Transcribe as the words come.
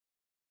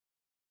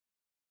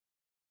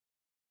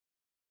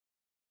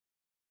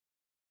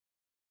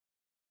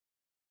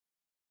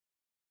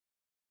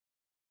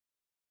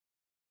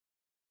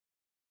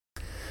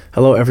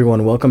Hello,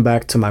 everyone. Welcome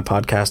back to my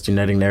podcast,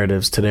 Uniting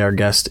Narratives. Today, our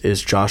guest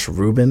is Josh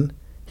Rubin.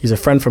 He's a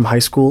friend from high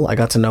school. I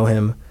got to know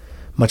him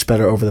much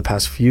better over the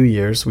past few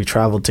years. We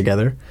traveled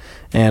together.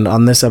 And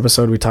on this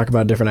episode, we talk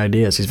about different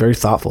ideas. He's very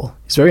thoughtful.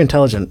 He's very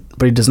intelligent,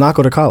 but he does not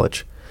go to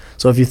college.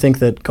 So if you think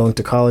that going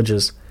to college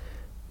is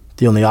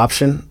the only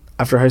option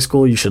after high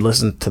school, you should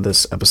listen to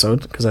this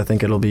episode because I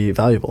think it'll be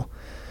valuable.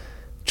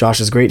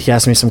 Josh is great. He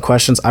asked me some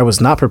questions I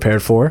was not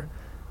prepared for,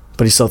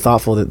 but he's so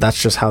thoughtful that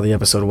that's just how the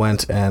episode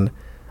went. And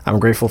I'm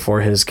grateful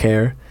for his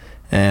care,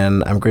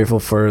 and I'm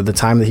grateful for the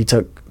time that he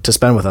took to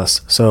spend with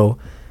us. So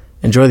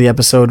enjoy the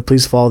episode.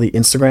 Please follow the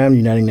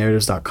Instagram,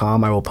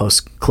 unitingnarratives.com. I will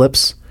post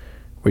clips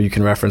where you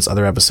can reference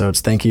other episodes.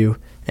 Thank you,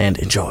 and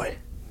enjoy.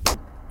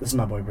 This is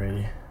my boy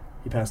Brady.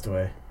 He passed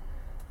away.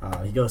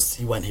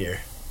 He went here.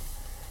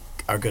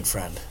 Our good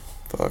friend.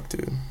 Fuck,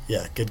 dude.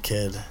 Yeah, good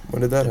kid.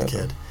 When did that happen?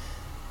 Kid.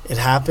 It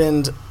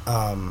happened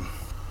July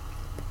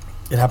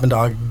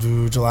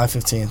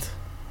 15th.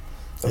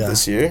 Of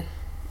this year?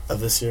 Of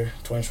this year,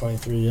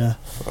 2023, yeah.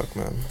 Fuck,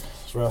 man.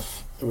 It was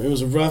rough. It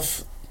was a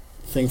rough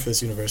thing for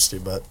this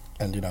university,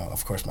 and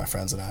of course, my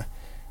friends and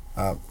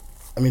I.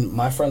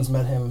 My friends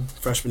met him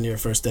freshman year,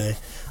 first day.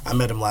 I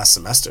met him last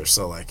semester,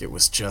 so, I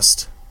was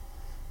just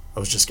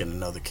getting to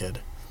know the kid.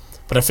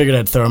 But I figured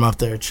I'd throw him up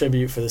there,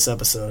 tribute for this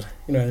episode.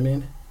 You know what I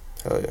mean?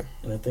 Hell yeah.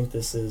 And I think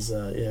this is,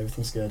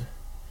 everything's good.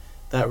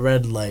 That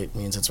red light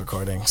means it's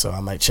recording, so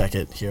I might check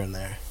it here and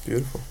there.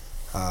 Beautiful.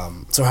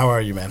 So how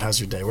are you, man? How's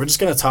your day? We're just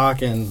going to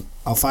talk, and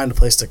I'll find a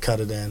place to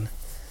cut it in.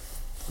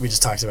 We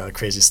just talked about a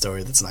crazy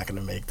story that's not going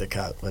to make the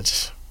cut,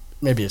 which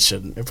maybe it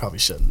shouldn't. It probably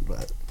shouldn't,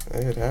 but...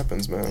 Hey, it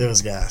happens, man. It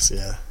was gas,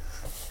 yeah.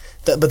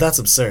 But that's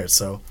absurd.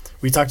 So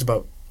we talked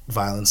about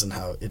violence and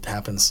how it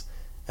happens,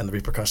 and the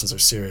repercussions are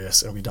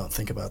serious, and we don't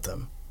think about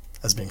them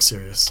as being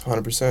serious.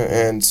 100%.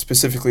 And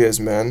specifically as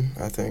men,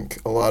 I think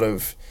a lot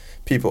of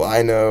people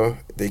I know,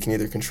 they can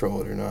either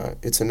control it or not.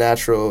 It's a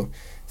natural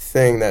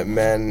thing that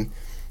men...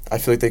 I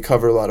feel like they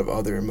cover a lot of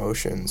other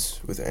emotions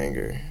with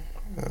anger.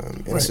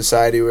 In a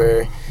society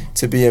where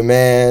to be a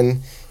man,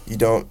 you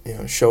don't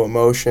show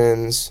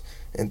emotions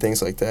and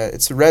things like that.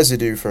 It's a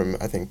residue from,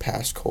 I think,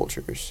 past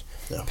cultures,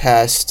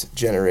 past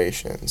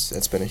generations.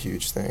 That's been a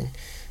huge thing.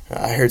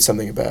 I heard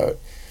something about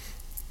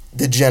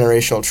the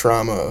generational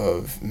trauma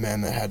of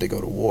men that had to go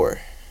to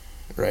war,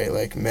 right?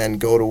 Like, men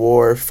go to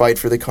war, fight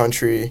for the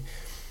country.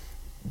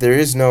 There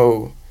is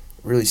no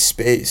really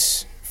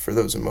space for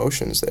those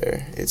emotions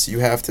there. It's you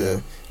have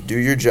to do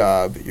your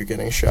job, you're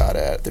getting shot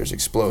at, there's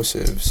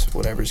explosives,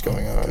 whatever's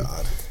going on.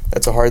 God.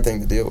 That's a hard thing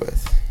to deal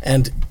with.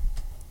 And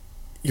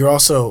you're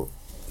also,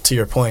 to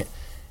your point,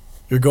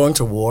 you're going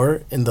to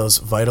war in those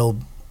vital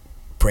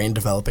brain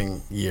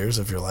developing years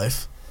of your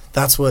life.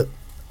 That's what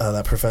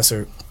that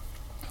professor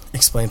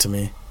explained to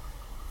me,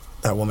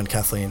 that woman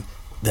Kathleen,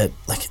 that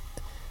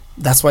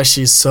that's why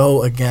she's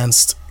so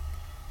against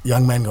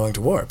young men going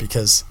to war,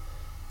 because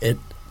it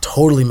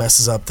totally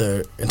messes up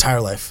their entire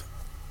life,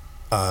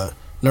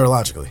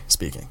 neurologically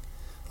speaking.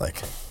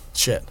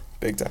 Shit.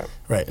 Big time.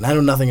 Right. And I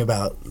know nothing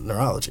about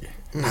neurology.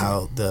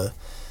 How the...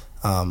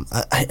 I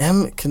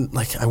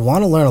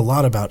want to learn a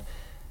lot about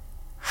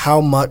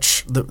how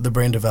much the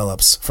brain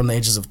develops from the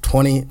ages of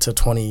 20 to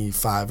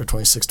 25 or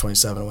 26,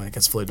 27 when it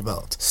gets fully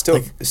developed.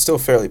 It's still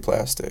fairly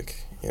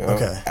plastic.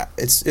 Okay.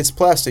 It's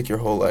plastic your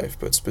whole life,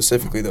 but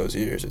specifically those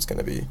years, it's going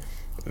to be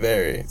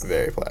very,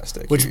 very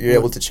plastic. You're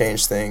able to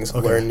change things,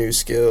 learn new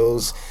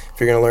skills.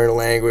 If you're going to learn a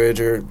language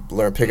or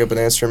pick up an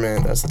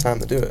instrument, that's the time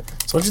to do it.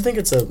 So don't you think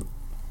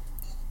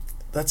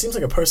that seems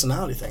like a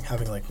personality thing,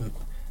 having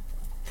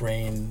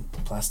brain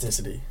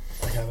plasticity?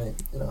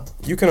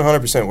 You can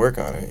 100% work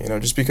on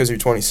it. Just because you're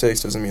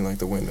 26 doesn't mean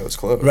the window's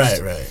closed.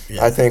 Right.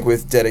 Yeah. I think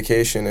with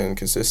dedication and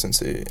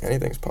consistency,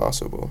 anything's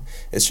possible.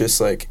 It's just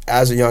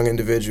as a young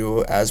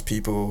individual, as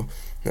people...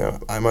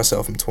 I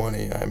myself am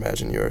 20. I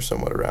imagine you're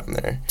somewhat around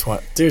there.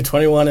 Dude,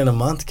 21 in a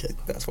month, kid.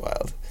 That's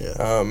wild.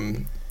 Yeah.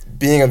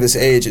 Being of this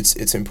age,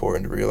 it's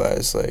important to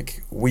realize,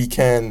 we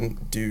can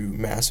do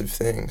massive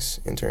things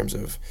in terms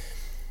of...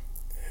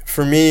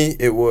 For me,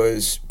 it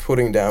was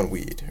putting down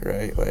weed,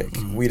 right?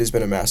 Weed has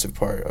been a massive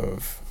part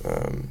of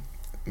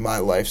my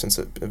life since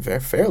a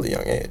fairly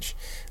young age.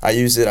 I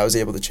used it. I was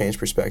able to change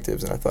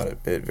perspectives, and I thought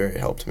it very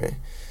helped me.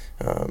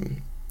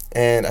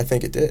 And I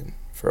think it did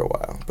for a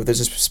while. But there's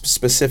a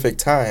specific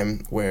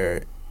time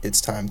where it's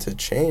time to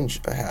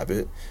change a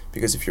habit,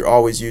 because if you're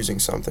always using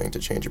something to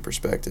change your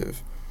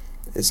perspective,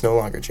 it's no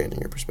longer changing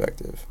your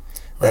perspective.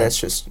 Right. Then it's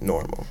just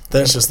normal.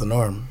 Then it's just the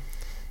norm.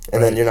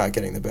 And then you're not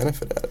getting the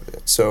benefit out of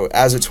it. So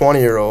as a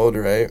 20-year-old,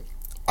 right,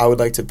 I would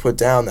like to put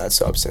down that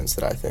substance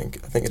that I think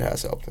it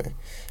has helped me.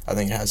 I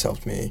think it has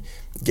helped me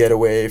get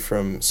away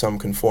from some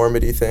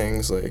conformity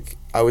things.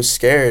 I was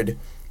scared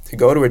to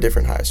go to a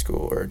different high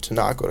school or to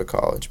not go to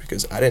college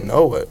because I didn't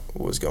know what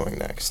was going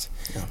next.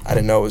 Yeah. I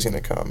didn't know what was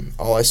going to come.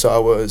 All I saw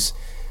was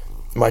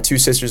my two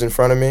sisters in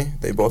front of me.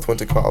 They both went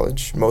to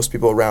college. Most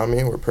people around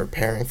me were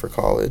preparing for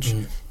college.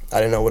 Mm-hmm. I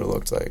didn't know what it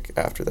looked like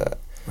after that.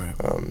 Right.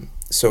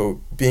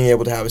 So being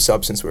able to have a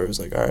substance where it was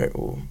all right,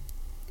 well,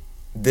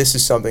 this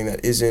is something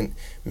that isn't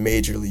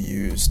majorly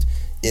used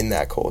in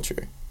that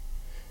culture.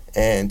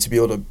 And to be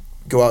able to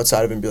go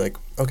outside of it and be like,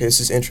 okay, this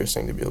is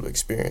interesting to be able to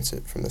experience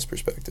it from this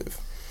perspective.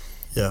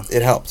 Yeah.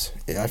 It helped.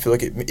 I feel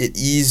like it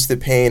eased the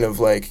pain of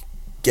like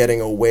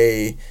getting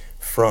away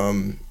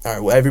from, all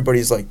right, well,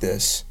 everybody's like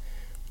this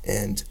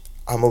and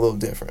I'm a little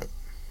different.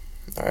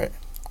 All right.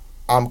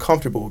 I'm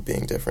comfortable with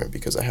being different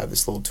because I have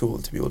this little tool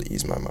to be able to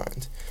ease my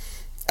mind.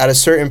 At a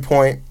certain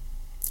point,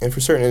 and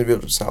for certain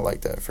individuals, it's not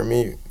like that. For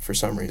me, for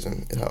some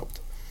reason, it helped.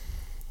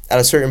 At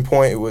a certain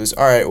point, it was,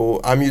 all right, well,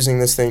 I'm using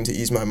this thing to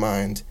ease my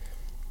mind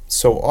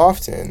so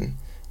often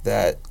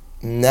that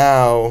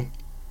now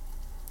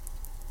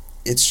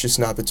it's just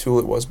not the tool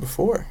it was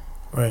before.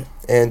 Right.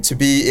 And to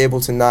be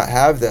able to not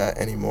have that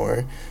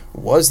anymore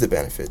was the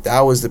benefit.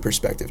 That was the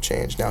perspective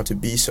change. Now to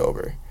be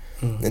sober.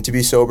 And to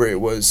be sober, it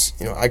was,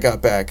 I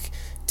got back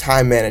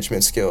time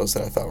management skills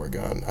that I thought were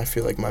gone. I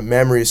feel like my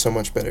memory is so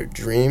much better.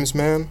 Dreams,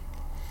 man.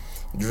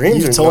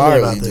 Dreams are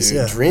gnarly, dude.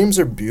 Yeah. Dreams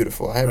are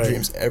beautiful. I have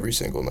dreams every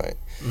single night.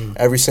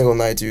 Every single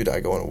night, dude,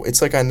 I go on.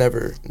 It's like I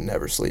never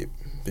sleep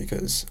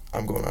because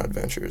I'm going on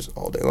adventures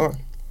all day long.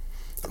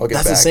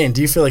 That's insane.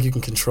 Do you feel like you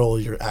can control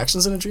your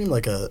actions in a dream?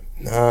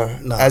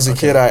 Nah. As a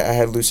kid, I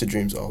had lucid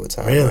dreams all the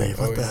time. Really?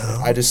 What the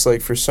hell? I just,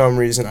 for some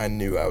reason, I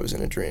knew I was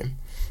in a dream.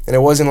 And it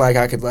wasn't like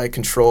I could,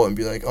 control it and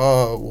be like,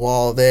 oh,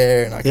 wall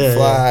there, and I can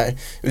fly. Yeah.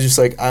 It was just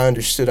I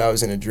understood I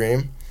was in a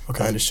dream.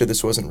 Okay. I understood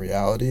this wasn't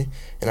reality,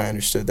 and I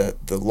understood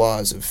that the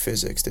laws of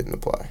physics didn't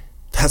apply.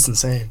 That's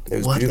insane. It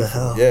was what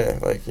beautiful. The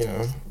hell?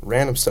 Yeah,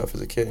 random stuff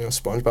as a kid.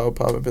 SpongeBob would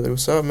pop up and be like,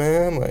 what's up,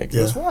 man? It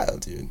was wild,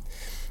 dude.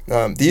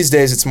 These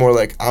days, it's more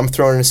like I'm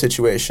thrown in a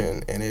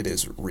situation, and it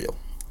is real.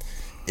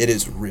 It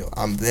is real.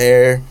 I'm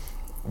there.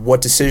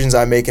 What decisions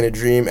I make in a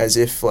dream as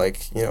if, I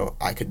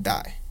could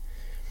die.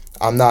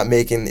 I'm not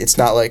making, it's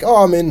not like,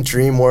 oh, I'm in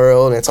dream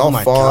world and it's all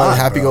fun,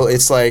 happy go.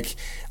 It's like,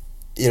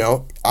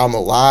 I'm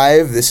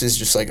alive. This is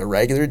just a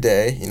regular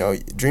day.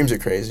 Dreams are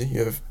crazy.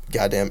 You have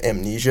goddamn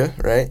amnesia,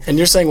 right? And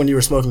you're saying when you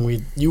were smoking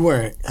weed, you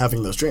weren't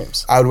having those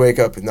dreams? I would wake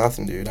up with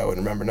nothing, dude. I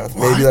wouldn't remember nothing.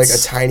 What? Maybe a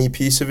tiny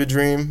piece of a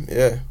dream.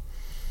 Yeah.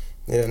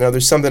 Yeah, no,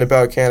 there's something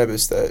about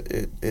cannabis that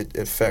it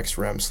affects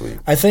REM sleep.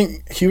 I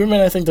think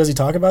Huberman, does he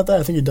talk about that?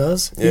 I think he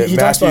does. Yeah, he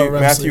talks about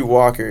REM Matthew sleep.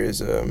 Walker is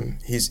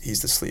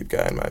he's the sleep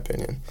guy in my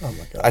opinion. Oh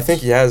my god. I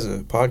think he has a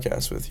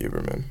podcast with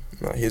Huberman.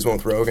 He has one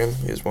with Rogan.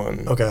 He has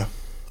one. Okay.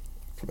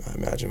 I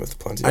imagine with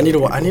plenty. I need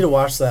to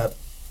watch that.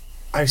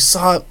 I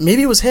saw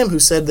maybe it was him who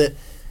said that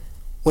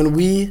when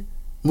we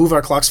move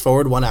our clocks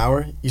forward 1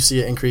 hour, you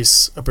see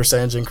a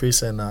percentage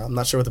increase in I'm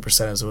not sure what the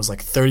percentage is. It was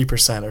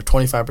 30% or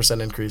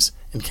 25% increase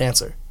in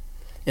cancer.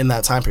 In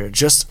that time period,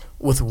 just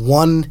with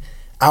 1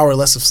 hour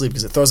less of sleep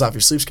because it throws off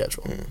your sleep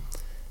schedule.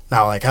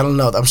 Now, I don't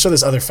know. I'm sure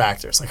there's other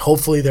factors.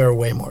 Hopefully there are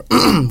way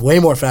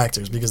more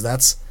factors because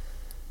that's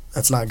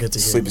not good to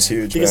hear. Sleep is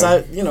huge. Because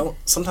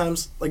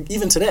sometimes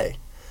even today,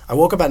 I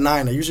woke up at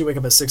 9. I usually wake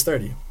up at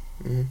 6:30.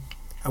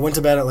 I went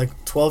to bed at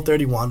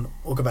 12:31.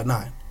 Woke up at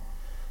 9.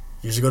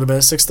 Usually go to bed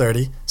at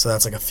 6:30. So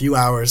that's a few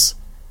hours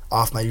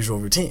off my usual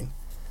routine.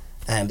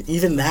 And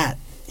even that,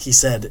 he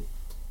said,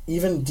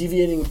 even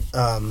deviating.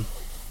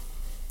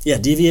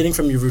 Deviating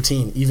from your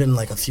routine, even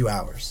a few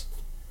hours,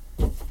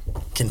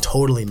 can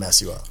totally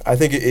mess you up. I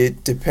think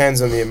it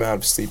depends on the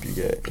amount of sleep you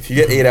get. If you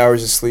get 8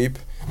 hours of sleep,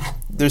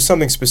 there's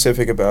something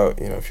specific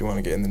about, if you want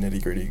to get in the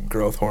nitty-gritty,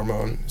 growth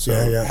hormone. So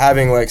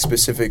having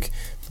specific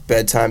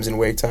bedtimes and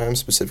wake times,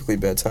 specifically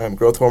bedtime,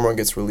 growth hormone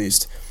gets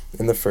released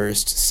in the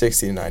first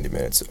 60 to 90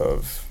 minutes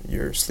of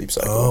your sleep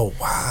cycle. Oh,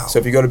 wow. So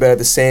if you go to bed at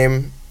the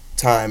same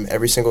time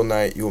every single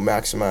night, you will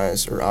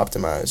maximize or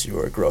optimize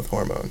your growth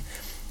hormone.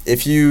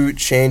 If you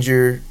change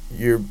your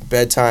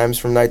bedtimes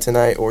from night to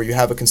night, or you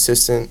have a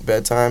consistent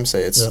bedtime,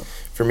 say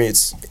for me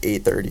it's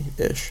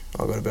 8:30-ish,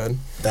 I'll go to bed.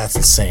 That's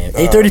insane.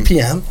 8:30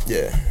 p.m.?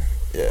 Yeah.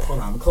 Hold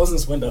on, I'm closing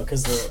this window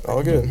because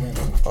all good,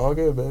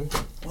 baby.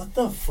 What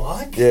the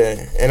fuck?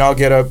 Yeah, and I'll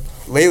get up.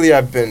 Lately,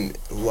 I've been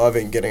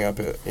loving getting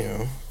up at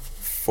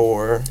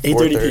 4:30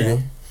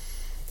 p.m.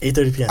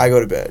 8:30 p.m. I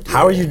go to bed.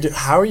 How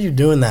are you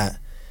doing that?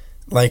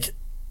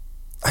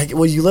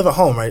 Well, you live at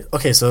home, right?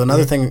 Okay, so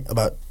another thing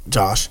about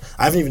Josh,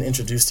 I haven't even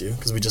introduced you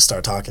because we just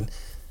started talking.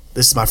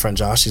 This is my friend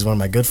Josh. He's one of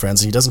my good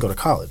friends, and he doesn't go to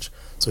college.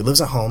 So he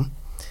lives at home,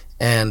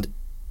 and,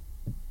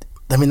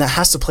 that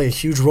has to play a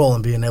huge role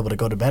in being able to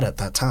go to bed at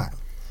that time.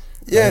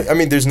 Yeah,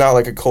 right? There's not,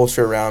 a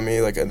culture around me,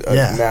 a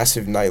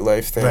massive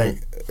nightlife thing.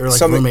 Right, or,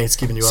 roommates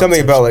keeping you up.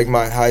 Something about,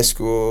 my high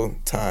school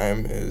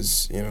time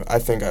is, I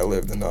think I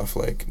lived enough,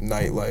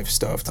 nightlife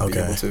stuff to be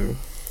able to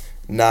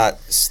not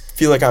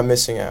feel like I'm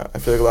missing out. I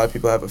feel like a lot of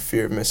people have a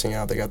fear of missing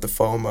out. They got the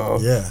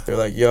FOMO. Yeah. They're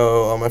like,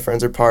 yo, all my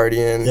friends are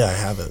partying. Yeah, I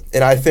have it.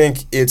 And I think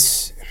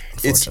it's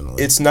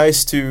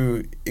nice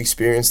to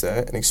experience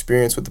that and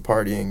experience what the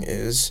partying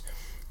is.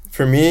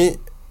 For me,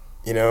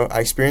 I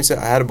experienced it.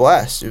 I had a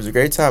blast. It was a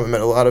great time. I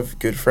met a lot of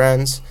good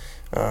friends.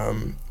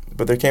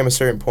 But there came a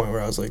certain point where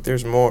I was like,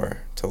 there's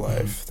more to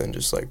life than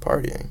just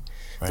partying.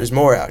 Right. There's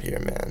more out here,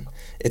 man.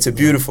 It's a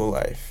beautiful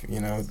life.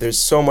 There's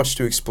so much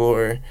to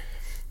explore.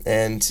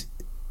 And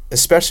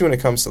especially when it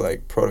comes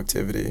to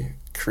productivity,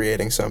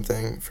 creating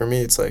something. For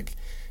me, it's like,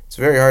 it's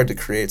very hard to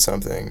create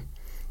something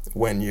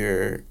when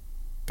you're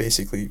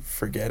basically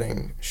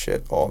forgetting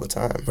shit all the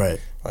time. Right.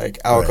 Like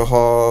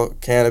alcohol,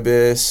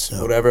 cannabis,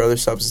 Yep. whatever other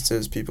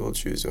substances people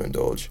choose to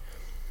indulge.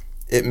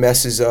 It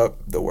messes up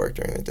the work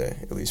during the day,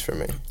 at least for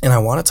me. And I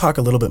want to talk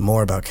a little bit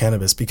more about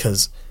cannabis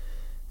because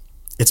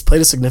it's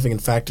played a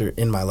significant factor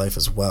in my life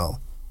as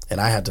well.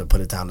 And I had to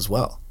put it down as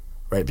well,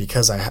 right?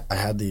 Because I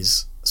had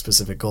these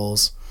specific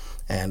goals.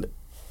 And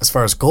as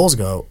far as goals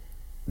go,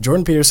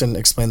 Jordan Peterson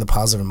explained the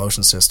positive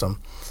emotion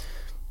system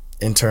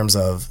in terms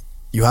of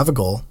you have a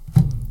goal,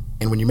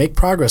 and when you make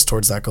progress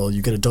towards that goal,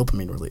 you get a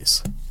dopamine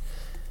release.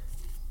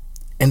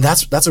 And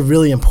that's a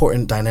really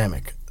important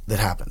dynamic that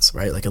happens,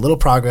 right? Like a little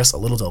progress, a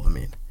little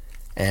dopamine.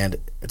 And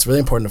it's really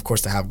important, of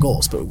course, to have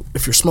goals. But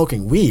if you're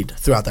smoking weed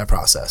throughout that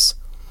process,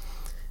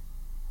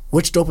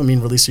 which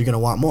dopamine release are you going to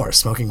want more?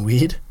 Smoking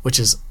weed, which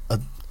is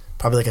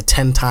probably like a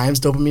 10 times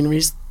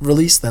dopamine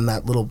release than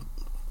that little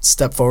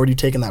step forward you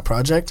take in that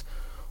project,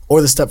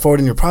 or the step forward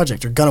in your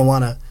project. You're going to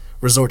want to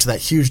resort to that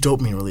huge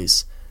dopamine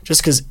release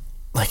just because,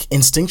 like,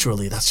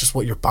 instinctually, that's just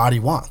what your body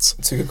wants.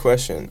 It's a good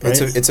question. Right?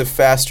 It's a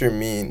faster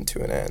mean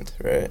to an end,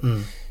 right?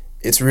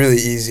 It's really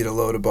easy to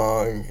load a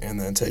bong and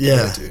then take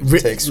it, dude.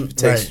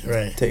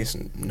 It takes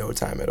no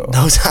time at all.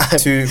 No time.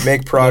 To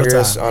make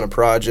progress on a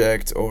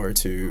project, or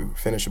to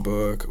finish a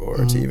book,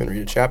 or to even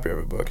read a chapter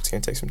of a book, it's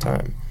going to take some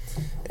time.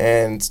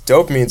 And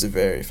dopamine's a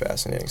very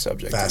fascinating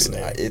subject.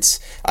 Fascinating. Dude.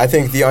 I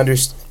think the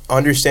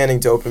understanding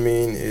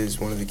dopamine is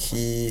one of the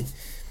key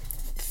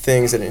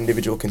things that an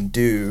individual can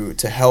do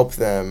to help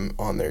them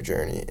on their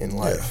journey in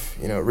life.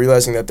 You know,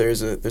 realizing that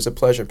there's a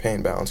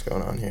pleasure-pain balance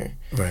going on here.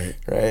 Right.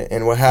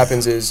 And what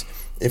happens is,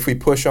 if we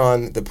push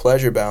on the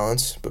pleasure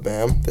balance,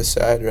 bam, this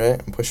side,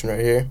 right? I'm pushing right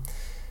here.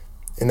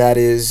 And that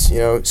is, you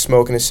know,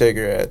 smoking a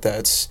cigarette,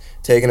 that's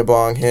taking a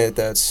bong hit,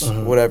 that's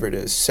whatever it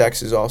is.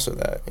 Sex is also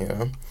that, you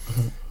know.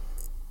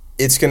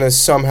 It's going to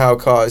somehow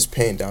cause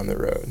pain down the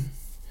road.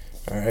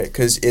 All right,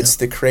 because it's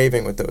the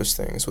craving with those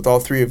things, with all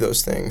three of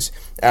those things.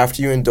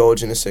 After you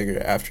indulge in a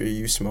cigarette, after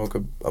you smoke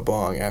a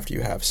bong, after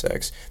you have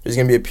sex, there's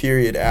going to be a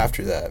period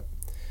after that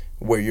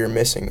where you're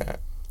missing that,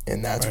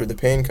 and that's where the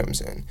pain comes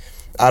in.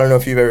 I don't know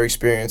if you've ever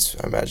experienced,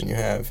 I imagine you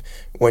have,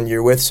 when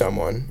you're with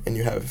someone and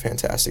you have a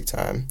fantastic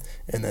time,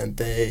 and then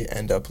they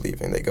end up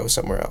leaving, they go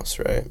somewhere else,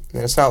 right?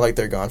 And it's not like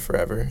they're gone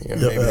forever. You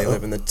know, maybe they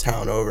live in the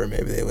town over,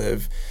 maybe they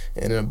live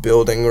in a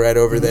building right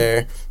over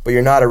there, but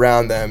you're not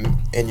around them,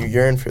 and you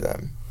yearn for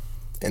them.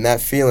 And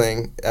that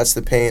feeling, that's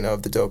the pain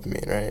of the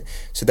dopamine, right?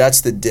 So that's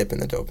the dip in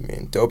the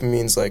dopamine.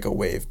 Dopamine's like a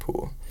wave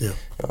pool. Yeah.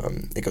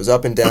 It goes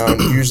up and down.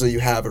 Usually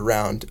you have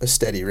around a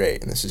steady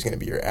rate, and this is going to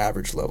be your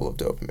average level of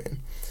dopamine.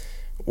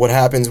 What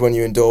happens when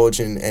you indulge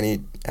in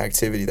any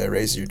activity that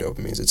raises your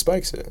dopamine is it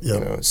spikes it. Yep.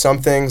 You know,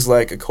 some things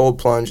like a cold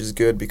plunge is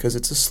good because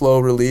it's a slow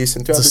release,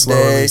 and throughout the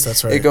day release,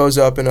 that's right. It goes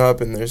up and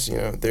up, and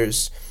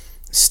there's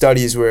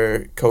studies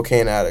where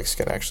cocaine addicts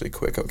can actually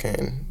quit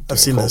cocaine. I've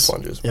seen cold this.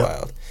 plunges. Yep.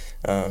 Wild.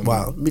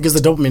 Wow, because the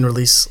dopamine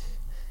release,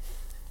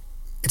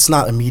 it's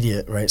not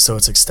immediate, right? So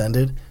it's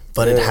extended,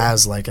 but it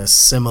has like a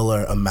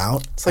similar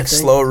amount. It's like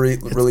slow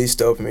release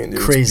dopamine,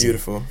 dude. Crazy. It's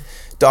beautiful.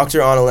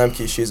 Dr. Anna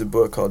Lemke, she has a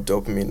book called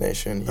Dopamine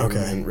Nation.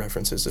 He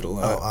references it a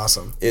lot. Oh,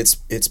 awesome. It's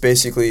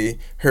basically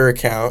her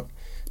account.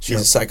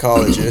 She's a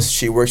psychologist.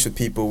 She works with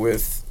people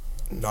with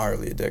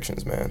gnarly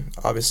addictions, man.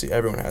 Obviously,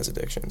 everyone has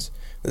addictions.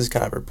 This is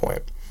kind of her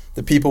point.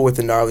 The people with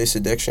the gnarliest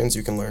addictions,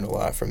 you can learn a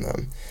lot from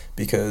them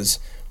because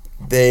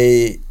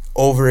they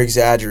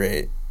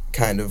over-exaggerate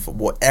kind of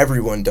what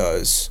everyone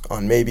does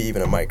on maybe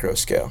even a micro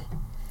scale.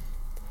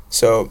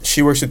 So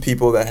she works with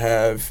people that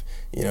have,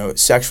 you know,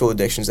 sexual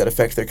addictions that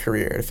affect their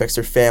career. It affects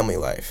their family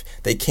life.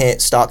 They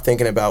can't stop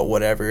thinking about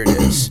whatever it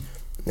is,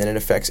 and it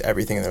affects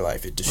everything in their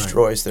life. It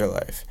destroys their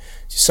life.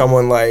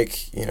 Someone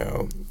like, you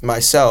know,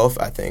 myself,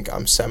 I think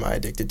I'm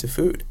semi-addicted to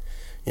food.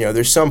 You know,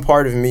 there's some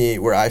part of me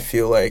where I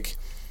feel like,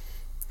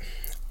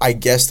 I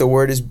guess the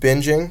word is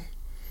binging.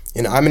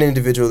 You know, I'm an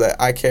individual that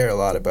I care a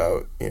lot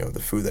about, you know, the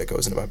food that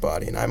goes into my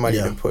body, and I might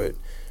even put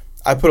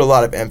a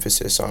lot of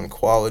emphasis on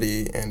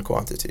quality and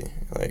quantity.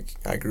 Like,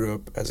 I grew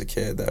up as a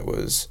kid that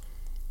was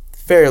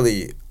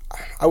fairly,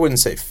 I wouldn't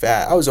say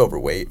fat. I was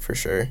overweight for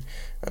sure.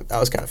 I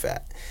was kind of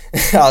fat.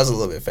 I was a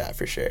little bit fat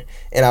for sure,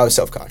 and I was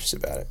self-conscious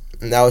about it.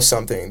 And that was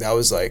something, that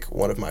was like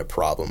one of my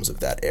problems of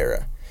that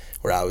era,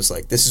 where I was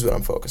like, this is what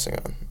I'm focusing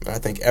on. And I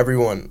think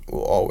everyone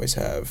will always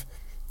have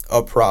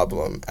a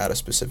problem at a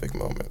specific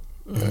moment.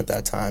 And at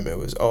that time, it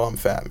was, I'm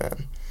fat,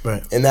 man.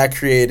 Right. And that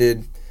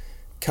created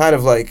kind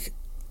of like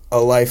a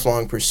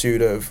lifelong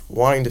pursuit of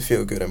wanting to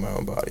feel good in my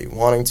own body,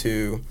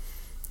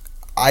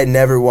 I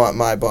never want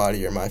my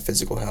body or my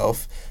physical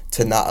health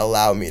to not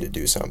allow me to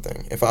do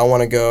something. If I want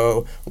to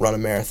go run a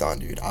marathon,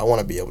 dude, I want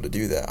to be able to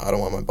do that. I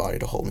don't want my body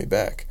to hold me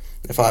back.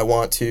 If I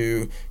want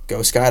to go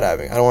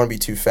skydiving, I don't want to be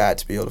too fat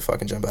to be able to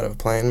fucking jump out of a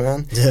plane,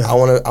 man. Yeah. I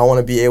want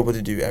to be able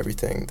to do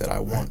everything that I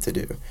want to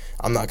do.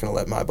 I'm not going to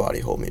let my body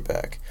hold me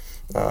back.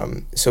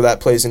 So that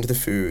plays into the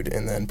food,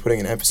 and then putting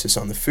an emphasis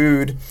on the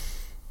food.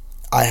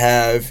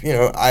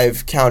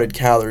 I've counted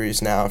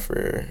calories now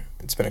for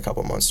It's been a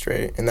couple months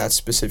straight, and that's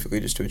specifically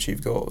just to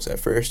achieve goals. At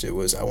first, it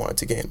was I wanted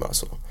to gain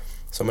muscle.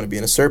 So I'm going to be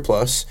in a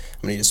surplus.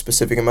 I'm going to eat a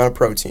specific amount of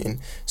protein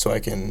so I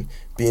can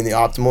be in the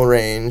optimal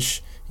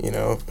range.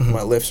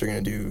 My lifts are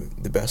going to do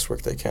the best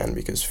work they can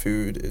because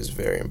food is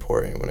very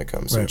important when it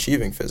comes to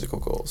achieving physical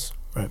goals.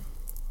 Right.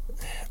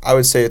 I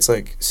would say it's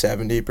like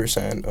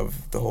 70%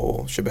 of the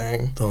whole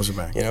shebang. The whole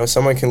shebang.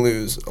 Someone can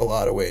lose a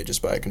lot of weight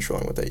just by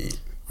controlling what they eat.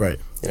 Right.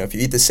 If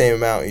you eat the same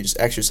amount, you just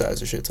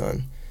exercise a shit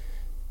ton,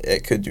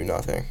 it could do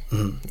nothing.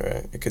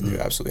 Right? It could do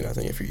absolutely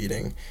nothing if you're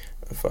eating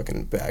a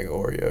fucking bag of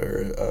Oreo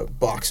or a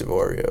box of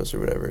Oreos or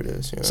whatever it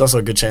is. It's also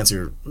a good chance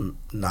you're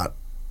not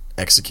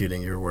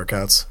executing your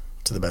workouts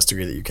to the best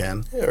degree that you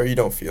can. Yeah, or you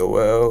don't feel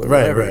well or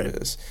whatever it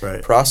is.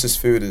 Right. Processed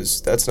food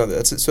that's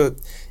it. So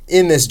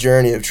in this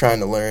journey of trying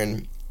to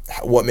learn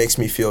what makes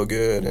me feel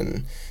good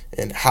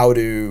and how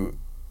to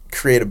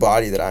create a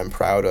body that I'm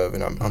proud of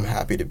and I'm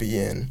happy to be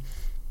in,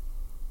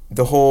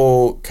 the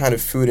whole kind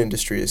of food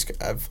industry is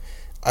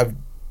I've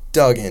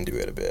dug into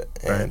it a bit,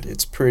 and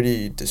it's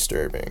pretty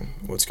disturbing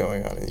what's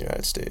going on in the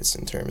United States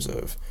in terms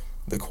of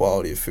the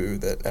quality of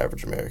food that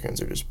average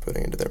Americans are just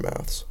putting into their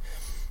mouths.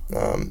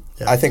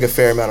 I think a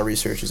fair amount of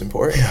research is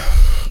important. Yeah,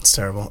 it's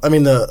terrible. I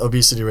mean, the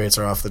obesity rates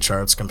are off the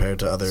charts compared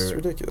to other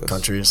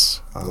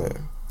countries.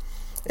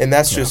 And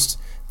that's just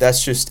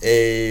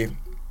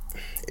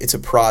it's a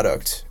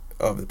product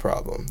of the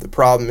problem. The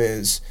problem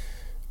is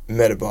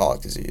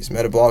metabolic disease.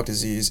 Metabolic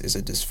disease is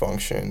a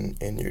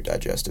dysfunction in your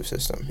digestive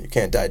system. You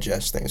can't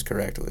digest things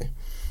correctly.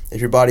 If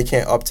your body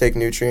can't uptake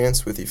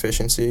nutrients with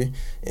efficiency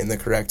in the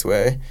correct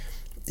way,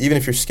 even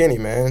if you're skinny,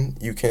 man,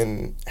 you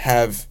can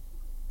have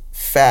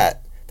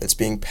fat that's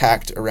being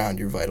packed around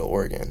your vital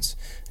organs.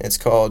 And it's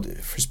called,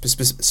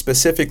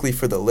 specifically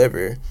for the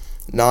liver,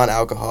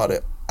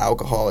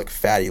 non-alcoholic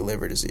fatty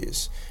liver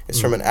disease. It's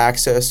from an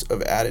excess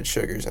of added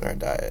sugars in our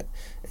diet.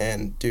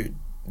 And, dude,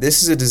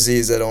 this is a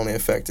disease that only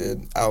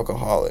affected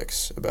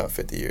alcoholics about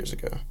 50 years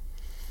ago.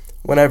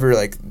 Whenever,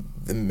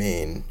 the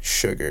main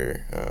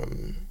sugar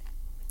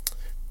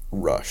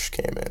rush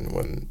came in,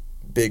 when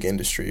big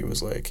industry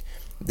was like,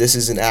 this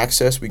is an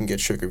access, we can get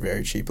sugar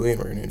very cheaply, and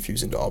we're going to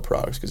infuse into all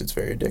products because it's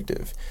very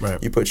addictive.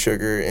 Right. You put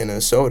sugar in a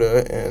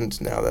soda,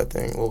 and now that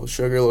thing, a little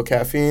sugar, a little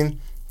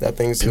caffeine, that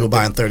thing's... People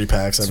buying 30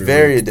 packs every week. It's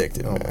very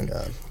addictive, Oh, man. my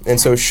God.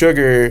 And so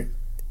sugar,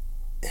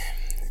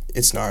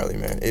 it's gnarly,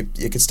 man. It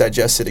gets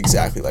digested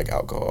exactly like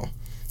alcohol.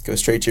 It goes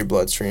straight to your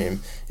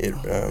bloodstream.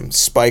 It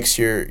spikes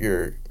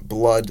your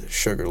blood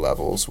sugar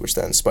levels, which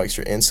then spikes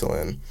your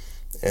insulin.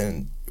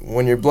 And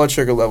when your blood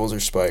sugar levels are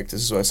spiked,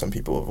 this is why some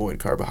people avoid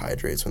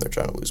carbohydrates when they're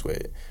trying to lose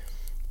weight.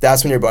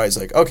 That's when your body's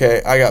like,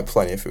 okay, I got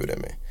plenty of food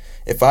in me.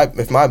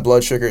 If my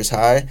blood sugar is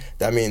high,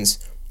 that means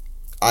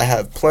I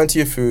have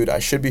plenty of food. I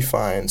should be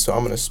fine. So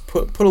I'm gonna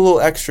put a little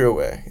extra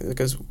away,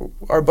 because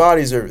our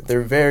bodies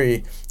they're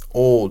very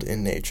old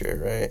in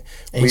nature, right?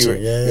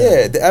 Ancient,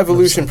 the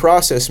evolution 100%.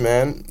 Process,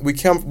 man. We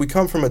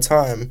come from a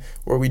time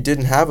where we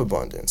didn't have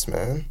abundance,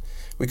 man.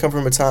 We come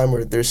from a time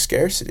where there's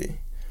scarcity.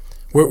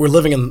 We're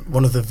living in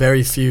one of the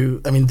very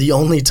few, the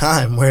only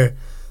time where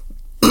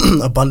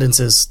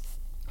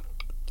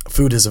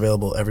food is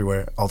available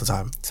everywhere all the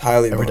time. It's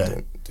highly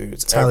abundant, dude.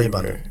 It's highly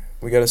everywhere. abundant.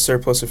 We got a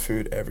surplus of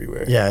food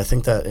everywhere. Yeah, I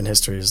think that in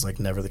history is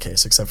never the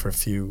case, except for a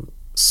few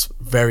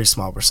very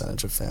small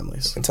percentage of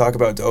families. And talk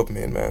about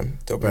dopamine, man.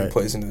 Dopamine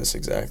plays into this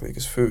exactly,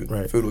 because food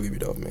will give you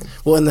dopamine.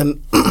 Well, and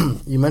then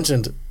you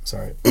mentioned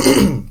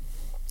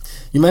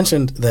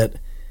that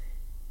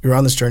you're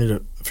on this journey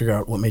to figure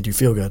out what made you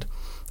feel good.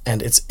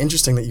 And it's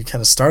interesting that you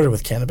kind of started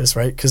with cannabis,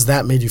 right? Because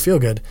that made you feel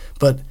good.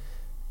 But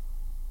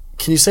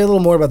can you say a little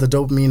more about the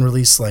dopamine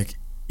release?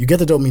 You get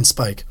the dopamine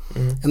spike,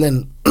 and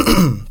then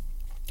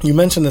you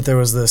mentioned that there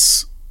was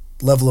this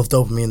level of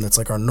dopamine that's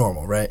our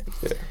normal, right?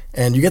 Yeah.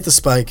 And you get the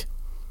spike,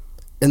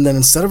 and then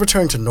instead of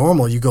returning to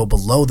normal, you go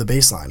below the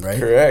baseline, right?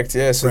 Correct.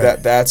 Yeah. So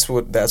that's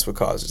what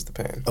causes the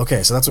pain.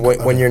 Okay. So that's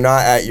when you're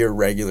not at your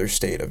regular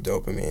state of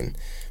dopamine,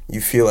 you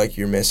feel like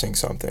you're missing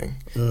something.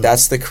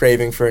 That's the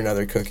craving for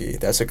another cookie.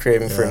 That's the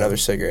craving for another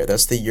cigarette.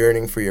 That's the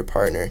yearning for your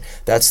partner.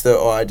 That's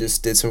I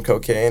just did some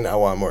cocaine, I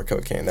want more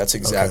cocaine. That's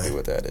exactly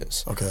what that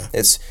is. Okay.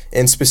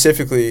 And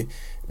specifically,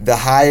 the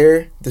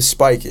higher the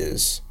spike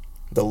is,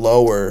 the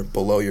lower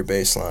below your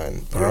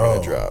baseline you're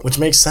going to drop. Which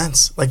makes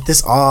sense.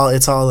 It's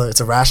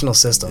a rational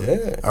system.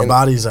 Yeah. Our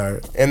bodies are.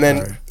 And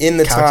then in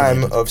the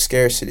time of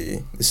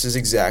scarcity, this is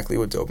exactly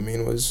what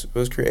dopamine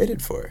was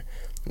created for.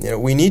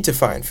 We need to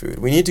find food.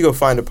 We need to go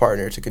find a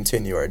partner to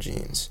continue our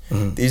genes.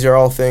 These are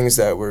all things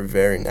that were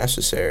very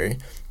necessary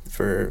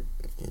for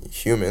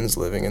humans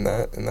living in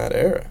that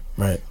era.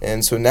 Right.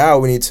 And so now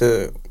we need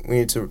to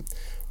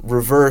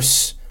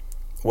reverse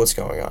what's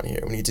going on here.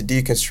 We need to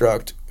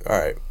deconstruct, all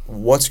right,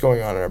 what's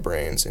going on in our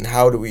brains, and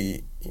how do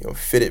we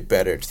fit it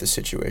better to the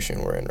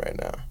situation we're in right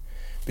now?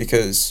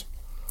 Because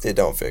it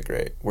don't fit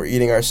great. We're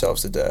eating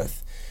ourselves to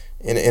death.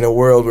 In a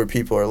world where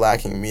people are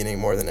lacking meaning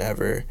more than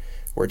ever,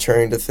 we're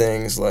turning to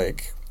things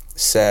like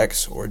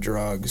sex or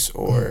drugs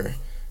or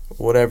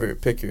whatever.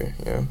 Pick your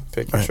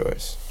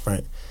choice.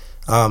 Right.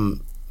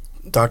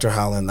 Dr.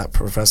 Howland, that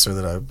professor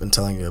that I've been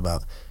telling you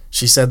about,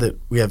 she said that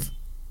we have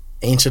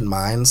ancient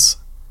minds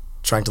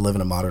trying to live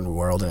in a modern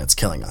world, and it's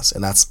killing us.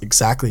 And that's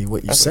exactly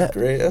what you said.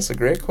 That's a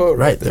great quote,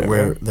 right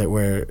there. That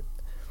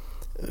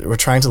we're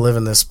trying to live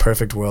in this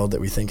perfect world that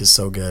we think is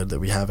so good, that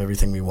we have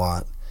everything we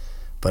want,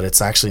 but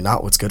it's actually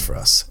not what's good for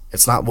us.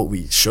 It's not what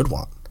we should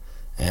want.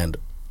 And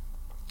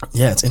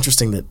yeah, it's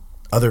interesting that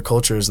other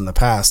cultures in the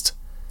past,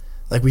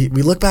 like we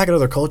look back at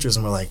other cultures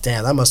and we're like,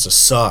 damn, that must have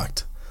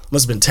sucked. It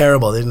must have been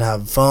terrible. They didn't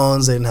have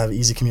phones. They didn't have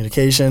easy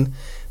communication.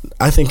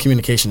 I think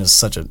communication is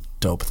such a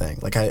dope thing.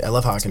 Like I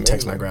love how I can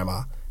text my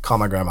grandma, call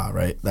my grandma,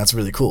 right? That's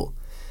really cool.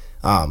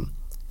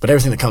 But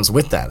everything that comes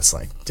with that, it's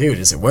like, dude,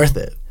 is it worth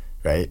it?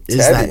 Right? Is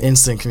that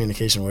instant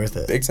communication worth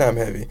it? Big time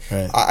heavy.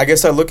 Right. I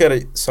guess I look at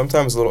it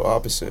sometimes a little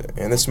opposite,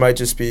 and this might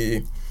just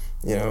be,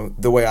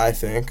 the way I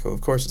think. Well, of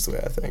course it's the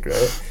way I think,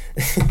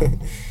 right?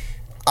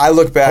 I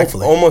look back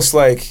almost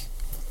like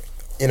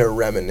in a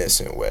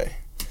reminiscent way.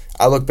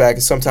 I look back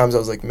and sometimes I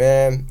was like,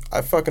 man,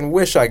 I fucking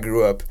wish I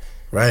grew up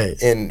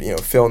in,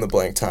 fill in the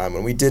blank time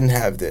when we didn't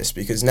have this,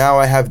 because now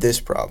I have this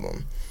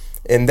problem.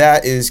 And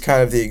that is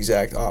kind of the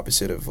exact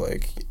opposite of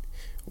like,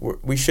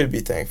 we should be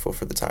thankful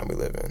for the time we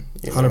live in.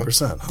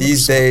 100%.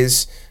 These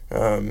days,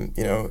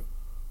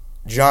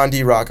 John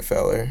D.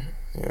 Rockefeller,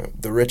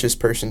 the richest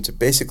person to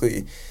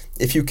basically,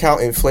 if you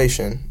count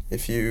inflation,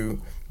 if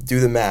you do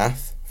the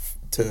math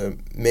to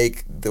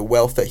make the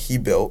wealth that he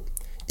built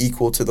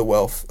equal to the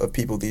wealth of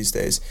people these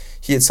days,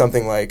 he had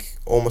something like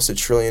almost $1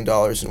 trillion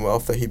in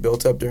wealth that he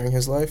built up during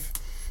his life.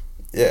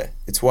 Yeah,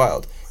 it's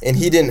wild. And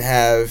he didn't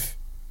have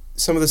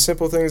some of the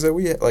simple things that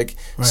we had, like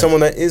someone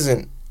that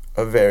isn't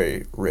a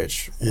very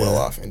rich,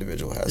 well-off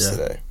individual has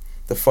today.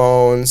 The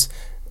phones,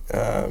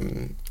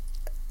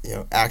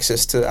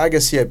 access to, I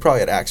guess he probably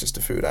had access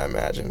to food, I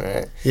imagine,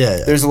 right?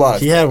 Yeah. There's a lot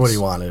of He had what he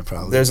wanted,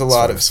 probably. There's a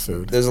lot of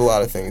food. There's a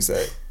lot of things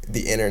that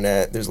the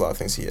internet, there's a lot of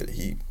things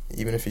he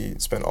even if he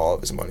spent all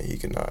of his money, he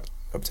could not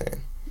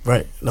obtain.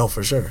 Right. No,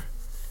 for sure.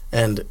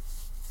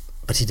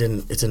 But it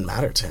didn't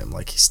matter to him.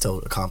 Like, he still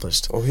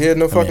accomplished. Well, he had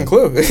no fucking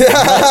clue.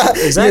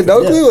 Exactly. He had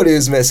no clue what he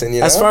was missing,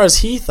 As far as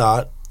he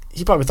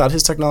probably thought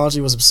his technology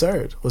was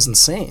absurd, was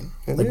insane.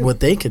 Indeed. Like, what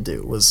they could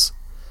do was,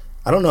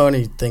 I don't know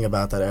anything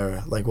about that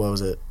era. Like, what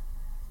was it?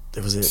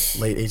 Was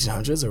it late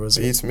 1800s or was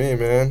it? Beats me,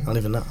 man. I don't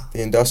even know.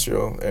 The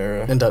industrial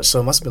era.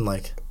 So it must have been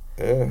like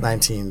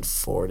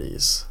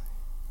 1940s,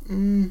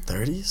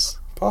 30s?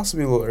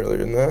 Possibly a little earlier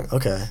than that.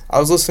 Okay. I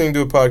was listening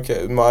to a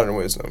podcast, Modern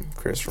Wisdom,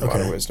 Chris from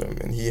Modern Wisdom,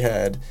 and he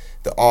had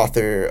the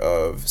author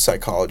of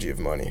Psychology of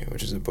Money,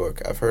 which is a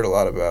book I've heard a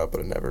lot about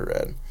but I've never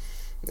read.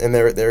 And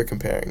they're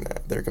comparing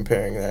that. They're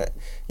comparing that,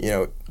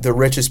 the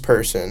richest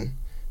person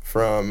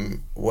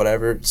from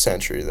whatever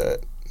century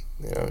that,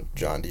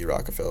 John D.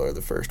 Rockefeller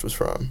the first was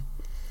from,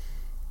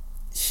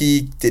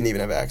 he didn't even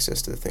have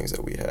access to the things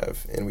that we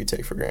have and we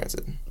take for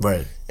granted.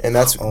 Right. And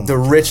that's the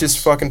richest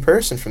fucking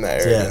person from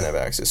that era didn't have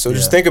access. So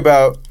just think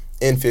about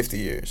in 50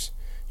 years.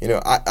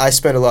 I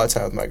spend a lot of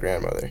time with my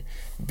grandmother.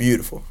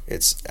 Beautiful.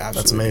 It's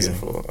absolutely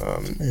beautiful.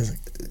 Amazing.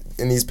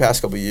 In these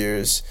past couple of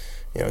years,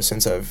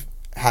 since I've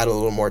had a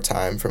little more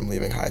time from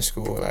leaving high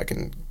school and I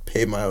can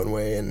pave my own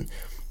way and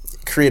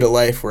create a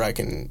life where I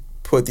can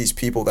put these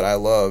people that I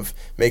love,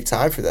 make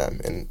time for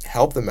them and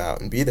help them out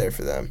and be there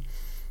for them.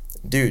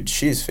 Dude,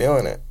 she's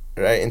feeling it,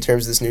 right? In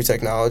terms of this new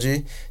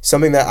technology,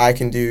 something that I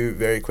can do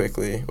very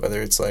quickly,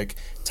 whether it's like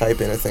type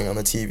in a thing on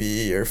the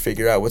TV or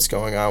figure out what's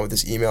going on with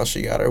this email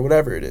she got or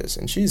whatever it is.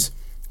 And she's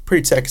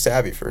pretty tech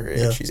savvy for her age.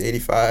 Yeah. She's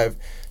 85.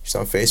 She's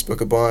on Facebook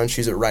a bunch.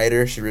 She's a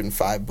writer. She's written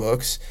 5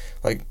 books.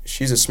 Like,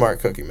 she's a smart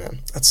cookie, man.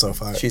 That's so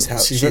fire. She's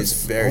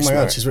very smart. Oh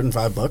my God, she's written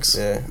 5 books?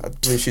 Yeah, I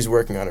believe she's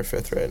working on her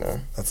 5th right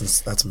now.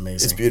 That's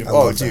amazing. It's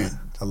beautiful. Dude.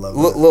 I love that.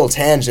 Little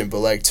tangent, but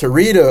like to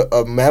read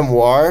a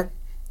memoir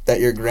that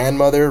your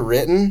grandmother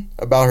written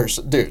about her,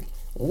 dude,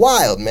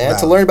 wild, man. Wow.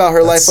 To learn about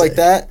her life sick. Like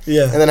that,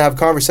 and then have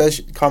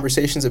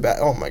conversations about,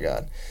 oh my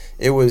God,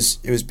 it was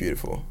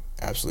beautiful.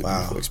 Absolutely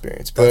beautiful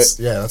experience. But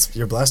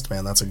you're blessed,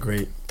 man. That's a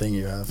great thing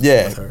you have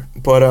with her.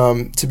 But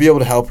to be able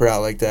to help her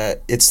out like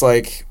that, it's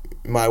like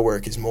my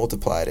work is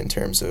multiplied in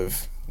terms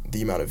of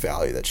the amount of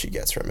value that she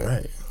gets from it.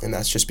 Right. And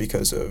that's just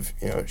because of,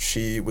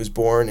 she was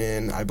born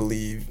in, I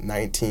believe,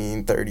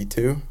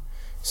 1932,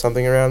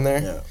 something around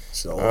there. Yeah,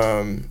 she's old.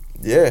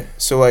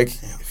 So like,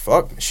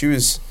 she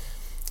was,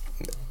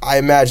 I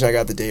imagine I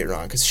got the date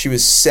wrong because she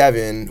was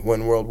 7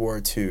 when World War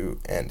II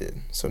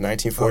ended. So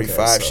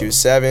 1945, she was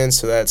 7,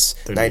 so that's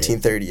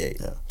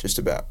 1938, just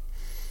about.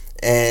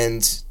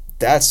 And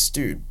that's,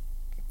 dude,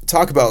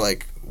 talk about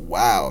like,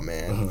 wow,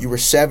 man. Mm-hmm. You were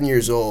 7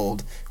 years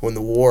old when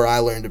the war I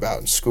learned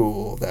about in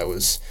school, that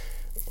was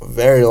a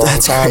very long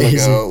time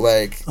ago.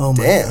 Like,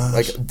 damn.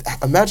 Like,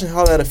 imagine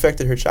how that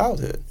affected her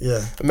childhood.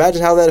 Yeah.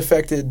 Imagine how that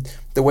affected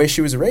the way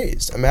she was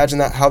raised. Imagine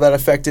how that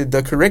affected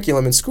the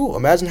curriculum in school.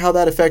 Imagine how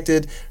that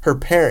affected her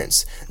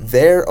parents,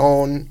 their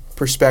own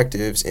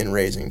perspectives in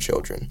raising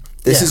children.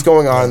 This is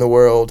going on in the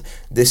world.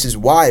 This is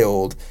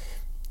wild.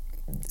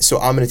 So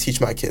I'm going to teach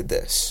my kid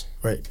this.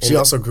 Right. She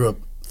also grew up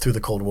through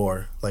the Cold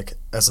War, like,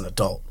 as an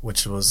adult,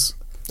 which was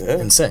Yeah.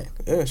 insane.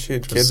 Yeah, she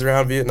had kids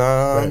around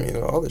Vietnam, Right.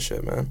 all this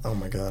shit, man. Oh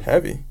my God.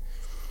 Heavy.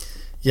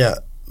 Yeah,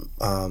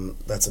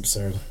 that's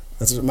absurd.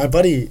 My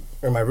buddy,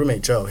 or my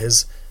roommate Joe, I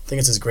think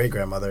it's his great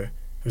grandmother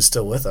who's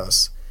still with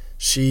us.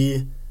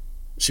 She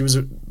was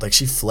like,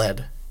 she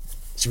fled.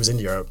 She was in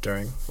Europe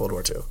during World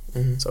War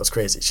II, so it's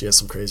crazy. She has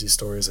some crazy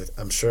stories,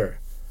 I'm sure.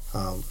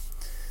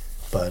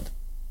 But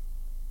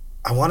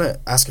I want to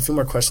ask a few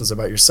more questions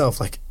about yourself.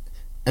 Like,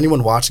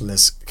 anyone watching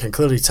this can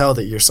clearly tell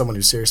that you're someone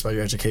who's serious about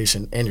your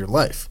education and your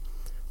life,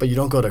 but you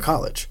don't go to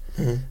college.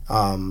 And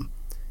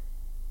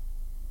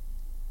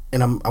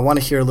I want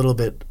to hear a little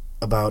bit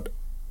about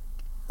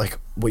like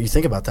what you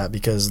think about that,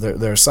 because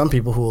there are some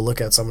people who will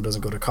look at someone who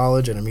doesn't go to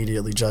college and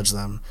immediately judge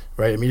them,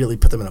 right? Immediately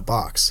put them in a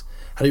box.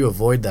 How do you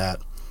avoid that?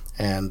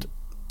 And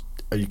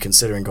are you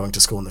considering going to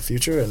school in the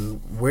future?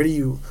 And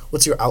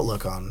what's your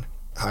outlook on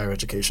higher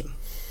education?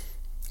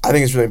 I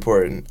think it's really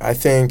important. I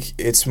think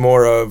it's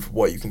more of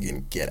what you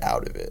can get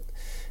out of it.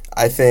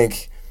 I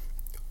think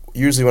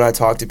usually when I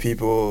talk to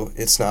people,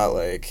 it's not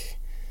like,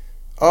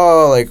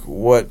 oh, like,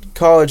 what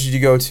college did you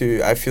go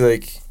to? I feel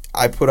like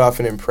I put off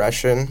an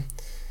impression,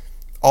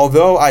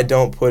 although I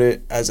don't put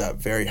it as a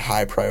very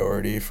high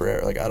priority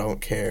for, like, I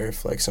don't care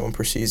if, like, someone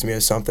perceives me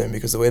as something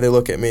because the way they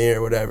look at me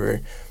or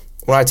whatever.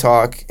 When I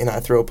talk and I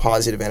throw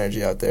positive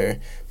energy out there,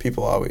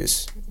 people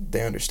always,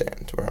 they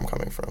understand where I'm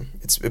coming from.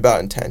 It's about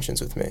intentions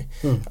with me.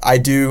 I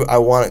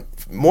want it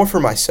more for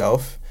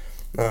myself.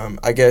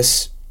 I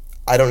guess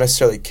I don't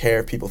necessarily care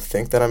if people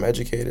think that I'm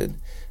educated,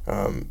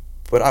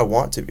 but I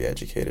want to be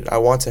educated. I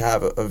want to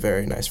have a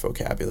very nice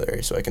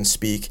vocabulary so I can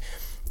speak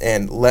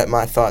and let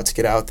my thoughts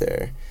get out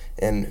there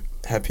and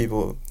have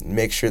people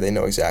make sure they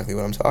know exactly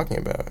what I'm talking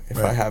about. If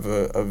I have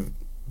a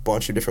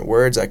bunch of different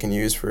words I can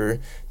use for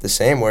the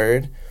same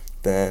word,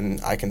 then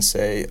I can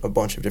say a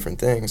bunch of different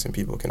things and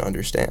people can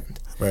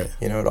understand. Right.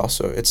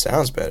 It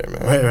sounds better,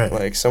 man. Right.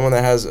 Like, someone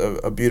that has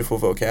a beautiful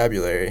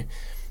vocabulary,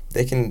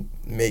 they can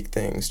make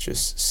things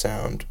just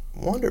sound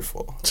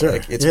wonderful. Sure.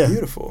 Like, it's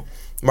beautiful.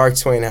 Mark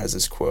Twain has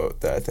this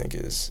quote that I think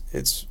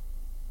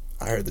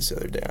I heard this the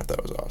other day, I thought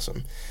it was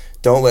awesome.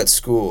 Don't let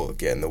school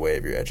get in the way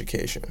of your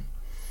education.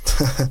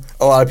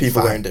 A lot of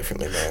people learn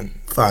differently,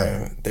 man.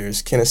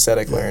 There's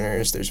kinesthetic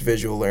learners, there's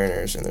visual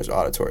learners, and there's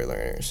auditory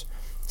learners.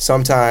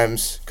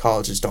 Sometimes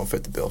colleges don't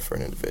fit the bill for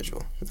an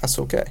individual. That's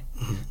okay.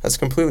 That's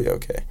completely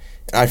okay.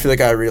 And I feel like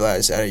I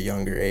realized at a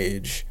younger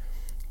age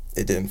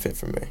it didn't fit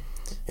for me.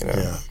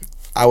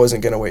 I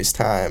wasn't going to waste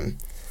time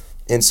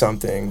in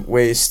something.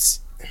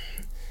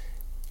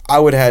 I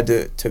would have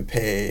had to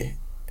pay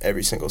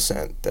every single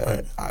cent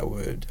that I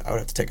would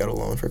have to take out a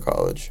loan for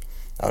college.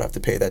 I would have to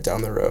pay that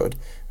down the road.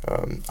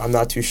 I'm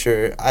not too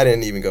sure. I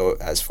didn't even go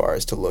as far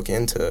as to look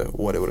into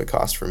what it would have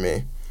cost for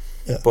me.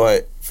 Yeah.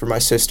 But for my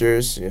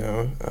sisters,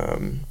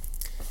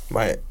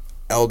 my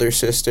elder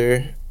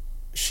sister,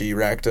 she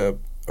racked up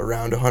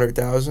around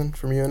 $100,000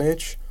 from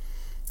UNH,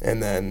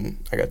 and then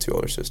I got two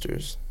older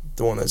sisters.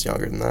 The one that's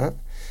younger than that,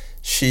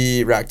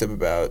 she racked up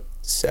about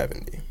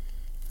 $70,000,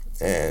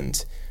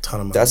 and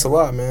that's a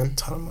lot, man.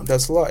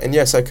 That's a lot. And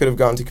yes, I could have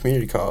gone to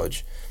community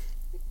college.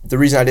 The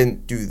reason I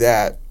didn't do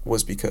that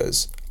was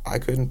because I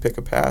couldn't pick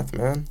a path,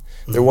 man.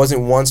 There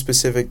wasn't one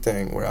specific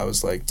thing where I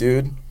was like,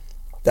 dude,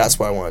 that's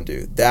what I want to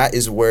do. That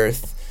is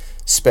worth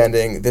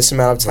spending this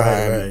amount of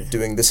time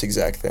doing this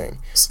exact thing.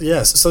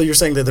 Yes. So you're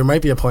saying that there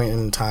might be a point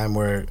in time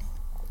where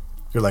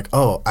you're like,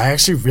 oh, I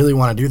actually really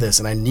want to do this,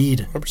 and I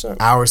need 100%.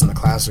 hours in the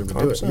classroom to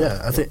do it. 100%.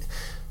 Yeah, I think,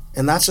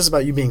 and that's just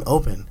about you being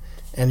open.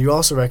 And you're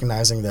also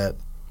recognizing that,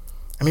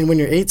 I mean, when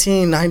you're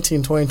 18,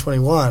 19, 20,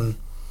 21,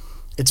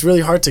 it's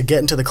really hard to get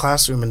into the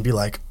classroom and be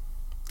like,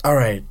 all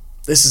right,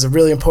 this is a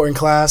really important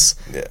class.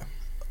 Yeah.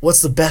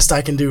 What's the best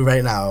I can do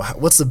right now?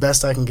 What's the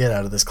best I can get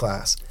out of this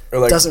class? Or,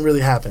 like, it doesn't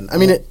really happen. I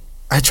mean,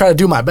 I try to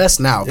do my best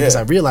now because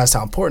I realized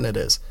how important it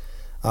is.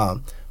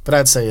 But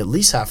I'd say at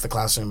least half the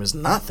classroom is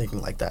not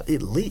thinking like that,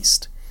 at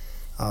least.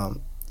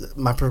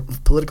 My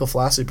political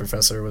philosophy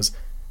professor was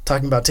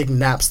talking about taking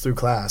naps through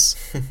class,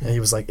 and he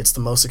was like, it's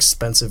the most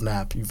expensive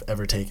nap you've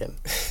ever taken.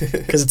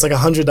 Because it's like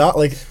 $100.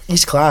 Like,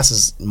 each class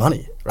is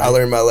money, right? I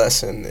learned my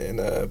lesson in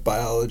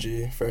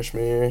biology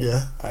freshman year.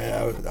 Yeah.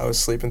 I was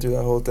sleeping through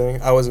that whole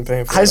thing. I wasn't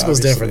paying for it. High school's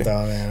different,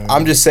 though, man.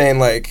 I'm just saying,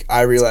 like,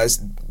 I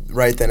realized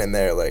right then and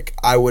there, like,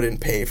 I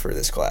wouldn't pay for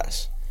this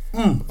class.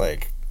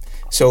 Like,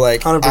 so,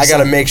 like, 100%. I got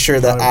to make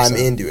sure that 100%. I'm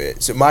into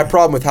it. So my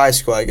problem with high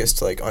school, I guess,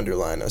 to, like,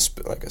 underline a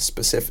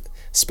specific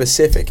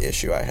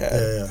issy I had.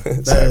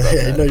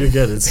 Yeah. No, you're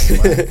good.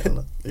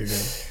 You're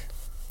good.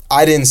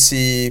 I didn't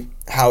see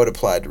how it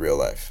applied to real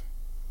life.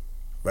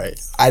 Right.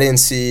 I didn't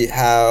see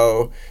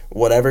how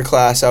whatever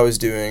class I was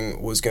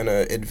doing was going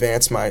to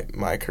advance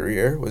my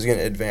career, was going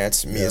to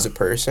advance me as a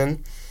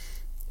person.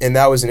 And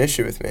that was an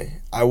issue with me.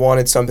 I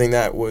wanted something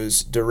that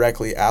was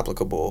directly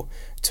applicable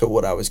to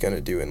what I was going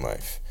to do in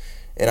life.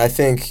 And I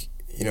think,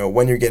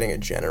 when you're getting a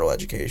general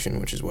education,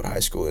 which is what high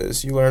school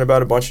is, you learn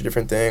about a bunch of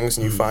different things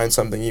and you find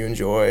something you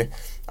enjoy.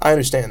 I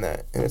understand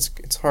that. And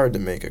it's hard to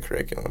make a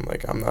curriculum.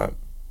 Like, I'm not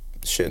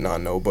shitting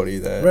on nobody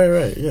that...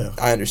 Right, yeah.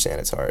 I understand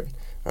it's hard.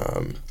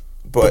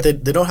 But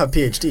they don't have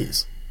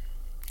PhDs.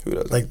 Who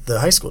does? Like the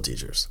high school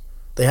teachers.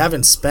 They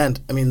haven't spent,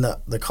 I mean,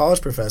 the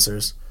college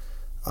professors,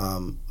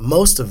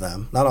 most of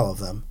them, not all of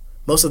them,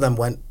 most of them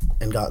went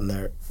and gotten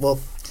their, well,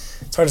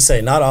 it's hard to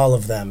say, not all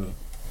of them,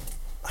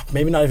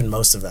 maybe not even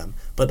most of them,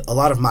 but a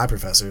lot of my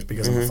professors,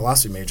 because I'm a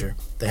philosophy major,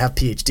 they have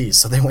PhDs,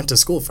 so they went to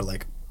school for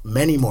like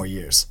many more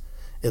years,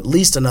 at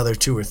least another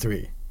 2 or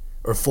 3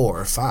 or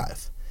 4 or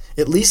 5.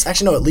 At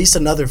least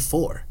another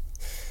 4.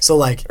 So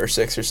like, or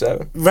 6 or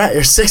 7. Right,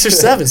 or 6 or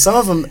 7. Some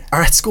of them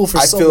are at school for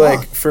so long. I feel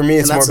like for me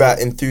it's more about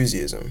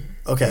enthusiasm.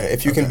 Okay. You know,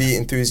 if you can be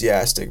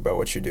enthusiastic about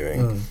what you're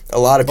doing. A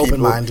lot of people,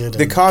 open-minded,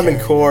 the Common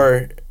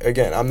Core,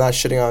 again, I'm not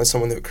shitting on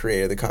someone that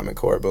created the Common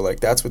Core, but like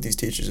that's what these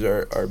teachers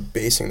are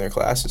basing their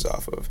classes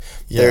off of.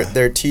 Yeah.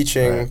 They're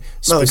teaching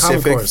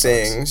specific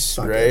things,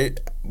 right?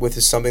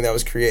 With something that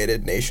was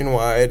created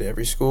nationwide.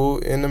 Every school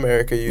in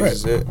America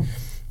uses it.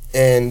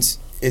 And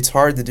it's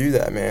hard to do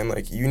that, man.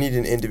 Like, you need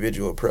an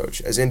individual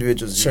approach, as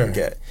individuals as you can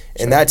get.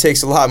 And that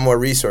takes a lot more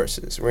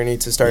resources. We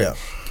need to start,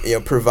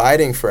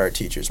 providing for our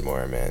teachers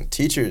more, man.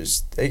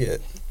 Teachers, they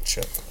get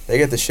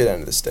the shit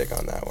end of the stick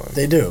on that one.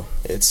 They do.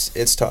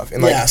 It's tough.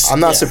 And, I'm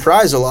not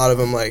surprised a lot of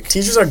them, like...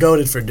 Teachers are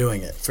goated for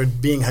doing it. For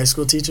being high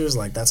school teachers,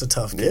 like, that's a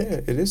tough gig.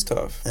 Yeah, it is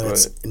tough. And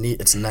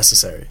it's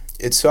necessary.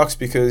 It sucks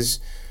because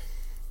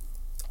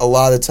a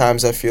lot of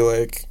times I feel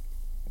like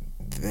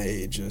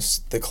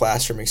the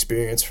classroom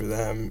experience for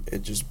them,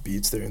 it just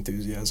beats their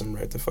enthusiasm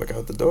right the fuck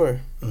out the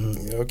door.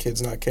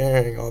 Kids not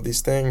caring, all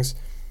these things.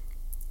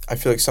 I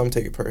feel like some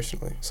take it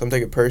personally. Some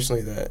take it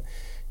personally that,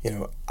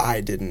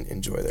 I didn't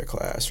enjoy their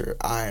class, or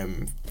I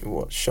am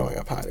showing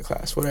up high to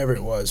class, whatever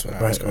it was when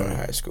I was going to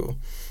high school.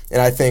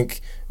 And I think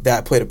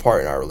that played a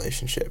part in our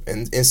relationship.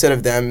 And instead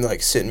of them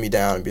like sitting me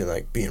down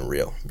and being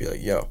real, be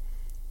like, yo,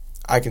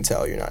 I can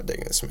tell you're not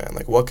digging this, man.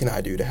 Like, what can I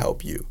do to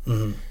help you?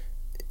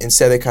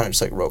 Instead, they kind of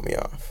just like wrote me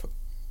off.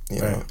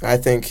 And I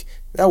think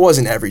that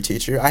wasn't every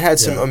teacher. I had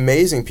some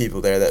amazing people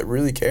there that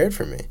really cared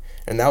for me,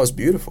 and that was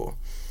beautiful.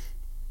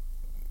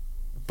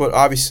 But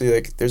obviously,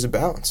 like, there's a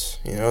balance.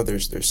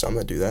 There's some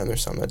that do that, and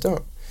there's some that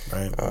don't.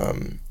 Right.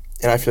 And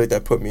I feel like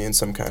that put me in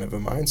some kind of a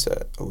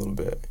mindset a little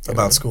bit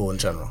about school in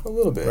general. A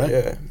little bit,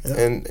 yeah.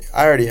 And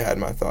I already had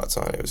my thoughts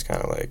on it. It was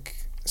kind of like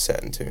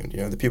set and tuned.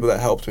 The people that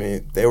helped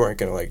me, they weren't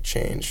gonna like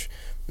change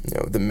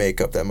the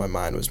makeup that my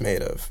mind was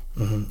made of.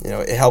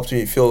 It helped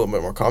me feel a little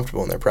bit more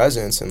comfortable in their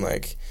presence and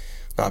like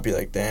not be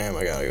like, damn,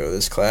 I gotta go to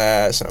this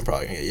class and I'm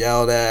probably gonna get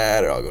yelled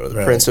at, or I'll go to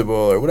the principal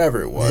or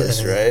whatever it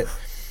was, right?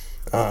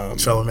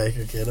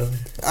 Troublemaker kid over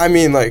here. I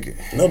mean, like,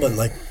 no, but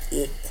like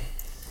it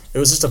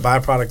was just a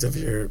byproduct of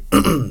your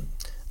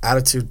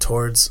attitude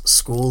towards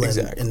school,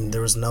 and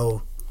there was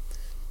no.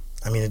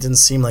 I mean, it didn't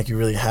seem like you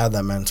really had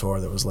that mentor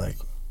that was like,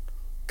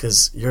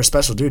 because you're a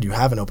special dude. You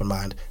have an open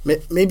mind.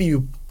 Maybe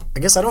you. I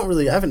guess I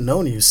haven't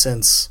known you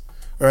since,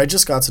 or I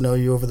just got to know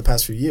you over the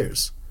past year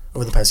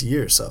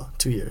or so,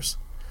 2 years.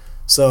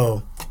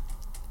 So,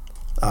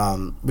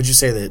 would you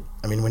say that,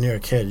 I mean, when you're a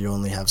kid, you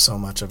only have so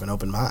much of an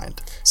open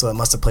mind, so it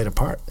must have played a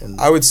part.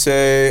 I would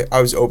say I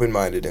was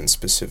open-minded in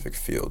specific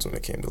fields when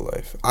it came to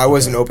life. I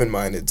wasn't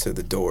open-minded to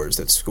the doors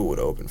that school would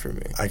open for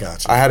me. I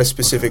got you. I had a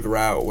specific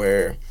route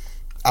where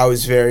I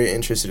was very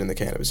interested in the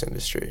cannabis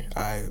industry.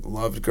 I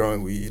loved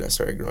growing weed. I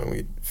started growing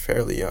weed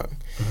fairly young.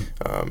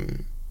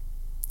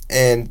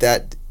 And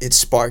that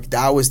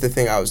was the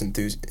thing I was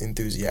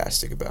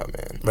enthusiastic about,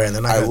 man. Right, and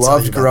then I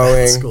loved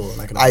growing.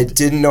 I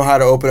didn't know how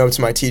to open up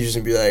to my teachers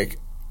and be like,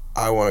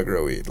 I want to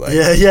grow weed. Like,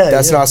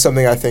 that's not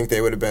something I think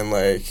they would have been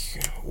like,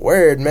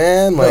 word,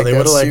 man. Like, no,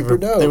 that's super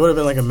dope. They would have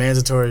been like a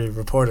mandatory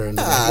reporter. And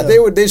they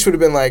just would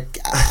have been like,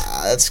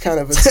 that's kind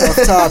of a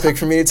tough topic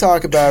for me to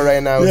talk about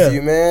right now with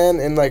you, man.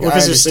 And like,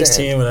 because you're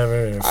 16,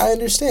 whatever. I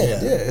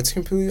understand. Yeah, it's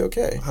completely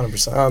okay.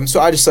 100%. So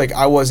I just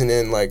I wasn't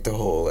in like the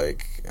whole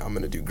like, I'm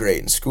going to do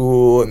great in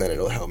school, and then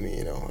it'll help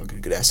me, I'll get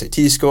a good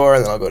SAT score,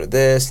 and then I'll go to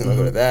this, and I'll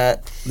go to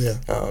that. Yeah.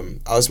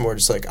 I was more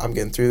just like, I'm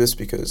getting through this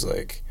because,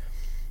 like,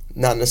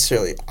 not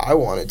necessarily I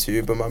wanted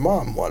to, but my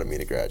mom wanted me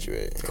to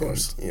graduate. Of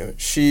course.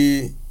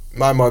 And,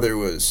 my mother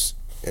was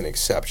an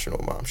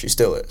exceptional mom. She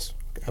still is.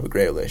 I have a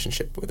great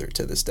relationship with her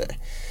to this day.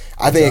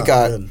 I think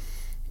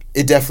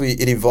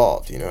it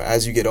evolved,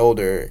 As you get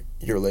older,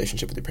 your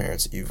relationship with your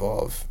parents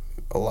evolve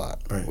a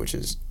lot, which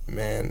is,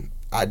 man,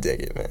 I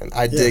dig it, man.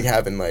 I dig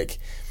having, like,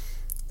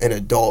 an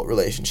adult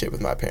relationship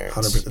with my parents.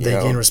 100%. They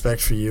gain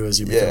respect for you as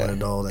you become an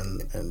adult,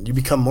 and you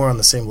become more on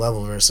the same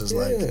level versus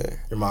like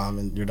your mom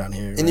and you're down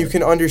here. And you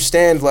can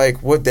understand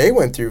like what they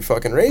went through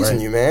fucking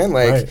raising you, man.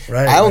 Like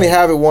I only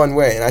have it one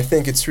way, and I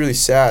think it's really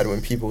sad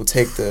when people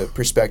take the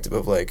perspective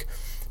of like,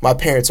 my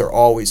parents are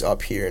always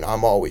up here and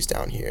I'm always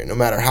down here. No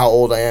matter how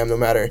old I am, no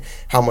matter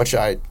how much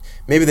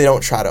maybe they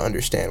don't try to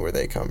understand where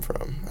they come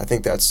from. I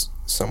think that's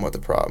somewhat the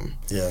problem.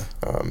 Yeah.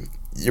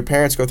 Your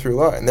parents go through a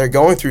lot, and they're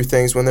going through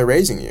things when they're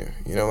raising you.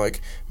 Like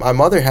my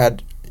mother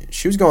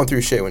she was going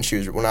through shit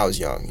when I was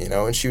young,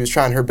 and she was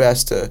trying her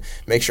best to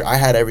make sure I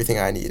had everything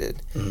I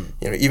needed.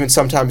 Even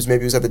sometimes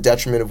maybe it was at the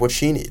detriment of what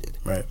she needed.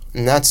 Right.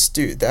 And that's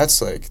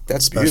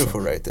beautiful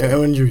right there.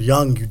 And when you're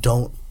young, you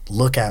don't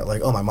look at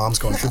like, oh, my mom's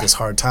going through this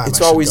hard time. It's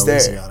I should always go there.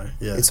 easy on her.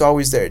 Yeah. It's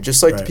always there.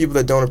 Just like the people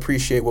that don't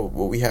appreciate what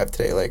we have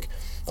today. Like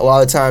a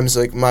lot of times,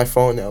 like my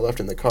phone now left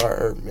in the car,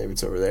 or maybe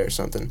it's over there or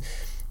something.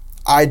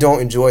 I don't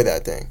enjoy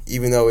that thing,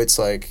 even though it's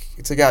a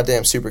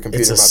goddamn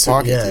supercomputer in my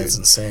pocket, yeah, dude. It's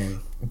insane.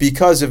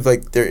 Because of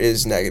like there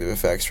is negative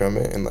effects from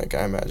it, and like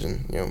I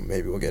imagine, you know,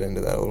 maybe we'll get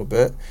into that a little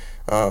bit.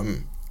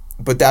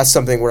 But that's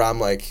something where I'm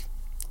like,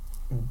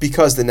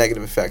 because the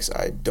negative effects,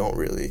 I don't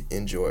really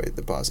enjoy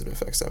the positive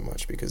effects that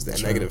much, because the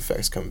negative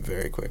effects come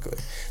very quickly.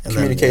 And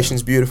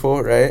communication's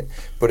beautiful, right?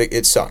 But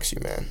it sucks you,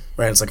 man.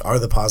 Right. It's like, are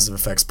the positive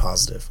effects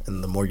positive?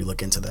 And the more you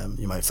look into them,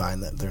 you might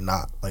find that they're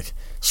not. Like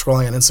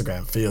scrolling on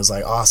Instagram feels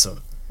like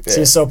awesome. Yeah.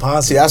 Seems so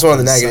positive. See, that's one of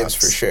the negatives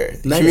for sure.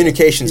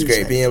 Communication's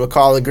great. Being able to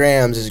call the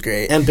grams is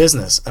great. And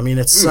business. I mean,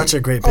 it's such a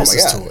great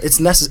business tool. It's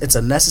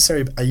a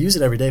necessary. I use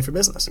it every day for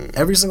business.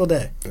 Every single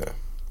day. Yeah.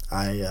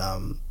 I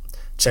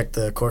check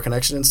the Core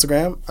Connection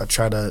Instagram. I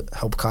try to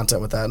help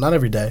content with that. Not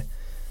every day.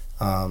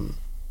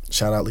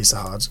 Shout out Lisa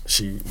Hodge.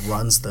 She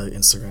runs the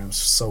Instagram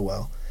so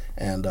well.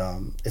 And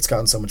it's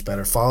gotten so much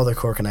better. Follow the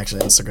Core Connection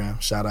Instagram.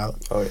 Shout out.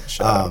 Oh, yeah.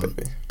 Shout out,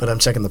 baby. But I'm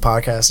checking the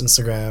podcast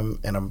Instagram,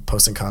 and I'm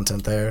posting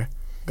content there.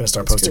 I'm going to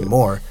start posting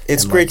more.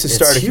 It's great to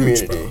start a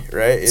community,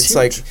 right? It's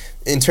like,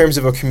 in terms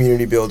of a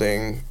community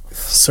building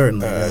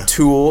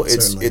tool,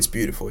 it's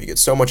beautiful. You get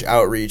so much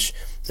outreach.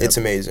 Yep. It's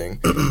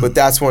amazing. But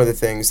that's one of the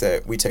things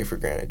that we take for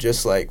granted,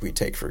 just like we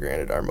take for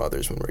granted our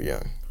mothers when we're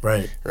young.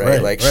 Right.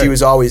 She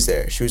was always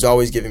there. She was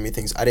always giving me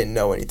things. I didn't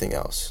know anything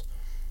else.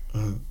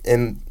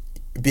 And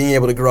being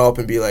able to grow up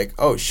and be like,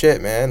 oh,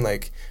 shit, man,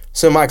 like,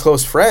 some of my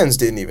close friends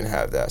didn't even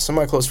have that. Some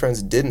of my close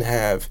friends didn't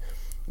have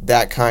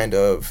that kind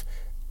of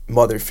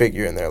mother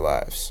figure in their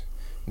lives.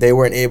 They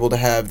weren't able to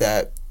have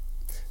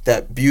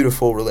that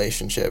beautiful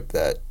relationship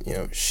that, you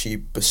know, she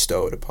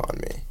bestowed upon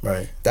me.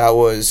 Right.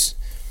 That's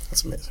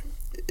amazing.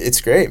 It's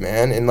great,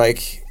 man. And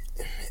like,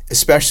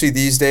 especially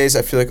these days,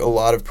 I feel like a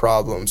lot of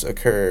problems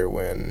occur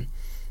when,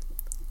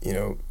 you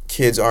know,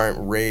 kids aren't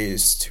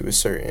raised to a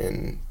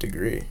certain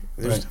degree.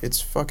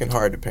 It's fucking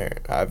hard to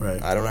parent. I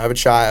don't have a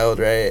child,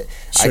 right?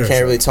 I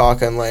can't really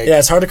talk on like... Yeah,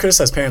 it's hard to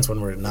criticize parents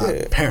when we're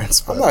not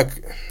parents. But I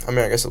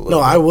guess a little bit. No,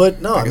 I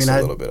would. No, I mean,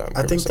 a little bit.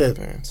 I think that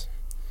parents.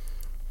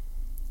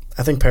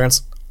 I think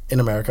parents in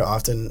America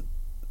often,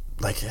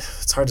 like,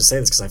 it's hard to say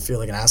this because I feel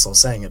like an asshole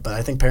saying it, but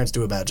I think parents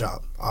do a bad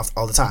job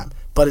all the time.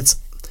 But it's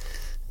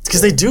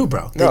because they do,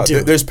 bro. They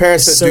do. There's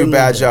parents that do a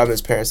bad job, and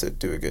there's parents that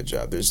do a good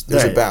job. There's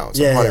a balance,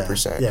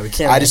 100%. Yeah, we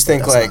can't. I just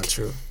think like,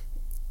 true.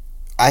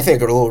 I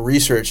think a little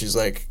research is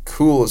like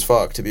cool as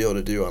fuck to be able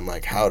to do on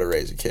like how to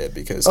raise a kid,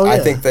 because I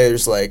think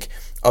there's like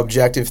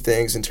objective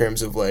things in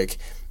terms of like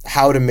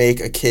how to make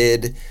a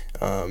kid.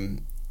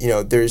 You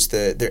know, there's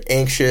they're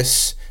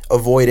anxious,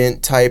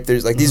 avoidant type.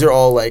 There's like these are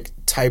all like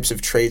types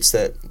of traits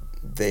that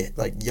they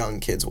like young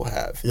kids will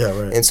have. Yeah,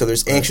 right. And so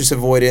there's anxious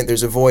avoidant,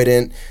 there's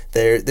avoidant,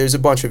 there's a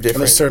bunch of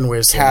different certain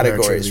ways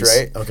categories,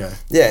 right? Okay.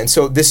 Yeah, and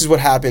so this is what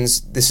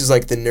happens. This is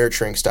like the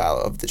nurturing style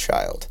of the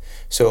child.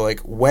 So like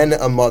when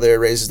a mother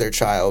raises their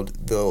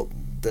child, the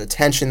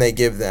attention they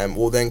give them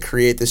will then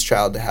create this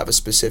child to have a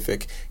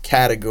specific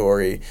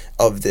category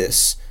of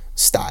this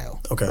style.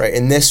 Okay. Right?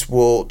 And this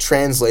will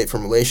translate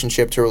from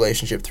relationship to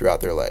relationship throughout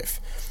their life.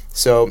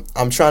 So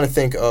I'm trying to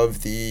think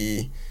of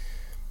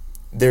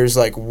there's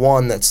like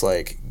one that's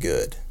like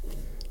good,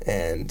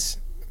 and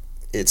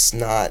it's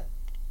not.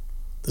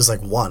 There's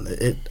like one.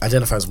 It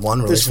identifies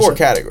one relationship. There's 4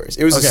 categories.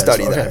 It was a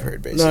study that I've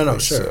heard, basically. No,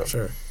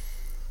 sure.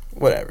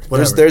 Whatever.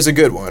 There's a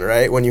good one,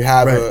 right? When you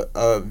have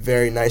a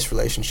very nice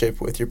relationship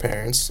with your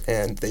parents,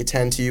 and they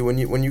tend to you when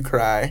you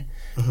cry,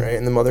 right?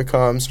 And the mother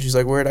comes, and she's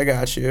like, "Word, I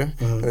got you,"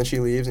 and then she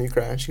leaves, and you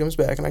cry, and she comes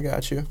back, and I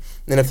got you. And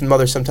then if the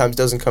mother sometimes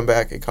doesn't come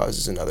back, it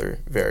causes another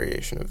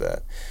variation of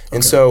that.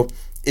 And so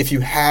if you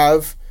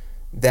have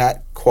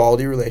that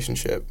quality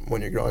relationship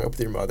when you're growing up with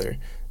your mother,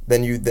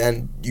 then you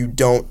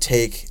don't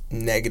take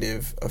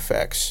negative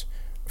effects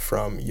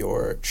from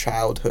your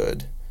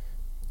childhood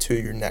to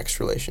your next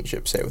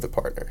relationship, say with a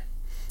partner.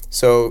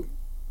 So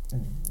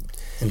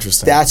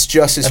interesting. That's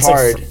just as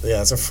hard.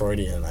 That's a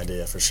Freudian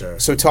idea for sure.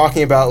 So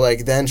talking about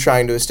like then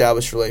trying to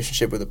establish a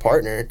relationship with a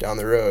partner down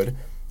the road,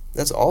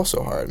 that's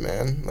also hard,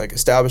 man. Like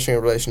establishing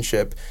a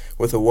relationship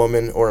with a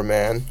woman or a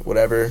man,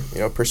 whatever, you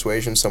know,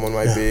 persuasion someone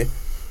might be.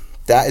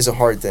 That is a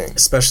hard thing.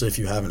 Especially if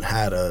you haven't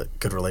had a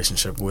good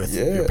relationship with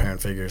your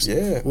parent figures.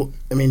 Yeah. Well,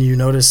 I mean, you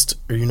noted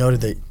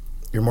that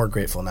you're more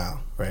grateful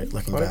now, right?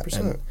 Looking 100%. back.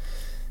 And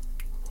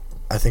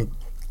I think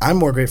I'm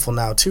more grateful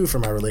now, too, for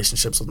my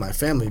relationships with my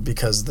family,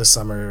 because this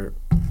summer,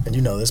 and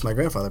you know this, my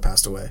grandfather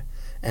passed away.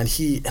 And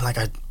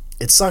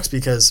it sucks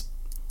because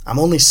I'm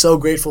only so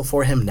grateful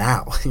for him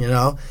now, you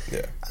know?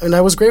 Yeah. I mean,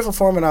 I was grateful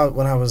for him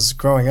when I was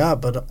growing up,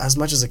 but as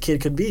much as a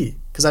kid could be,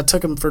 because I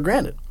took him for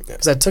granted.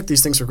 Because I took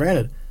these things for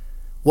granted.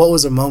 What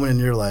was a moment in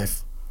your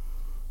life,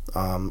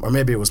 or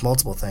maybe it was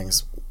multiple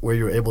things, where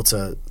you were able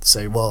to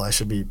say, well, I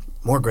should be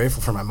more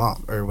grateful for my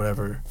mom, or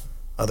whatever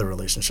other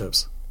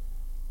relationships?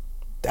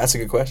 That's a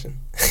good question.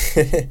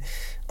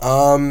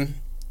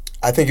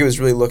 I think it was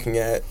really looking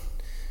at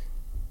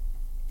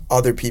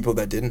other people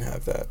that didn't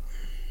have that.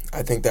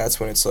 I think that's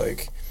when it's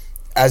like,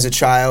 as a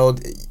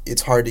child,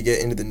 it's hard to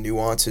get into the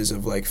nuances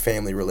of like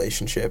family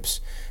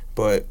relationships,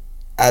 but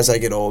as I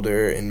get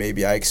older and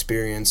maybe I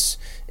experience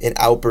an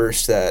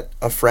outburst that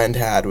a friend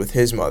had with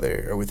his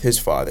mother or with his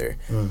father,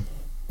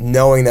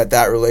 knowing that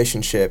that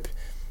relationship,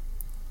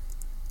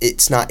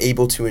 it's not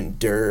able to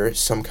endure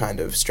some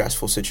kind of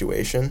stressful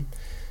situation,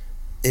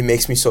 it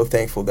makes me so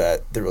thankful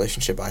that the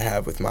relationship I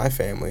have with my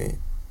family,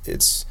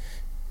 it's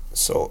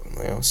so,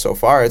 so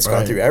far it's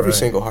gone through every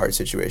single hard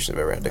situation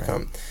I've ever had to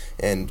come.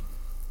 And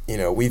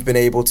we've been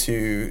able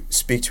to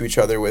speak to each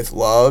other with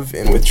love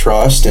and with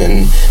trust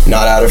and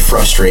not out of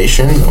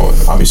frustration.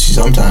 Obviously,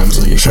 sometimes.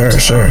 Like,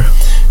 Sure.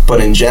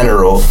 But in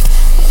general,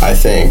 I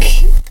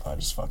think... I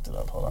just fucked it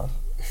up. Hold on.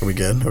 Are we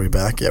good? Are we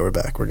back? Yeah, we're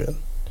back. We're good.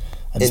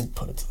 I just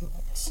put it to the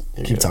max.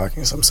 Keep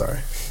talking, so I'm sorry.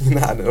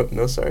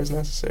 No sorry is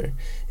necessary.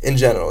 In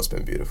general, it's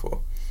been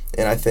beautiful.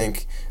 And I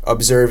think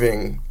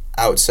observing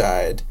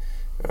outside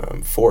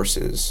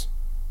forces,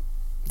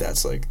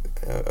 that's like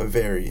a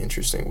very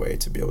interesting way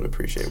to be able to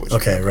appreciate what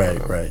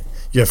right.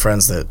 You have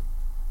friends that,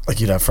 like,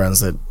 you'd have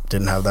friends that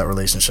didn't have that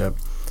relationship.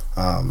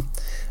 I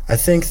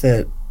think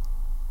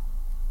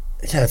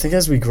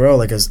as we grow,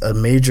 like, as a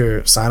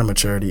major sign of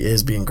maturity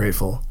is being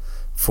grateful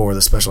for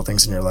the special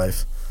things in your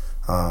life.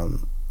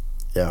 I'm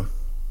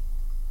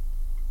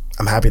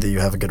happy that you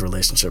have a good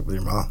relationship with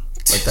your mom.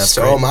 Like, that's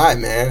so great. Am I,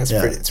 man. It's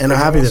and pretty I'm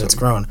happy that it's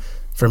grown.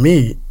 For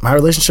me, my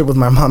relationship with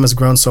my mom has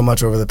grown so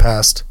much over the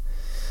past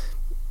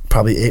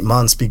probably 8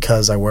 months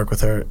because I work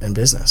with her in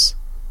business.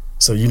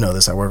 So you know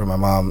this, I work with my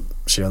mom.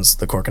 She owns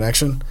the Core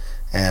Connection.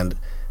 And,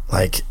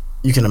 like,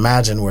 you can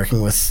imagine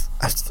working with,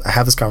 I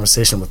have this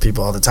conversation with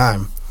people all the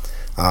time,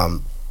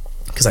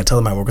 because I tell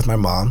them I work with my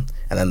mom,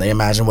 and then they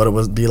imagine what it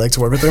would be like to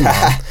work with their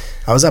mom.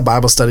 I was at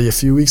Bible study a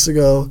few weeks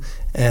ago,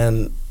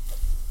 and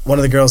one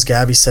of the girls,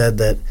 Gabby, said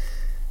that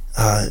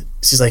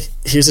she's like,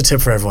 here's a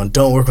tip for everyone: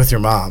 don't work with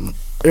your mom,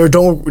 or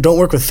don't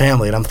work with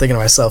family. And I'm thinking to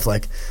myself,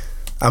 like,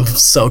 I'm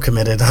so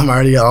committed. I'm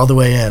already all the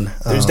way in.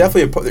 There's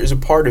definitely there's a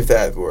part of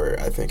that where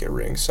I think it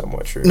rings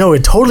somewhat true. No,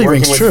 it totally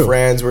rings true.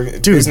 Friends,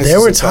 dude, there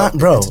were times,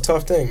 bro. It's a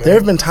tough thing, man. There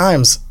have been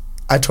times.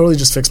 I totally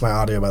just fixed my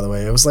audio, by the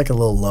way. It was like a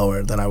little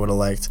lower than I would have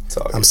liked.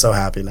 I'm so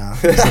happy now.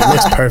 It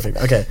looks perfect.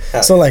 Okay,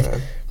 so like,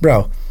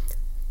 bro,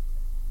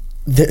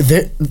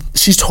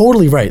 she's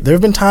totally right. There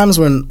have been times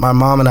when my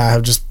mom and I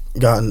have just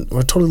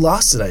we're totally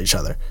lost it at each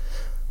other,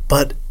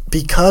 but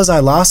because I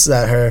lost it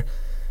at her,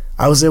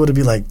 I was able to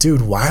be like,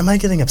 dude, why am I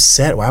getting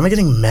upset? Why am I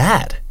getting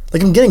mad?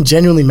 Like, I'm getting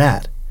genuinely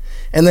mad.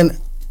 And then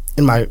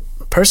in my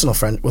personal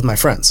with my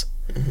friends,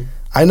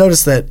 I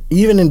noticed that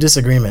even in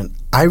disagreement,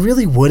 I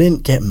really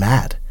wouldn't get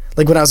mad.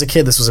 Like, when I was a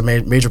kid, this was a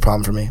major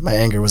problem for me. My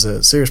anger was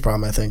a serious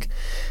problem, I think.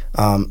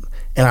 And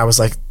I was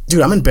like,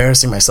 dude, I'm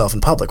embarrassing myself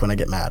in public when I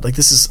get mad. Like,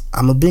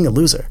 I'm being a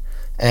loser.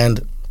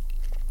 And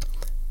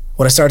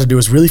what I started to do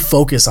is really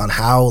focus on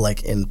how,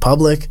 like, in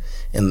public,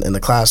 in the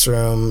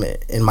classroom,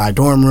 in my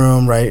dorm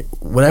room, right,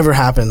 whatever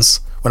happens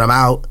when I'm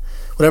out,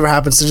 whatever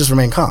happens, to just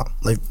remain calm.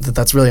 Like,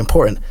 that's really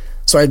important.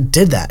 So I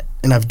did that,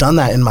 and I've done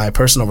that in my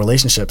personal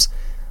relationships.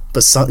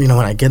 But when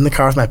I get in the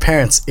car with my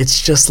parents,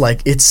 it's just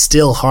like, it's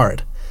still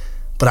hard.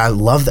 But I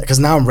love that, because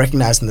now I'm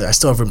recognizing that I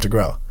still have room to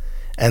grow,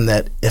 and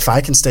that if I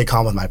can stay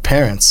calm with my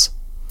parents,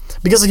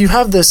 because, like, you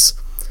have this,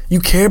 you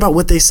care about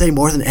what they say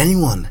more than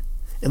anyone.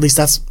 At least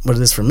that's what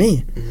it is for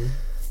me.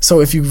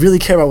 So if you really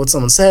care about what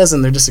someone says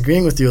and they're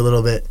disagreeing with you a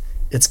little bit,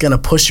 it's going to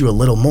push you a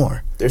little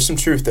more. There's some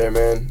truth there,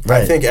 man.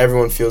 Right. I think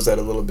everyone feels that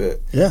a little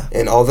bit. Yeah.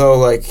 And although,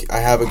 like, I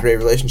have a great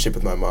relationship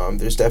with my mom,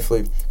 there's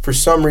definitely, for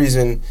some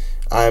reason,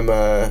 I'm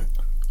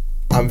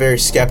very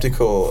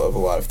skeptical of a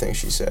lot of things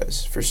she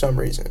says, for some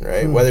reason,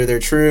 right? Whether they're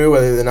true,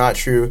 whether they're not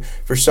true,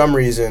 for some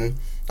reason,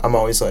 I'm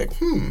always like,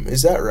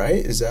 is that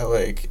right? Is that,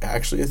 like,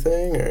 actually a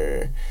thing?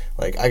 Or,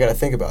 like, I got to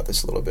think about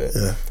this a little bit.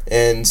 Yeah.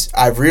 And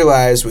I've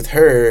realized with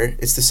her,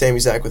 it's the same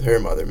exact with her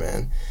mother,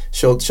 man.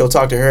 She'll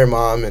talk to her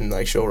mom and,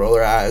 like, she'll roll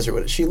her eyes or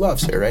whatever. She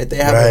loves her, right? They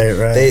have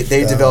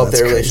they developed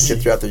their relationship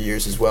throughout their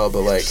years as well,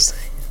 but, like,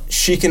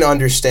 she can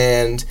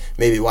understand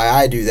maybe why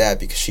I do that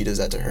because she does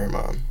that to her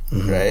mom,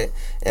 right?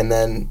 And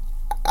then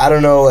I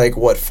don't know, like,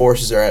 what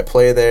forces are at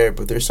play there,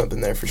 but there's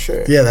something there for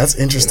sure. Yeah, that's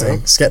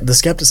interesting. The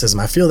skepticism,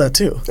 I feel that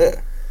too.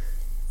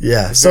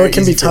 Yeah, It's so it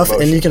can be tough,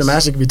 emotions. and you can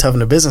imagine it can be tough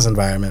in a business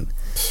environment.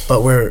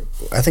 But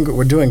I think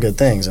we're doing good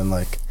things, and,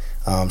 like,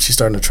 she's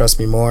starting to trust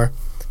me more.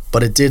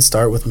 But it did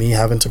start with me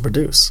having to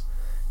produce,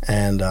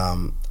 and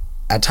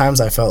at times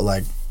I felt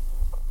like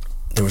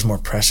there was more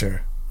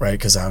pressure, right?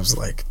 Because I was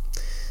like,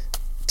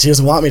 she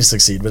doesn't want me to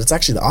succeed, but it's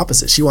actually the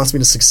opposite. She wants me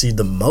to succeed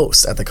the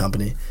most at the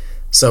company.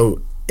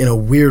 So in a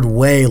weird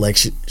way, like,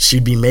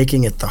 she'd be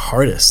making it the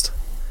hardest.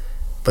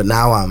 But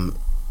now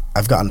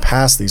I've gotten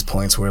past these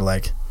points where,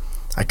 like,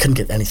 I couldn't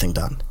get anything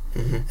done.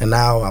 And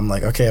now I'm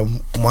like, okay, I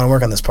want to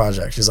work on this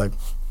project. She's like,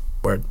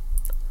 word.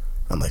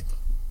 I'm like,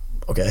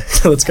 okay,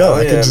 let's go.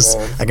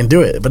 I can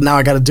do it. But now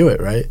I got to do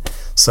it, right?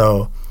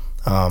 So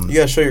you got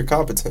to show your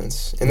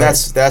competence. And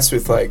that's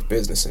with, like,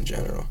 business in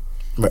general.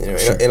 Right,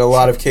 in a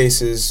lot of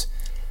cases,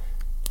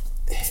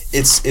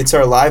 it's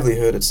our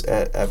livelihood it's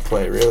at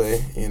play,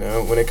 really, you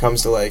know, when it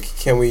comes to like,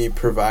 can we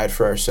provide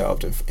for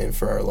ourselves and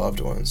for our loved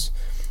ones.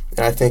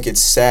 And I think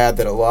it's sad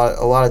that a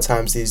lot of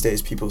times these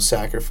days people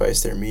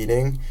sacrifice their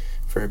meaning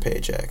for a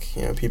paycheck.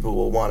 You know, people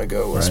will want to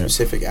go a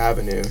specific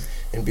avenue,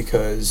 and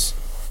because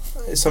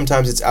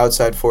sometimes it's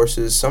outside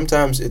forces,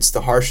 sometimes it's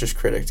the harshest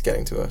critic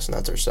getting to us, and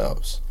that's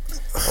ourselves.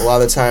 A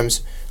lot of the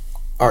times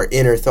our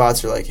inner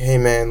thoughts are like, hey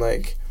man,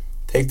 like,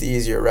 take the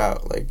easier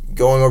route. Like,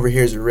 going over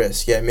here is a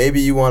risk. Yeah, maybe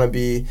you want to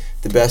be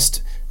the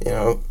best, you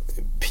know,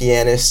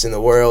 pianist in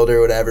the world or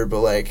whatever,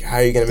 but like, how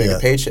are you going to make a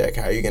paycheck?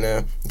 How are you going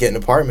to get an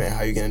apartment? How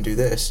are you going to do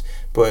this?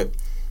 But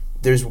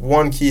there's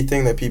one key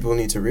thing that people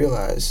need to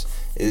realize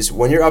is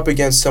when you're up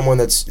against someone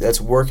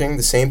that's working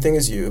the same thing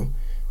as you,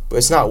 but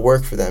it's not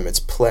work for them, it's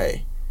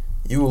play.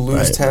 You will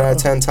lose 10 out of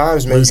 10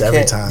 times, man. Lose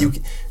every time.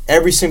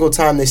 Every single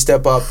time they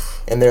step up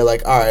and they're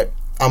like, all right,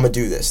 I'm going to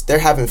do this. They're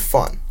having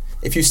fun.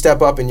 If you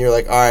step up and you're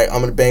like, all right, I'm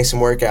going to bang some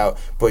work out,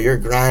 but you're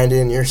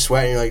grinding, you're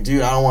sweating, you're like,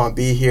 dude, I don't want to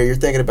be here. You're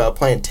thinking about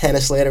playing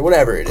tennis later,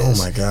 whatever it is.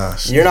 Oh, my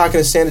gosh. You're not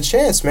going to stand a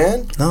chance,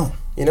 man. No.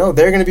 You know,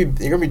 you're going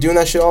to be doing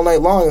that shit all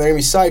night long, and they're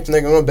going to be psyched, and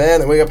they're going to go to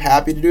bed, and they wake up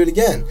happy to do it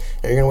again.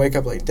 And you're going to wake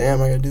up like,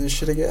 damn, I got to do this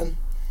shit again.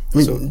 I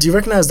mean, do you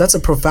recognize that's a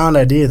profound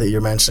idea that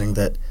you're mentioning,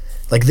 that,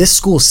 like, this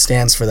school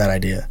stands for that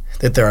idea,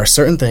 that there are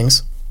certain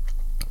things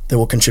that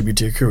will contribute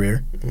to your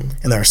career,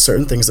 and there are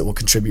certain things that will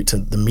contribute to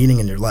the meaning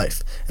in your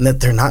life, and that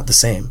they're not the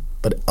same,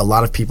 but a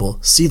lot of people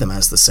see them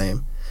as the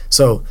same.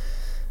 So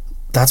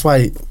that's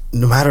why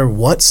no matter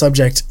what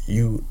subject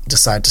you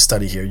decide to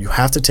study here, you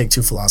have to take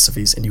 2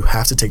 philosophies and you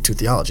have to take 2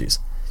 theologies.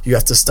 You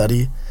have to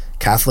study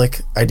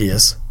Catholic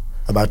ideas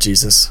about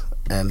Jesus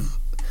and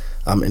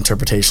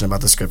interpretation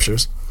about the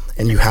scriptures,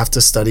 and you have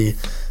to study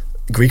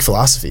Greek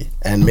philosophy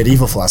and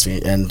medieval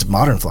philosophy and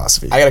modern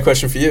philosophy. I got a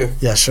question for you.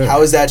 Yeah, sure.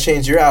 How has that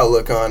changed your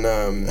outlook on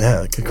good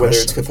whether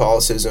question. it's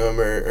Catholicism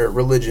or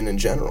religion in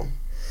general?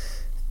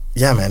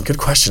 Yeah, man, good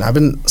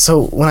question.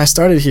 So when I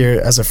started here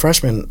as a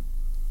freshman,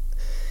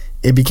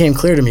 it became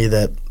clear to me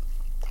that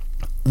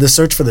the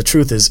search for the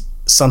truth is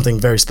something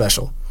very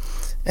special,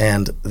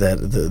 and that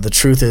the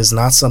truth is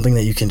not something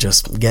that you can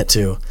just get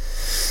to.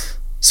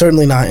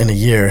 Certainly not in a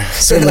year,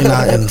 certainly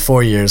not in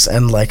 4 years,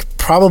 and like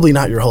probably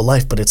not your whole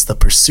life, but it's the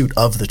pursuit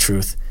of the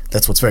truth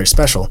that's what's very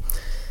special.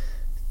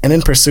 And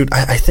in pursuit,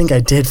 I think I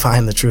did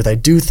find the truth. I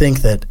do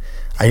think that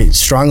I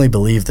strongly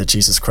believe that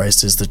Jesus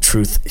Christ is the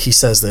truth. He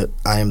says that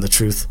I am the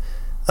truth,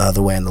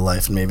 the way, and the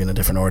life, and maybe in a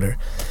different order.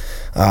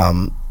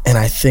 And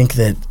I think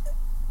that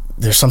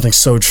there's something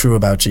so true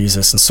about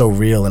Jesus and so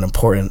real and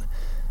important.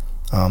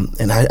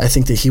 And I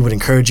think that he would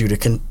encourage you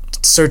to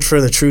search for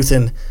the truth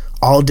in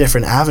all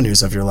different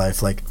avenues of your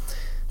life. Like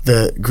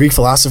the Greek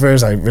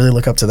philosophers, I really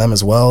look up to them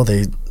as well.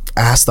 They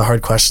ask the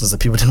hard questions that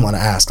people didn't want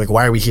to ask. Like,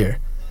 why are we here?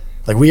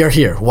 Like, we are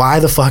here. Why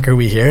the fuck are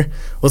we here?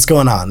 What's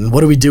going on? And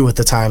what do we do with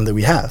the time that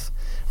we have?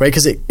 Right?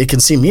 Because it can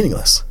seem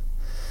meaningless.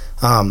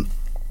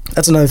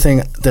 That's another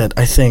thing that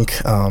I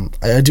think,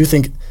 I do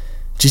think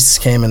Jesus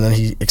came and then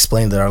he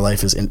explained that our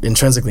life is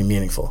intrinsically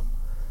meaningful.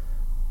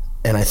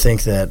 And I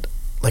think that,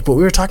 like what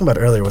we were talking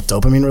about earlier with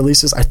dopamine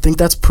releases, I think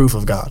that's proof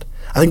of God.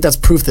 I think that's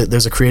proof that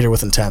there's a creator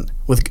with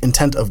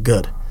intent of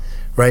good,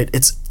 right?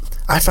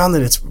 I found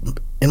that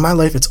in my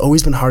life, it's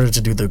always been harder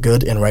to do the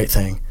good and right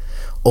thing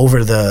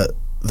over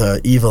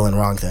the evil and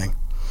wrong thing.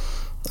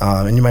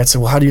 And you might say,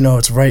 well, how do you know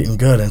it's right and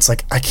good? And it's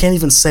like, I can't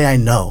even say I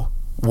know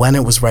when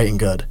it was right and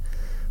good.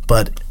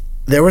 But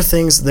there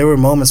were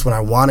moments when I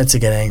wanted to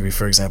get angry,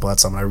 for example,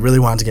 at someone. I really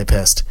wanted to get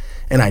pissed,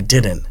 and I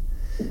didn't.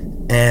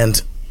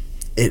 And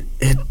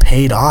it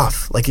paid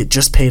off. Like, it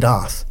just paid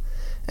off.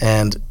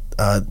 And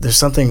there's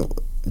something,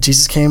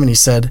 Jesus came and he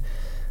said,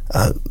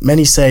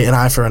 many say an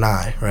eye for an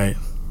eye, right?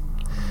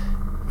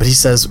 But he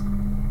says,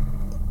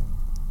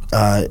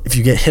 if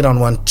you get hit on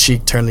one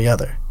cheek, turn the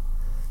other.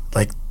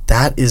 Like,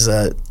 that's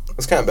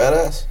kind of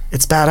badass.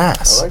 It's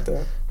badass. I like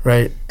that.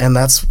 Right? And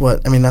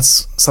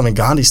that's something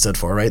Gandhi stood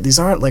for, right? These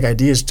aren't like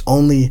ideas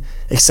only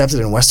accepted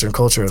in Western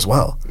culture as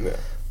well.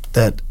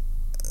 Yeah.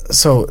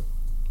 So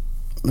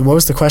what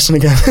was the question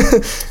again?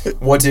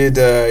 What did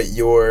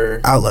your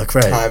outlook,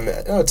 right?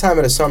 Time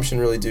and assumption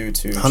really do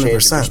to 100%. Change your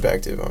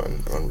perspective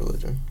on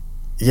religion?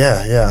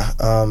 Yeah.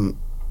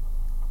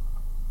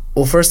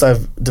 Well, first,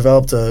 I've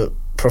developed a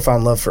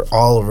profound love for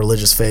all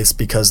religious faiths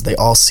because they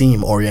all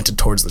seem oriented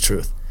towards the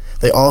truth.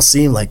 They all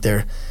seem like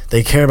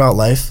they care about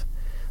life,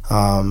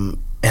 and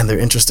they're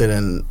interested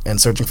in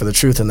searching for the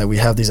truth, and that we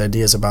have these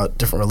ideas about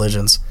different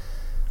religions.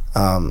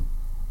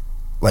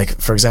 Like,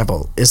 for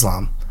example,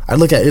 Islam. I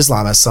look at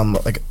Islam as some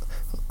like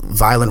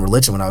violent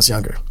religion when I was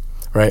younger,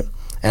 right?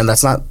 And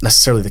that's not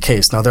necessarily the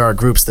case. Now, there are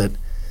groups that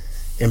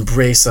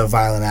embrace a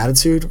violent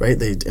attitude, right?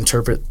 They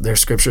interpret their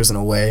scriptures in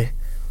a way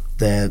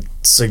that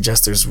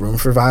suggests there's room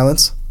for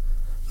violence.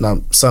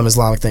 Now, some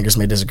Islamic thinkers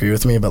may disagree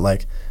with me, but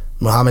like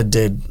Muhammad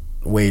did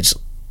wage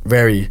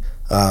very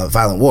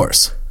violent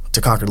wars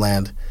to conquer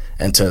land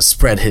and to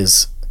spread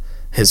his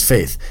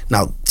faith.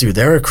 Now, dude,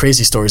 there are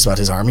crazy stories about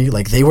his army.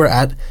 Like, they were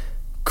at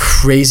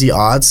crazy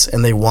odds,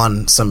 and they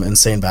won some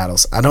insane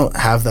battles. I don't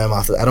have them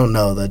I don't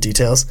know the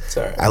details.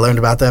 Sorry. I learned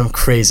about them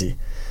crazy.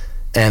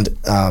 And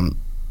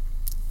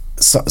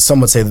some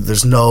would say that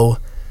there's no,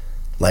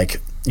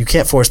 like, you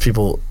can't force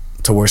people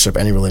to worship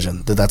any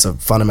religion, that's a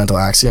fundamental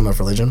axiom of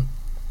religion.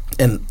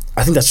 And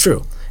I think that's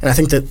true. And I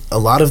think that a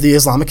lot of the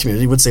Islamic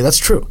community would say that's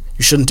true.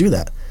 You shouldn't do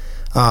that.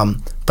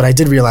 But I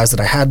did realize that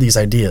I had these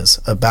ideas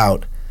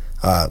about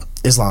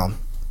Islam,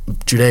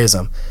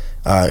 Judaism,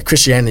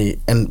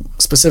 Christianity, and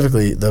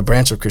specifically the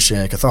branch of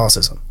Christianity,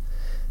 Catholicism,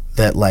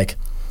 that, like,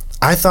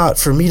 I thought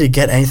for me to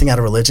get anything out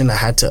of religion, I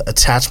had to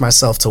attach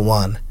myself to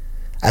one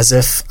as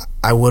if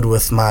I would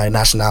with my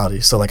nationality.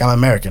 So, like, I'm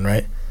American,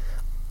 right?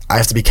 I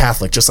have to be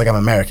Catholic just like I'm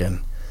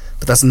American.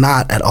 But that's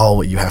not at all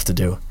what you have to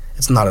do.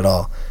 It's not at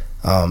all.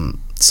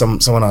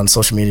 Someone on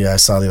social media I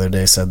saw the other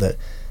day said that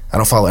I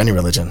don't follow any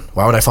religion.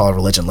 Why would I follow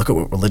religion? Look at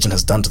what religion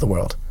has done to the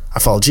world. I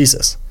follow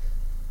Jesus.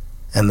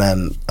 And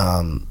then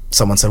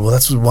someone said, well,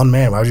 that's one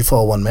man. Why would you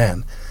follow one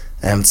man?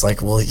 And it's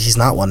like, well, he's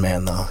not one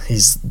man, though.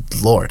 He's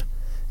Lord.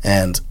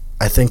 And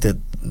I think that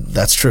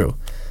that's true.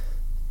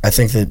 I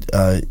think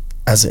that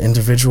as an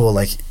individual,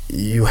 like,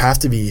 you have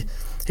to be...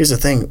 Here's the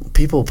thing.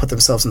 People put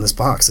themselves in this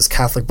box, this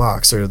Catholic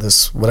box, or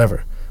this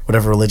whatever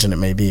religion it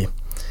may be.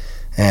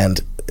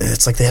 And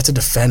it's like they have to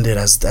defend it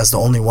as the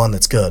only one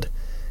that's good.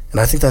 And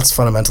I think that's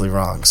fundamentally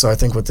wrong. So I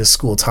think what this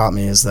school taught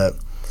me is that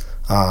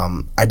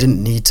I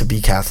didn't need to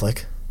be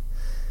Catholic.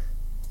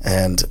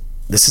 And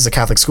this is a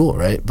Catholic school,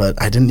 right?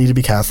 But I didn't need to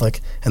be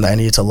Catholic, and that I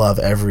needed to love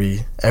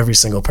every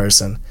single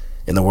person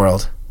in the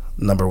world,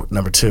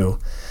 number two.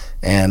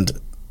 And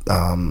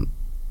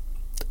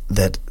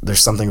that there's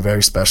something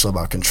very special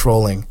about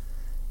controlling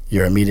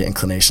your immediate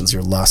inclinations,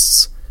 your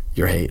lusts,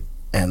 your hate,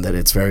 and that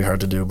it's very hard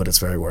to do, but it's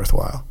very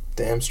worthwhile.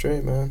 Damn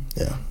straight, man.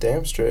 Yeah.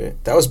 Damn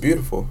straight. That was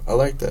beautiful. I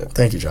like that.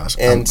 Thank you, Josh.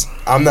 And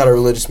I'm not a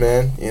religious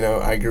man. You know,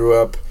 I grew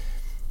up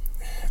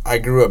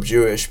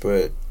Jewish,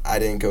 but I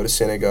didn't go to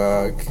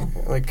synagogue.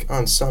 Like,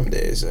 on some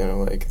days, you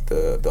know, like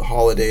the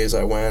holidays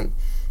I went.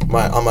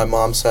 On my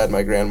mom's side,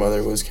 my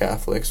grandmother was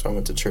Catholic, so I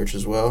went to church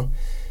as well.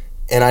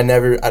 And I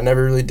never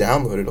really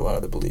downloaded a lot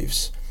of the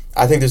beliefs.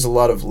 I think there's a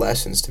lot of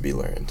lessons to be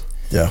learned.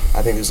 Yeah.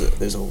 I think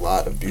there's a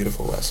lot of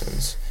beautiful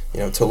lessons.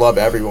 You know, to love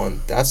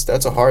everyone, that's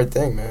a hard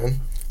thing,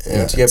 man. You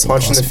know, to get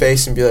punched in the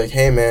face and be like,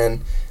 hey,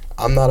 man,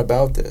 I'm not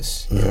about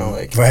this. You know,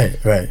 like,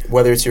 right.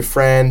 Whether it's your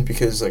friend,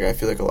 because, like, I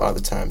feel like a lot of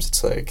the times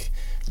it's like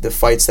the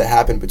fights that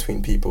happen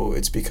between people,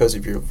 it's because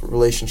of your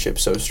relationship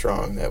so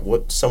strong that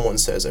what someone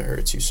says, it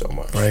hurts you so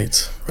much.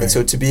 Right. And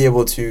so to be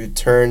able to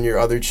turn your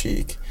other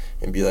cheek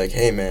and be like,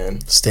 hey,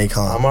 man, stay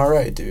calm. I'm all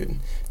right, dude.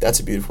 That's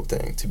a beautiful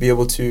thing. To be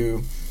able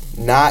to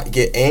not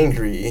get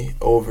angry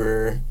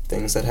over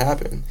things that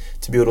happen.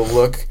 To be able to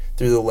look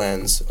through the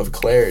lens of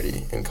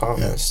clarity and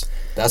calmness. Yeah.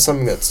 That's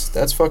something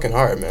that's fucking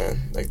hard,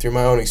 man. Like, through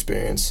my own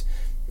experience,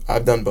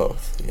 I've done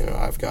both. You know,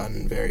 I've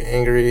gotten very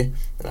angry,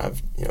 and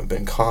I've, you know,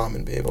 been calm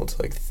and be able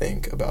to, like,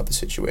 think about the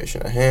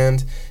situation at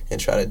hand and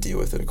try to deal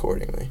with it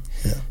accordingly.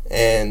 Yeah.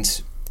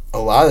 And a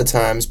lot of the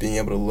times being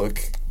able to look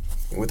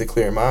with a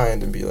clear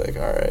mind and be like,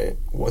 all right,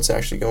 what's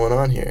actually going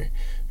on here?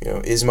 You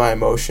know, is my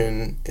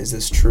emotion, is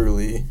this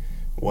truly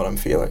what I'm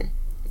feeling?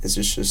 Is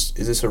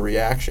this a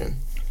reaction?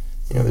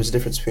 You know, there's a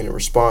difference between a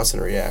response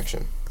and a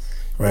reaction.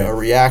 Right. You know, a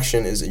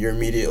reaction is that you're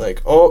immediate,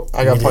 like, oh,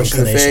 I got punched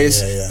in the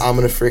face, I'm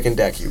going to freaking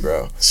deck you,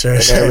 bro. Sure,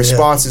 and then a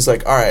response is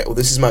like, all right, well,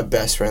 this is my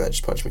best friend that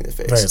just punched me in the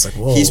face. Right, it's like,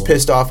 whoa. He's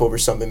pissed off over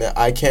something that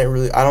I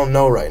don't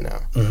know right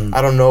now. Mm-hmm.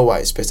 I don't know why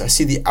he's pissed. I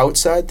see the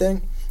outside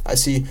thing. I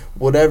see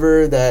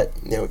whatever that,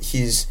 you know,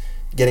 he's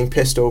getting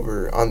pissed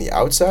over on the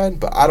outside,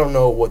 but I don't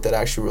know what that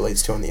actually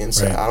relates to on the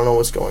inside. Right. I don't know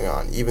what's going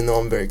on. Even though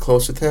I'm very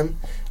close with him,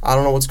 I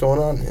don't know what's going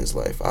on in his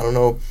life. I don't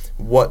know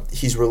what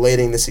he's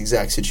relating this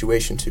exact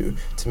situation to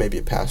maybe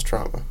a past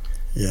trauma.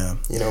 Yeah.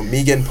 You know,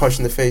 me getting punched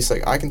in the face,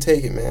 like, I can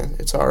take it, man.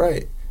 It's all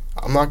right.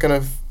 I'm not going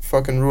to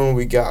fucking ruin what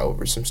we got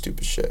over some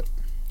stupid shit.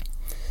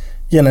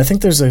 Yeah, and I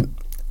think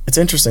it's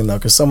interesting, though,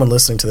 because someone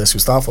listening to this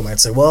who's thoughtful might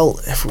say, well,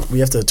 if we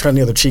have to turn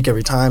the other cheek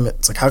every time,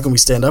 it's like, how can we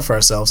stand up for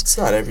ourselves? It's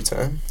not every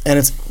time. And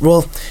it's,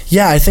 well,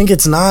 yeah, I think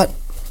it's not.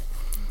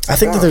 I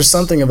think that there's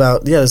something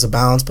about, there's a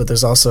balance, but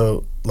there's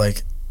also,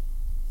 like,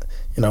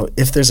 you know,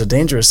 if there's a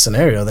dangerous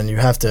scenario, then you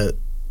have to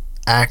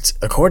act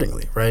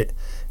accordingly, right?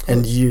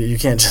 And you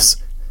can't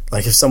just,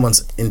 like, if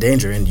someone's in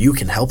danger and you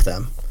can help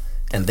them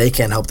and they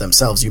can't help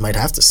themselves, you might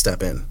have to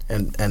step in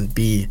and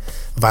be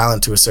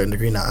violent to a certain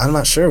degree. Now, I'm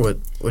not sure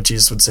what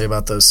Jesus would say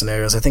about those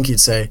scenarios. I think he'd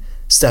say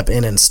step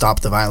in and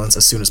stop the violence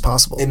as soon as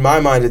possible. In my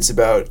mind, it's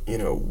about, you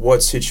know,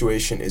 what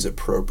situation is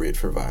appropriate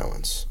for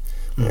violence.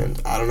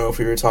 And I don't know if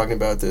we were talking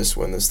about this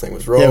when this thing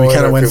was rolling. Yeah, we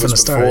kind of went from the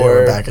start. Yeah,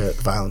 we're back at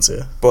violence,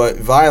 yeah. But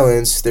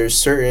violence, there's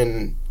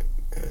certain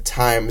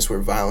times where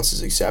violence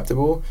is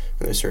acceptable,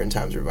 and there's certain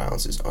times where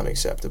violence is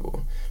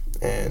unacceptable.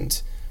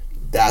 And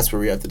that's where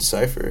we have to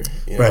decipher.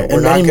 You know? Right,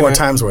 and many more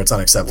times where it's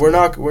unacceptable.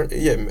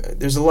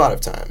 There's a lot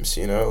of times,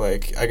 you know,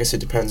 like, I guess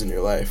it depends on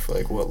your life,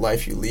 like what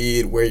life you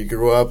lead, where you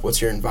grew up,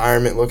 what's your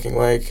environment looking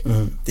like.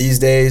 Mm-hmm. These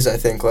days, I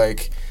think,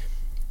 like,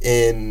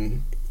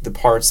 in the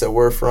parts that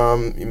we're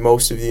from,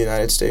 most of the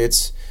United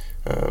States,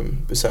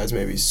 besides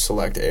maybe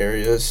select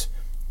areas,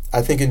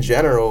 I think in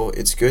general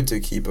it's good to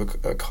keep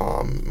a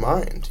calm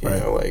mind. You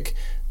know, like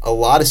a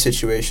lot of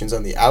situations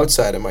on the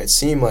outside, it might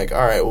seem like,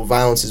 all right, well,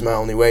 violence is my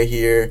only way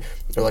here,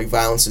 or like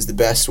violence is the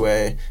best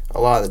way.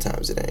 A lot of the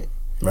times it ain't.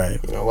 Right.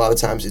 You know, a lot of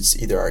times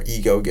it's either our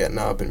ego getting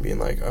up and being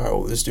like, all right,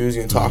 well, this dude's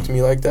going to talk to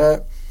me like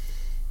that.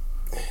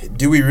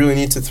 Do we really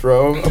need to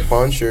throw a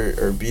punch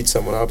or beat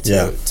someone up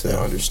to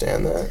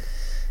understand that?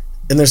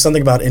 And there's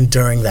something about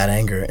enduring that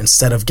anger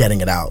instead of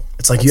getting it out.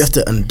 It's like you have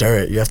to endure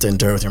it. You have to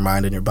endure with your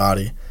mind and your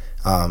body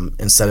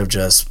instead of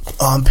just,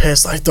 oh, I'm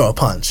pissed, like throw a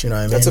punch. You know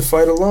what I mean? That's a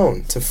fight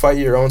alone. To fight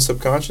your own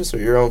subconscious or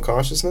your own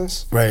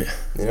consciousness. Right.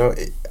 You know,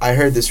 I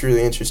heard this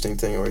really interesting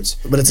thing where it's...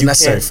 But it's a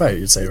necessary fight,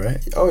 you'd say,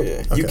 right? Oh,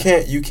 yeah.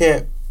 Okay. You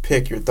can't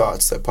pick your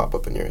thoughts that pop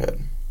up in your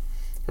head,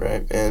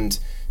 right? And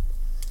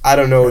I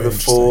don't know the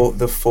full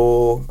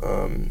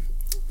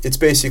it's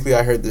basically,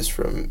 I heard this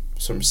from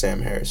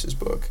Sam Harris's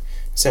book.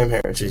 Sam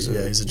Harris he's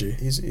a G.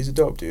 He's a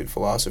dope dude,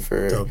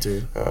 philosopher,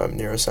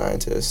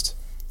 neuroscientist,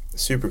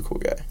 super cool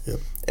guy. Yep.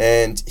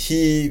 And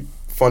he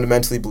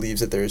fundamentally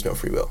believes that there is no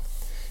free will.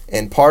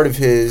 And part of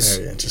his...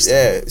 Very interesting.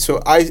 Yeah,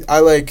 so I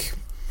like...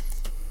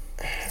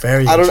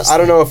 Very I interesting.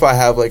 don't know if I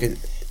have like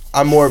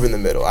I'm more of in the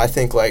middle. I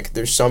think like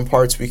there's some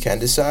parts we can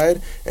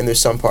decide, and there's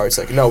some parts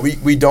like no,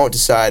 we don't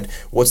decide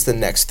what's the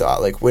next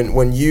thought. Like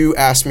when you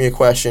ask me a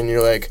question,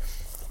 you're like,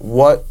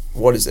 what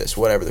is this?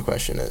 Whatever the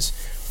question is,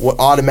 what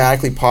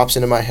automatically pops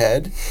into my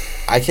head,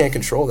 I can't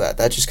control that.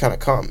 That just kind of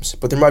comes.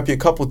 But there might be a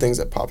couple things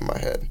that pop in my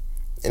head,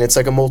 and it's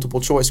like a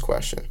multiple choice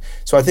question.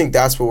 So I think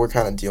that's what we're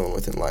kind of dealing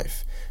with in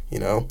life. You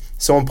know,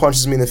 someone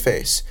punches me in the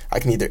face, I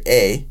can either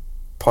A,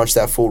 punch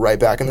that fool right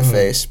back in the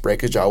face,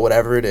 break his jaw,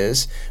 whatever it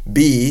is.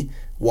 B,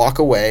 walk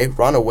away,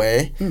 run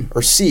away,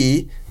 or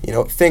C, you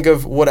know, think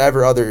of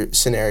whatever other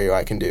scenario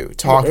I can do.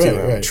 Talk to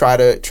him, try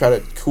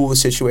to cool the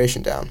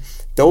situation down.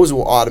 Those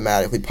will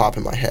automatically pop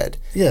in my head.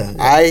 Yeah.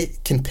 I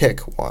can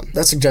pick one.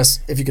 That suggests,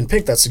 if you can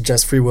pick, that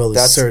suggests free will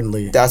is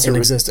certainly in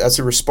existence. That's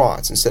a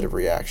response instead of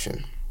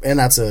reaction. And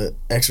that's a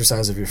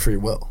exercise of your free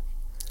will.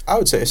 I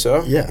would say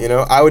so. Yeah. You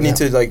know, I would need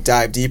to like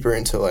dive deeper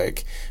into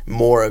like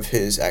more of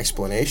his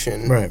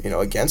explanation, you know,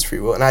 against free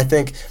will. And I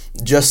think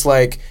just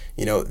like,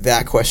 you know,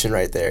 that question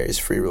right there is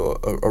free will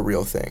a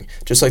real thing.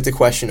 Just like the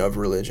question of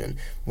religion.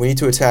 We need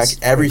to attack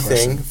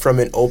everything from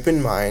an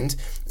open mind.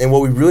 And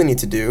what we really need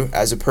to do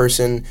as a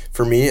person,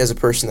 for me, as a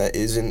person that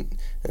isn't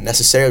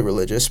necessarily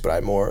religious, but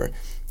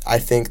I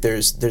think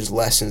there's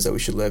lessons that we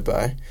should live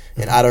by.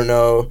 And I don't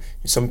know,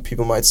 some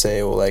people might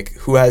say, well, like,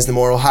 who has the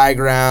moral high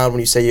ground? When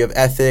you say you have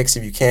ethics,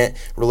 if you can't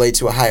relate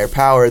to a higher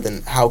power,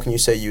 then how can you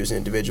say you as an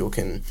individual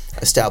can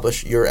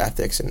establish your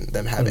ethics and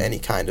them have any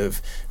kind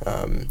of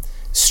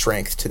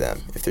strength to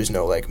them if there's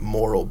no, like,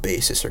 moral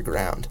basis or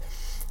ground?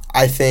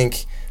 I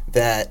think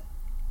the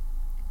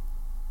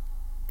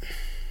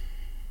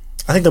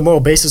moral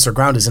basis or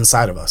ground is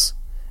inside of us.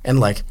 And,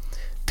 like,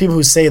 people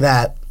who say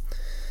that,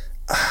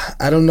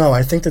 I don't know.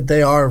 I think that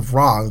they are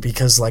wrong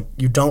because, like,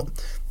 you don't...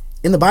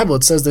 In the Bible,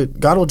 it says that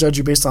God will judge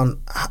you based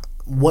on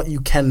what you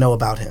can know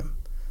about him.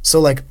 So,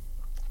 like,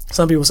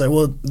 some people say,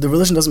 well, the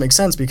religion doesn't make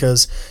sense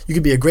because you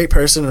could be a great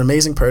person, an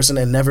amazing person,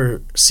 and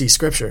never see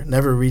Scripture,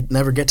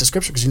 never get to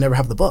Scripture because you never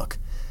have the book.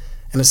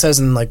 And it says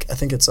in, like, I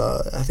think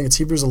it's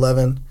Hebrews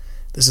 11.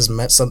 This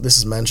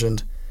is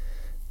mentioned.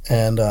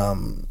 And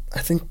I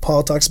think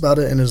Paul talks about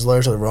it in his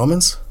letter to the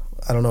Romans.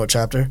 I don't know what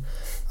chapter.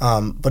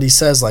 But he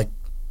says, like,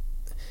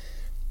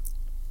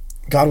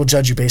 God will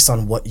judge you based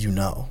on what you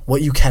know,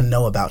 what you can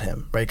know about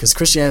him, right? Because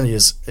Christianity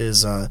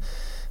is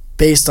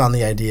based on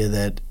the idea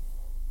that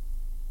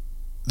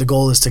the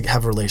goal is to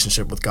have a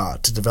relationship with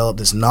God, to develop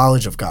this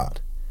knowledge of God,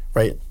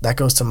 right? That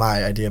goes to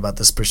my idea about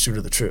this pursuit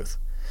of the truth.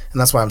 And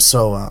that's why I'm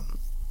so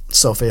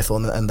faithful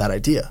in that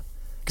idea,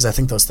 because I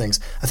think those things,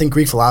 I think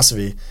Greek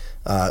philosophy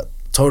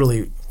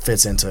totally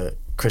fits into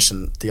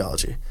Christian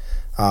theology.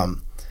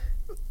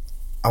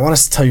 I want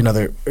us to tell you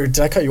another... Or did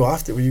I cut you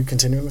off? Were you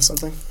continuing with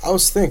something? I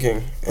was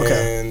thinking,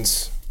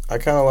 and I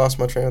kind of lost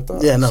my train of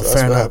thought. Yeah, no, so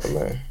fair enough.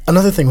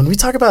 Another thing, when we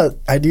talk about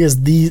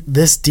ideas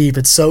this deep,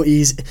 it's so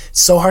easy. It's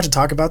so hard to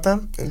talk about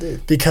them.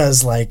 Indeed.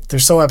 Because, like, they're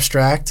so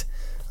abstract.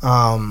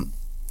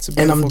 It's a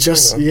beautiful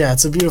thing, yeah,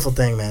 it's a beautiful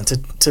thing, man.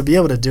 To be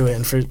able to do it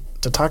and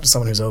to talk to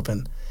someone who's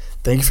open.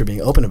 Thank you for being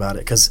open about it,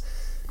 because,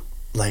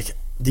 like...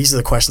 These are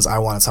the questions I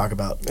want to talk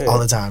about all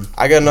the time.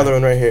 I got another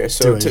one right here.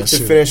 So to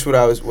finish what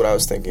I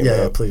was thinking about.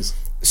 Yeah, please.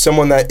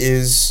 Someone that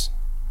is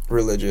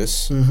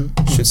religious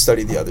should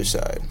study the other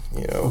side.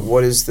 You know,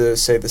 what is the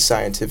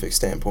scientific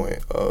standpoint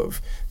of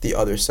the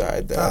other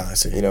side that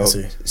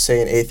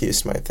say an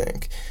atheist might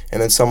think,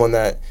 and then someone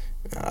that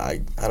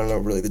I don't know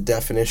really the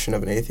definition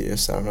of an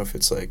atheist. I don't know if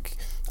it's like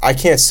I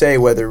can't say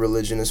whether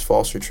religion is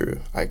false or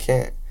true. I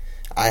can't.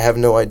 I have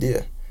no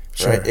idea.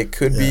 Sure. Right? It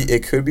could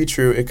be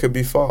true. It could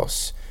be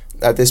false.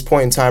 At this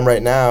point in time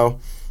right now,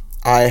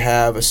 I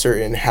have a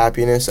certain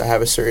happiness. I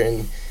have a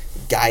certain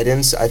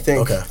guidance. I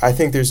think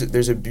there's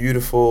a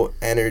beautiful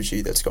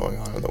energy that's going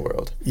on in the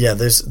world. Yeah,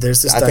 there's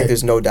this. I think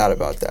there's no doubt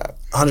about that.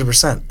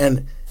 100%.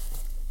 And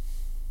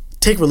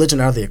take religion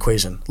out of the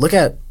equation. Look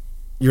at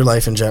your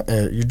life and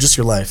just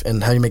your life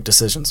and how you make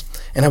decisions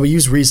and how we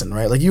use reason,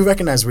 right? Like, you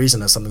recognize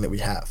reason as something that we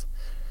have,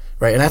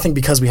 right? And I think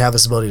because we have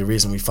this ability to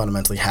reason, we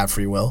fundamentally have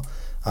free will.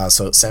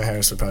 So Sam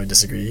Harris would probably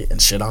disagree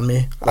and shit on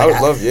me. Like, I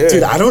would love, yeah.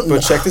 Dude, I don't know.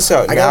 But check this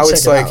out. Now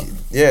it's like,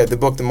 the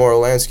book, The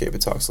Moral Landscape,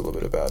 it talks a little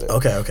bit about it.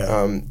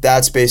 Okay.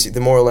 That's basically,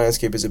 The Moral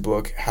Landscape is a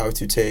book, how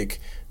to take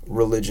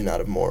religion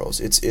out of morals.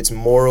 It's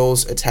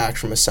morals attacked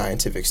from a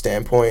scientific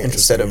standpoint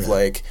instead of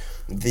like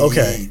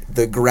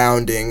the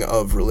grounding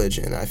of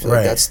religion. I feel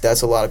like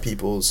that's a lot of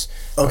people's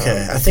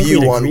I think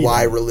view on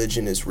why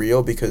religion is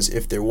real, because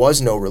if there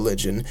was no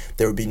religion,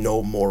 there would be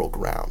no moral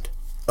ground.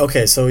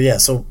 Okay,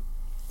 so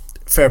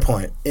fair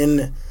point.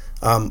 In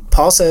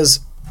Paul says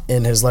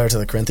in his letter to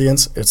the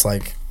Corinthians, it's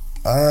like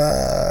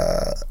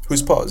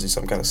who's Paul? Is he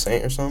some kind of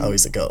saint or something? Oh,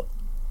 he's the GOAT.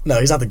 No,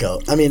 he's not the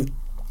GOAT. I mean,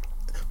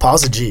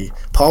 Paul's a G.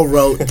 Paul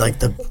wrote like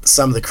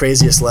some of the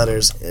craziest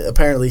letters.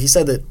 Apparently, he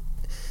said that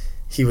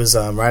he was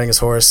riding his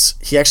horse.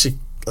 He actually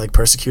like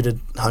persecuted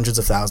hundreds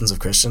of thousands of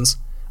Christians,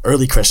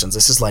 early Christians.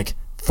 This is like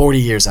 40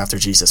 years after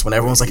Jesus, when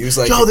everyone's like,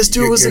 "Yo, this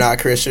dude was you're not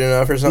Christian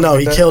enough" or something. No,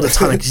 he killed a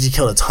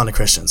ton of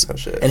Christians. Oh,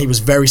 shit. And he was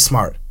very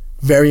smart,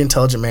 very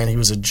intelligent man. He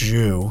was a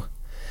Jew,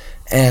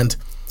 and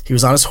he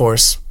was on his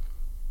horse,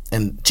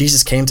 and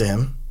Jesus came to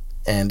him,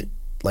 and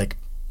like.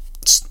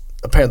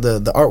 Apparently,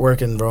 the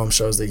artwork in Rome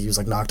shows that he was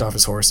like knocked off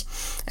his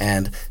horse,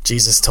 and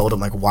Jesus told him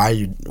like,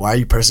 why are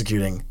you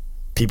persecuting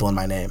people in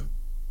my name?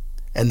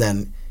 And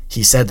then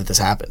he said that this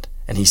happened,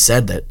 and he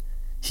said that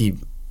he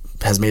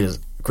has made a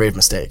grave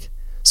mistake.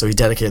 So he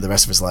dedicated the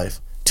rest of his life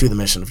to the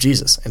mission of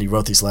Jesus, and he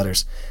wrote these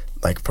letters,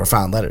 like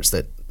profound letters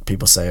that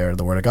people say are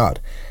the word of God.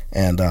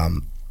 And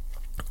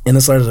in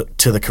this letter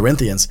to the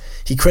Corinthians,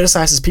 he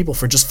criticizes people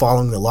for just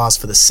following the laws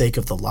for the sake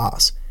of the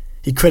laws.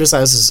 He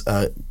criticizes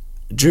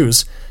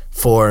Jews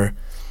for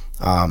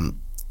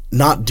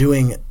not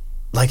doing,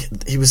 like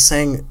he was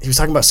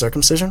talking about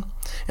circumcision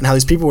and how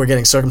these people were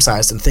getting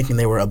circumcised and thinking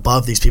they were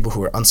above these people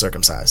who were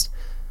uncircumcised.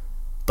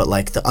 But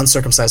like the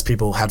uncircumcised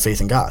people had faith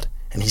in God.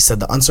 And he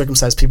said the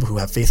uncircumcised people who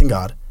have faith in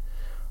God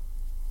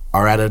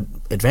are at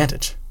an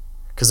advantage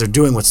because they're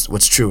doing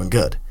what's true and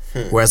good.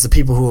 Whereas the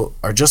people who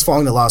are just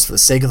following the laws for the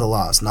sake of the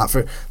laws, not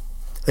for,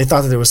 they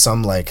thought that there was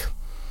some like,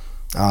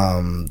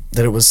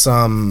 that it was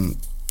some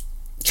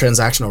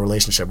transactional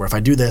relationship where if I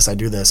do this,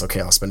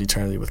 okay, I'll spend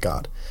eternity with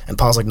God. And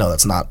Paul's like, no,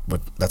 that's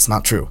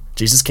not true.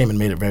 Jesus came and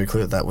made it very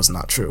clear that was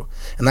not true.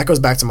 And that goes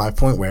back to my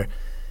point where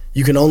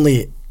you can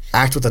only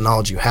act with the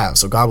knowledge you have.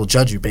 So God will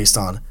judge you based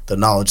on the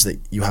knowledge that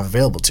you have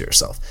available to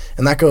yourself.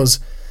 And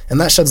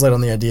that sheds light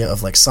on the idea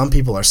of like some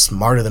people are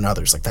smarter than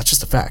others. Like that's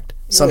just a fact.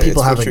 Some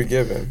people have what you're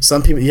given.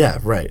 Some people, yeah,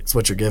 right. It's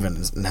what you're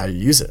given and how you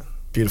use it.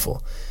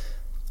 Beautiful.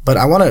 But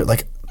I want to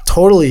like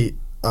totally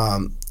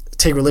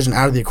take religion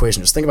out of the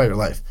equation. Just think about your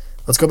life.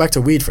 Let's go back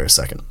to weed for a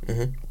second.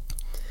 Mm-hmm.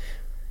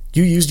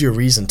 You used your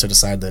reason to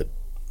decide that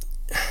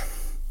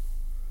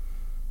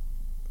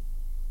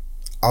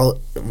I'll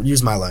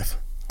use my life.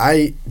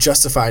 I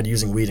justified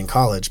using weed in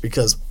college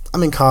because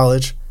I'm in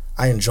college.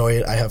 I enjoy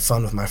it. I have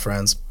fun with my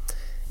friends.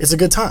 It's a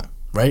good time,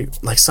 right?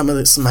 Like some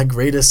of my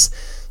greatest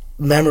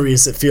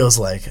memories, it feels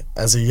like,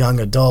 as a young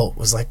adult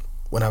was like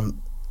when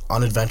I'm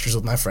on adventures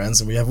with my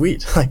friends and we have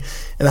weed. Like,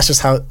 and that's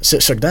just how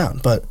shit shook down.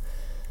 But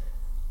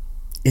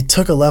it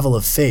took a level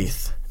of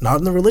faith, not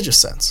in the religious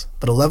sense,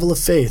 but a level of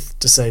faith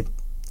to say,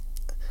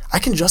 I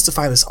can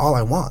justify this all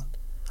I want.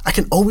 I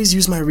can always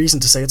use my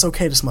reason to say it's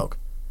okay to smoke.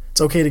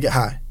 It's okay to get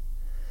high.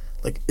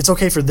 Like, it's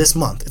okay for this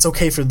month. It's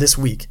okay for this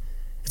week.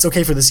 It's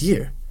okay for this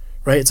year,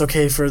 right? It's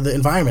okay for the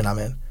environment I'm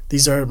in.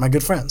 These are my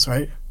good friends,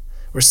 right?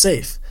 We're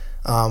safe.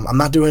 I'm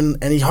not doing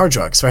any hard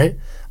drugs, right?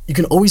 You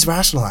can always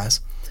rationalize.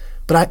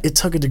 But it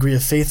took a degree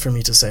of faith for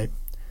me to say,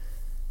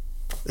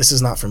 this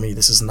is not for me.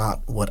 This is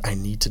not what I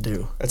need to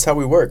do. That's how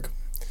we work.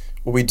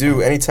 What we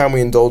do anytime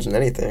we indulge in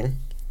anything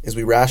is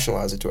we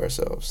rationalize it to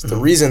ourselves. Mm-hmm. The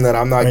reason that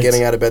I'm not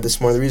getting out of bed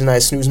this morning, the reason I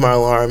snooze my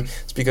alarm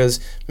is because,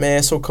 man,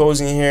 it's so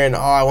cozy in here, and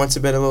I went to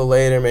bed a little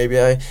later. Maybe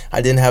I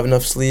didn't have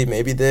enough sleep.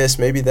 Maybe this,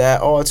 maybe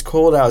that. Oh, it's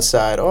cold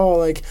outside. Oh,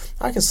 like,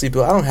 I can sleep.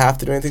 I don't have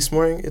to do anything this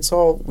morning. It's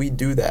all, we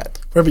do that.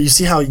 Right, but you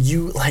see how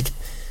you, like,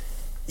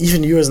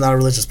 even you as not a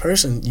religious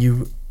person,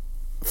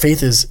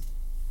 faith is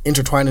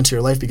intertwined into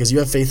your life because you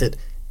have faith that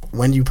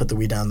when you put the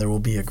weed down, there will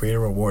be a greater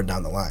reward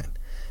down the line.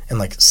 And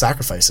like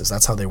sacrifices,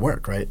 that's how they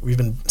work, right? We've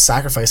been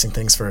sacrificing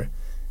things for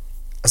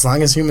as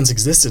long as humans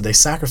existed. They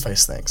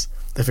sacrificed things.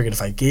 They figured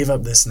if I gave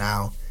up this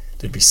now,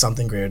 there'd be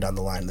something greater down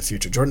the line in the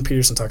future. Jordan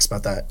Peterson talks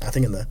about that, I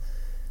think in the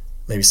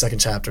maybe second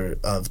chapter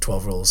of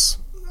 12 Rules.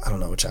 I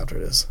don't know what chapter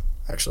it is,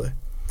 actually.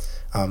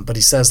 But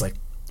he says, like,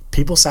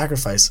 people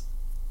sacrifice.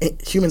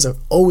 Humans have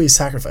always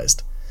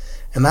sacrificed.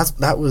 And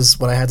that was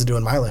what I had to do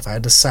in my life. I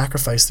had to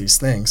sacrifice these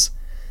things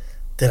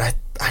that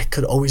I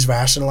could always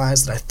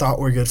rationalize, that I thought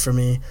were good for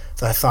me,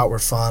 that I thought were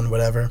fun,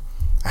 whatever.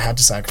 I had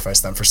to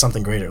sacrifice them for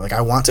something greater. Like,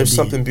 I want to There's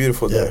something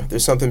beautiful there.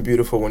 There's something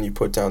beautiful when you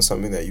put down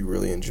something that you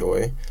really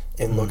enjoy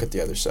and look at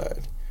the other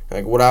side.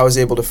 Like, what I was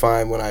able to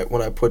find when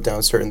I put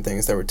down certain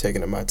things that were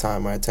taking up my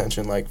time, my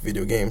attention, like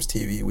video games,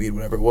 TV, weed,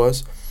 whatever it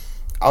was,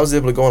 I was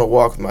able to go on a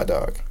walk with my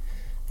dog.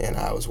 And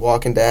I was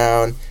walking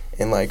down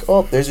and like,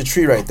 oh, there's a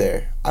tree right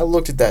there. I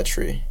looked at that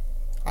tree.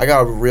 I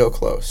got real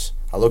close.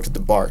 I looked at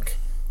the bark.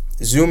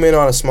 Zoom in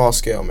on a small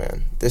scale,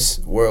 man. This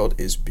world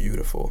is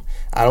beautiful.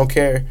 I don't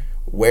care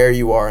where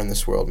you are in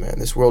this world, man.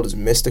 This world is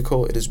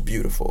mystical. It is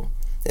beautiful.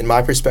 In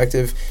my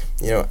perspective,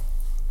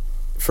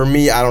 for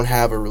me, I don't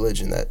have a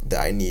religion that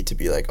I need to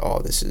be like, oh,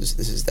 this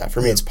is that.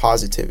 For me, it's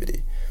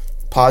positivity.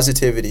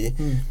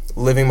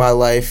 Living my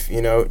life,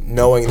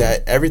 knowing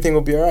that everything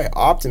will be all right.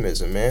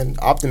 Optimism, man.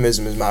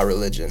 Optimism is my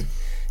religion.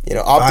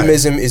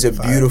 Optimism is a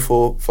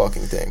beautiful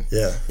fucking thing.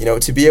 Yeah.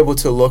 To be able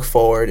to look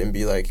forward and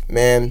be like,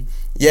 man,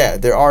 yeah,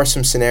 there are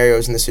some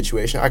scenarios in this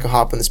situation. I could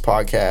hop on this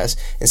podcast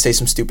and say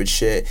some stupid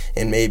shit,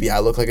 and maybe I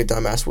look like a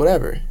dumbass,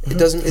 whatever. It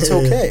doesn't, it's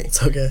okay.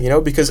 It's okay.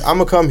 Because I'm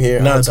going to come here,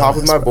 I'm going to talk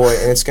with my boy,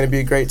 and it's going to be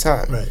a great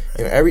time.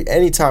 Right.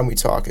 Any time we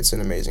talk, it's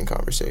an amazing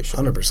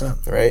conversation.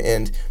 100%. Right?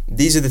 And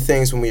these are the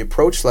things when we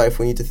approach life,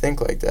 we need to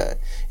think like that.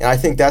 And I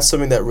think that's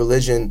something that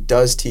religion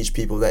does teach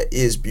people that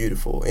is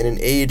beautiful. In an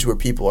age where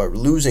people are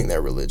losing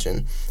their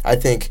religion, I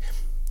think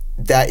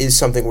that is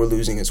something we're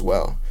losing as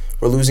well.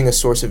 We're losing a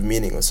source of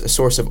meaningless, a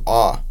source of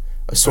awe,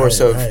 a source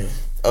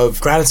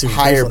of gratitude,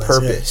 higher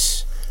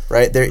purpose. Yeah.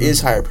 Right? There is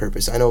higher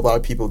purpose. I know a lot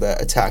of people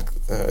that attack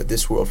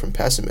this world from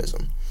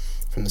pessimism,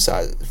 from the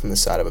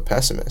side of a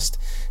pessimist.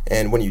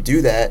 And when you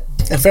do that,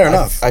 and fair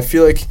enough, I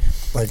feel like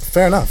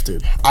fair enough,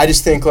 dude. I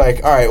just think all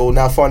right, well,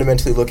 now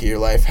fundamentally look at your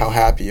life, how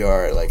happy you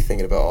are,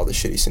 thinking about all the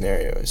shitty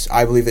scenarios.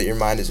 I believe that your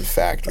mind is a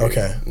factory.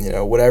 Okay.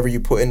 Whatever you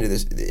put into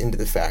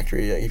the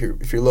factory,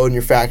 if you're loading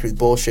your factory with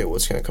bullshit,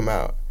 what's gonna come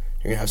out?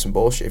 You're gonna have some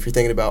bullshit. If you're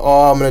thinking about,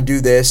 I'm gonna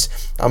do this,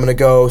 I'm gonna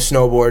go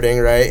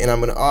snowboarding, right? And I'm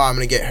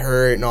gonna get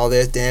hurt and all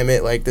this, damn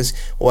it, like this.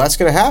 Well, that's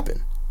gonna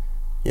happen.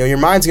 Your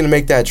mind's gonna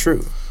make that true.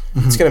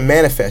 Mm-hmm. It's gonna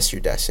manifest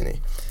your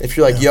destiny. If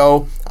you're like,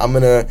 I'm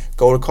gonna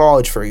go to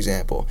college, for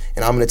example,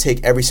 and I'm gonna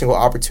take every single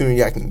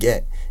opportunity I can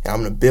get, and I'm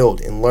gonna build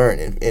and learn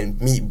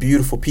and meet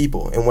beautiful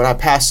people. And when I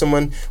pass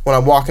someone, when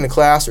I'm walking to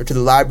class or to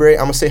the library,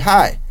 I'm gonna say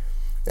hi,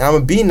 and I'm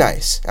gonna be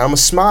nice, and I'm gonna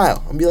smile,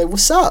 I'm gonna be like,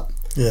 what's up?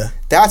 Yeah.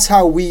 That's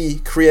how we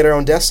create our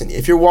own destiny.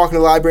 If you're walking to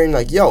the library and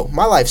like, yo,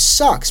 my life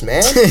sucks,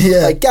 man.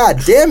 Yeah. Like,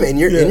 god damn it. And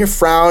you're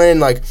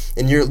frowning,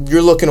 and you're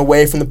looking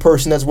away from the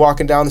person that's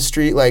walking down the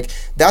street,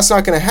 that's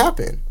not gonna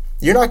happen.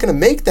 You're not gonna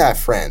make that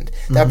friend.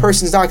 That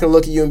person's not gonna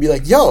look at you and be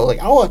like, yo,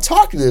 I wanna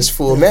talk to this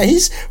fool, man.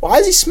 Why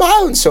is he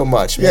smiling so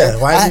much, man? Yeah,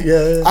 why is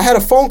he I had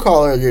a phone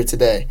call earlier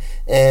today,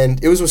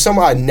 and it was with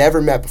someone I'd never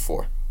met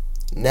before.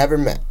 Never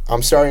met.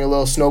 I'm starting a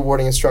little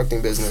snowboarding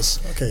instructing business.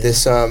 Okay.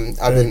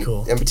 I've been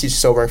teaching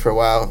snowboarding for a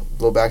while.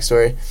 Little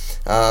backstory.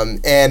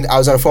 And I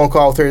was on a phone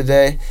call with her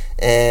today,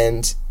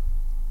 and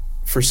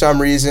for some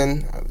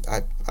reason,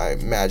 I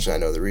imagine I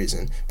know the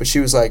reason, but she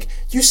was like,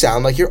 "You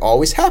sound like you're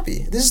always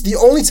happy." This is the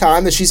only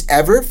time that she's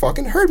ever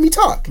fucking heard me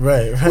talk.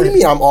 Right. What do you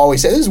mean I'm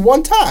always happy? This is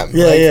one time.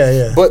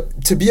 Yeah.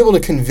 But to be able to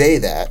convey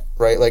that,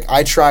 right?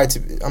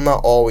 I'm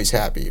not always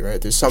happy,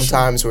 right? There's some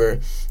times where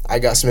I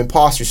got some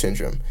imposter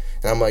syndrome.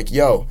 And I'm like,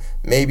 yo,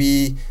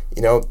 maybe,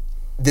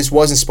 this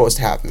wasn't supposed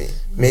to happen to me.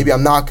 Maybe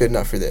I'm not good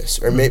enough for this.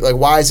 Or maybe,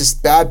 why is this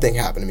bad thing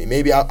happening to me?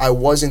 Maybe I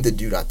wasn't the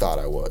dude I thought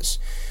I was.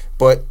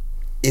 But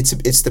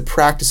it's the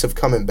practice of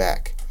coming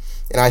back.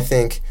 And I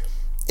think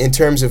in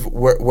terms of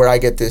where I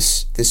get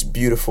this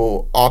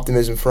beautiful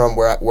optimism from,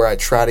 where I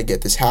try to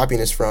get this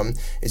happiness from,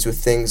 is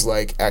with things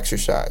like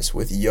exercise,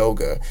 with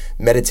yoga.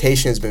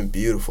 Meditation has been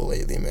beautiful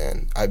lately,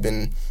 man. I've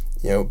been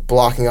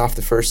blocking off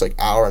the first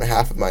hour and a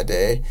half of my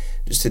day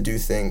just to do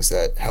things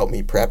that help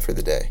me prep for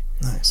the day.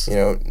 Nice.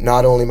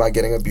 Not only am I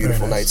getting a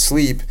beautiful night's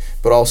sleep,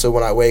 but also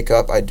when I wake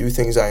up, I do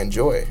things I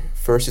enjoy.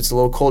 First, it's a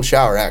little cold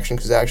shower action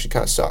because it actually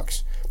kind of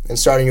sucks. And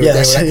starting your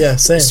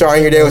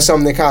day with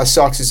something that kind of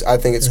sucks I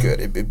think it's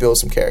good. It builds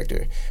some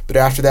character. But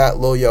after that,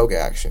 little yoga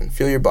action.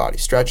 Feel your body.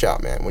 Stretch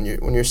out, man. When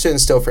you're sitting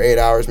still for 8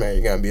 hours, man,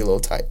 you're gonna be a little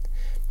tight.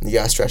 You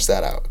gotta stretch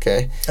that out,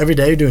 okay? Every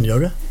day you're doing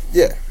yoga?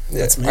 Yeah.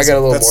 That's amazing. I got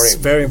a little That's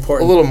very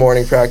important. A little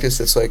morning practice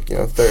that's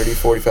 30,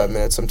 45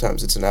 minutes.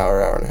 Sometimes it's an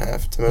hour and a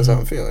half. Depends how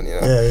I'm feeling,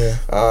 Yeah.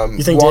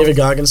 You think David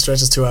Goggins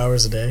stretches 2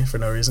 hours a day for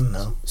no reason?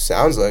 No.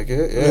 Sounds like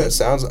it. Yeah. It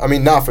sounds. I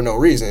mean, not for no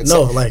reason.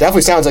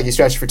 Definitely sounds like he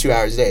stretches for 2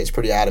 hours a day. He's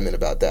pretty adamant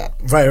about that.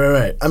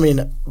 Right. I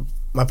mean,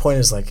 my point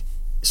is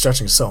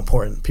stretching is so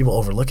important. People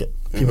overlook it.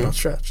 People don't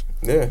stretch.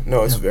 Yeah.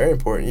 No, it's very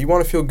important. You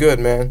want to feel good,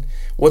 man.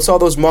 What's all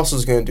those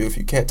muscles going to do if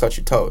you can't touch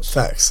your toes?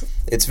 Facts.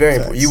 It's very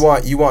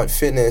important. You want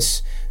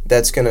fitness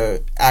that's going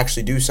to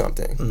actually do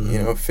something.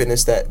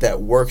 Fitness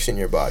that works in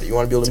your body. You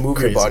want to be able to move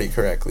your body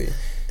correctly.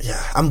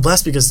 Yeah. I'm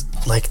blessed because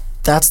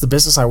that's the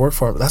business I work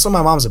for. That's what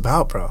my mom's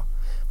about, bro.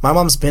 My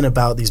mom's been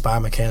about these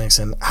biomechanics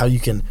and how you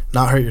can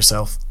not hurt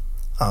yourself,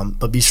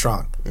 but be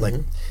strong.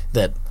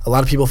 That a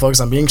lot of people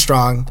focus on being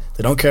strong.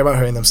 They don't care about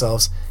hurting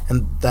themselves.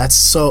 And that's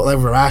so,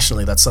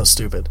 rationally, that's so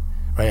stupid.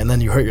 Right, and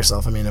then you hurt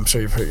yourself. I mean, I'm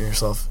sure you've hurt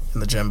yourself in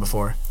the gym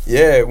before.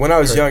 Yeah, when I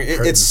was young,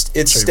 it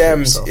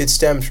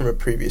stemmed from a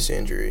previous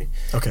injury.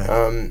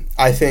 Okay.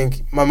 I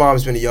think my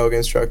mom's been a yoga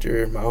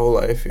instructor my whole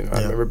life. I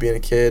remember being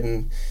a kid,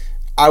 and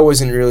I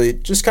wasn't really,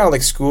 just kind of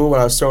like school, when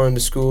I was thrown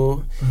into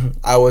school,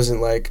 I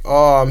wasn't like,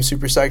 oh, I'm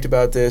super psyched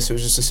about this. It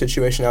was just a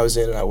situation I was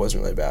in and I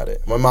wasn't really about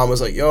it. My mom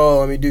was like, yo,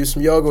 let me do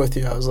some yoga with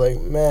you. I was like,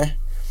 meh.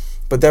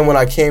 But then when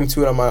I came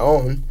to it on my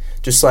own,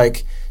 just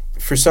like,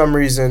 for some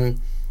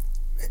reason,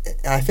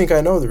 I think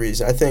I know the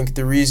reason. I think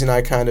the reason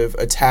I kind of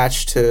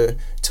attached to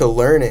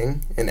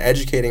learning and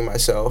educating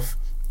myself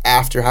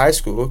after high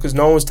school, because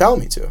no one was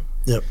telling me to.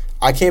 Yep.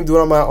 I came to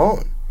it on my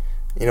own.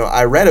 You know,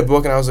 I read a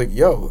book and I was like,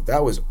 yo,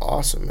 that was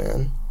awesome,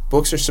 man.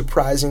 Books are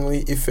surprisingly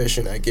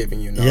efficient at giving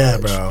you knowledge. Yeah,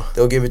 bro.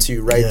 They'll give it to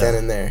you right then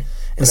and there.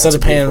 Instead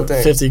of paying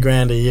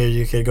 $50,000 a year,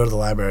 you could go to the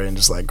library and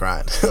just like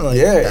grind. Like,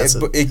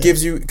 it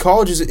gives you,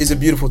 college is a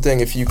beautiful thing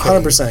if you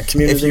can 100%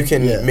 community, if you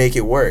can make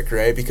it work,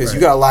 right? Because you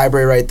got a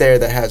library right there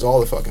that has all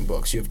the fucking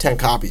books. You have 10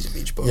 copies of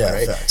each book,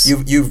 right? Facts.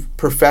 You've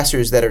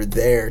professors that are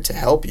there to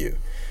help you.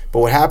 But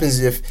what happens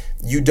is if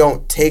you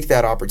don't take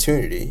that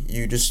opportunity,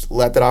 you just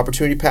let that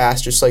opportunity pass,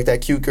 just like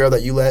that cute girl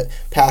that you let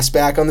pass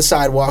back on the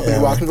sidewalk when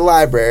you walk into the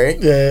library,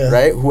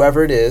 right?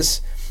 Whoever it is,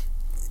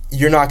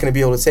 you're not going to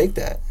be able to take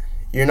that.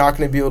 You're not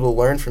going to be able to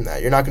learn from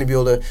that. You're not going to be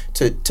able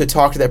to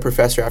talk to that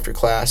professor after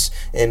class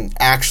and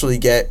actually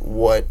get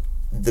what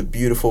the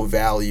beautiful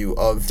value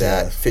of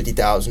that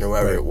 50,000 or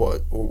whatever it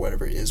was, or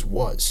whatever it is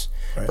was,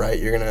 right?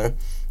 You're going to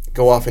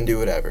go off and do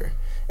whatever.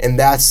 And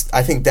I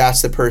think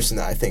that's the person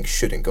that I think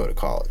shouldn't go to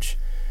college.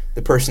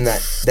 The person that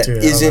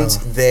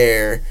isn't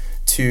there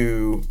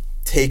to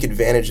take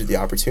advantage of the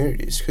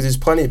opportunities. Because there's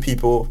plenty of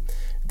people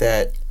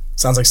that...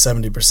 Sounds like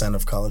 70%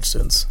 of college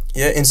students.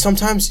 Yeah, and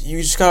sometimes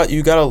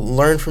you gotta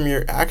learn from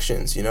your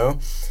actions, you know?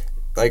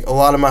 Like, a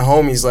lot of my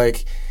homies,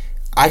 like,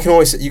 I can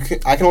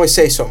only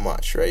say so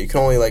much, right? You can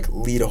only, like,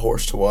 lead a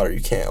horse to water.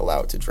 You can't allow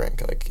it to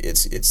drink. Like,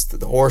 it's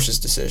the horse's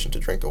decision to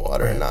drink the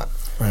water and not.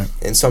 Right.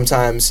 And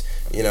sometimes,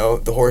 you know,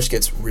 the horse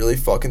gets really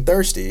fucking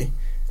thirsty,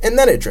 and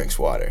then it drinks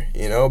water,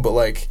 you know? But,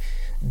 like,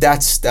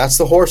 that's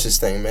the horse's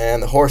thing, man.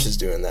 The horse is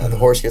doing that. The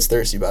horse gets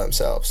thirsty by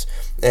themselves.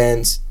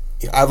 And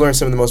I've learned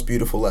some of the most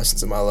beautiful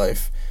lessons in my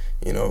life,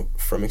 you know,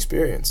 from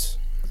experience,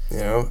 you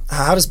know?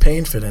 How does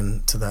pain fit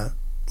into that?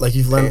 Like,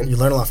 you learn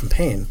a lot from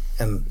pain.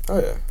 And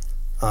I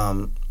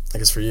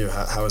guess for you,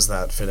 how does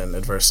that fit in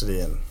adversity?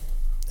 And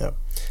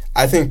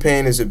I think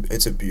pain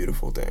it's a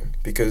beautiful thing,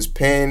 because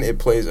pain, it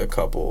plays a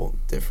couple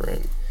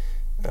different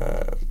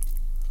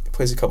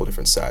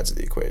sides of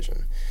the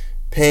equation.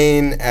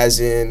 Pain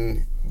as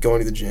in going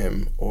to the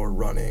gym or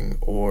running,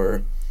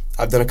 or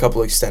I've done a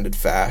couple extended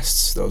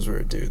fasts. Those were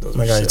sick. You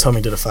told me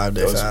you did a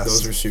 5-day fast.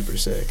 Those were super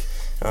sick.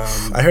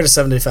 I heard a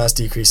 7-day fast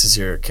decreases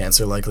your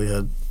cancer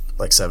likelihood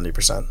like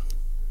 70%.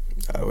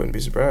 I wouldn't be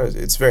surprised.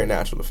 It's very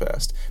natural to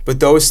fast. But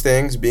those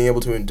things, being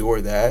able to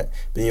endure that,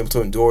 being able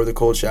to endure the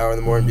cold shower in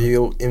the morning, being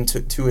able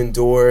to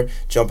endure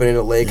jumping in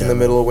a lake in the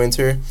middle of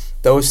winter,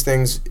 those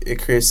things,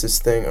 it creates this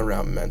thing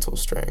around mental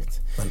strength.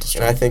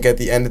 And I think at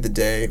the end of the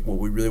day, what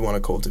we really want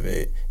to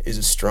cultivate is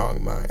a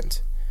strong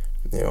mind.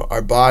 You know,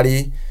 our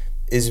body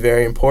is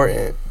very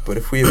important, but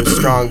if we have a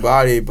strong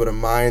body but a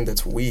mind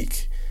that's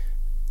weak,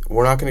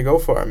 we're not going to go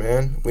far,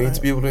 man. We need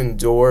to be able to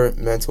endure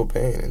mental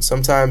pain. And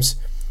sometimes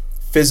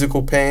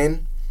physical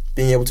pain,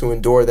 being able to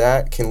endure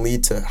that can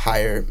lead to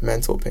higher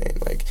mental pain.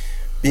 Like,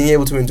 being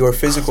able to endure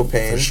physical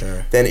pain,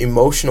 then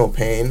emotional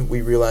pain,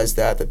 we realize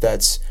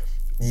that's,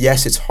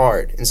 yes, it's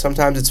hard. And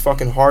sometimes it's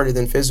fucking harder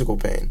than physical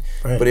pain.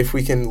 Right. But if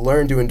we can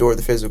learn to endure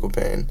the physical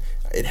pain,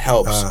 it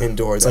helps endure that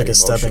emotional pain. It's like a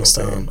stepping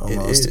stone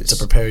almost to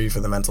prepare you for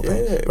the mental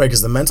pain. Right,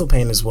 because the mental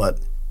pain is what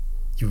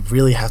you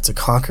really have to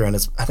conquer, and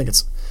I think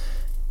it's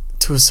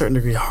to a certain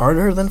degree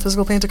harder than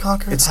physical pain to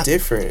conquer. It's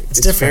different.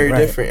 It's very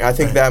different. I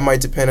think that might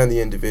depend on the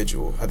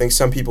individual. I think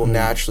some people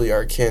naturally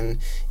are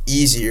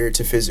easier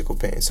to physical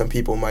pain. Some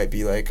people might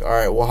be like, all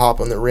right, we'll hop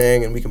on the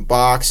ring and we can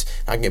box.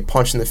 I can get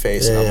punched in the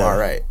face and I'm all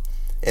right.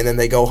 And then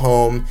they go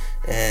home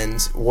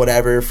and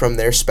whatever from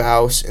their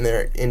spouse and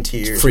they're in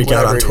tears. Freak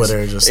out on Twitter.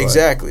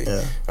 Exactly.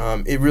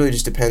 It really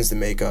just depends the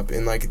makeup.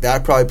 And like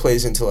that probably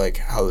plays into like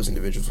how those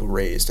individuals were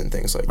raised and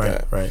things like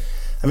that. Right.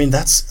 I mean,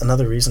 that's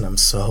another reason I'm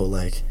so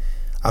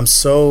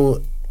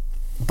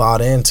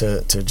bought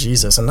into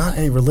Jesus, and not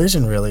any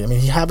religion really. I mean,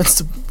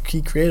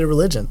 he created a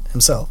religion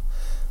himself.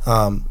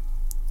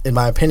 In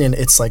my opinion,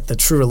 it's like the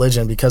true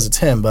religion because it's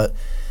him. But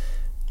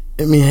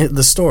I mean,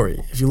 the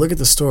story. If you look at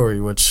the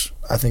story, which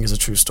I think is a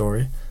true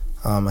story,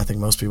 I think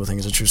most people think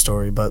is a true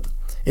story, but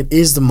it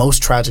is the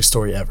most tragic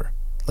story ever.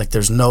 Like,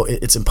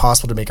 it's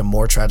impossible to make a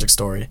more tragic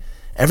story.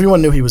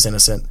 Everyone knew he was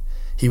innocent.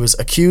 He was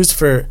accused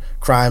for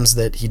crimes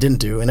that he didn't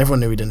do, and everyone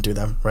knew he didn't do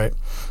them. Right.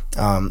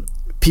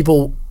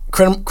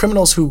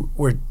 Criminals who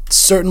were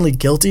certainly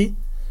guilty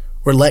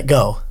were let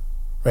go,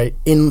 right?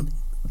 In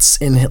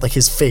like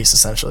his face,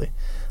 essentially.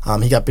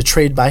 He got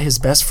betrayed by his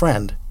best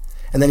friend,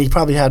 and then he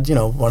probably had,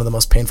 one of the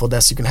most painful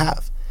deaths you can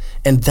have.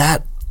 And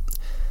that,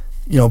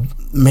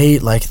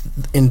 made like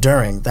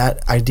enduring,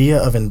 that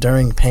idea of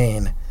enduring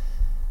pain.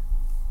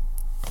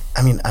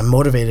 I mean, I'm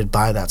motivated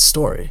by that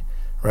story,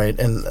 right?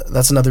 And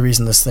that's another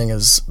reason this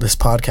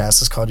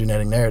podcast is called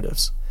Uniting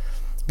Narratives.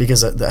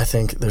 Because I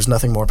think there's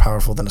nothing more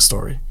powerful than a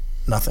story.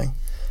 Nothing.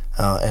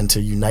 and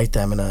to unite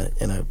them in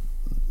a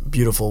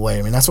beautiful way.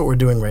 I mean, that's what we're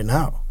doing right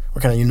now.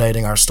 We're kind of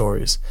uniting our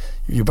stories.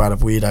 You brought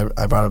up weed. I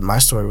brought up my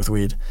story with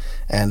weed,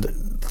 and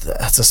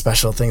that's a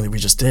special thing that we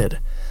just did.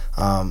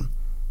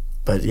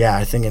 But yeah,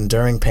 I think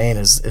enduring pain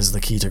is the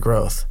key to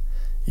growth.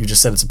 You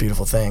just said it's a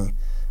beautiful thing.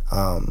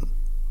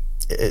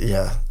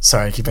 Yeah,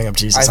 sorry, I keep bringing up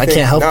Jesus. I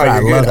can't help it. I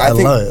love it. I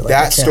think love it.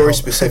 That story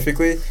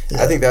specifically,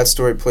 I think that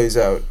story plays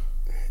out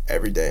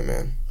every day,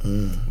 man.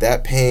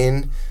 That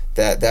pain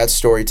that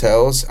story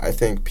tells, I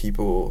think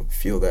people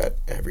feel that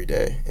every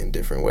day in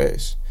different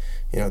ways.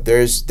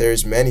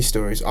 There's many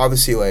stories.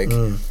 Obviously, like,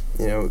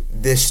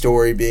 this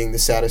story being the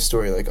saddest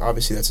story, like,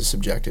 obviously that's a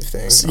subjective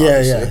thing.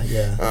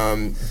 Yeah.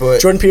 But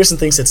Jordan Peterson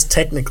thinks it's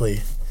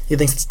technically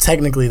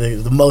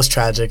the most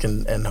tragic,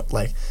 and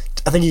like,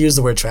 I think he used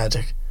the word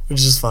tragic, which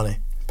is just funny.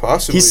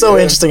 Possibly. He's so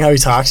interesting how he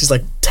talks. He's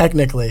like,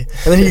 technically,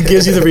 and then he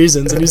gives you the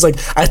reasons, and he's like,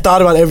 I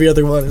thought about every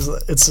other one.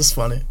 It's just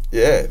funny.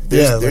 Yeah,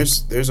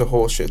 there's a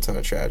whole shit ton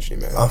of tragedy,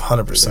 man.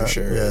 100%. There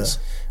sure is.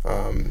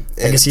 I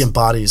guess he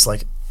embodies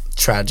like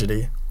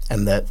tragedy,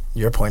 and that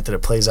your point that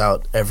it plays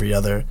out every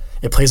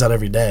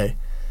day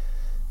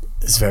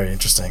is very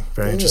interesting.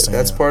 Very interesting.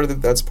 That's part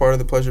of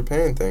the pleasure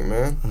pain thing,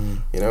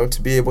 man.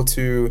 To be able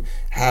to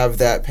have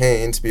that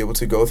pain, to be able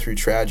to go through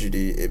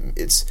tragedy,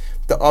 it's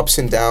the ups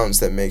and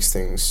downs that makes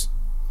things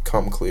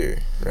come clear,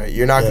 right?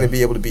 You're not going to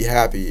be able to be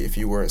happy if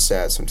you weren't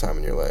sad sometime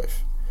in your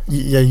life.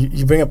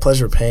 You bring up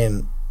pleasure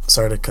pain.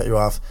 Sorry to cut you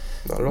off.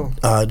 Not at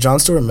all. John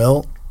Stuart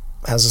Mill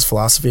has this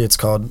philosophy. It's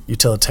called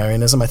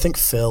utilitarianism. I think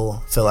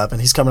Phil Eppen,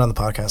 he's coming on the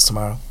podcast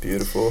tomorrow.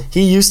 Beautiful.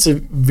 He used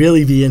to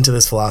really be into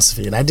this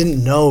philosophy, and I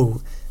didn't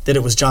know that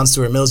it was John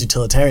Stuart Mill's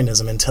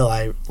utilitarianism until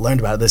I learned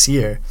about it this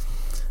year.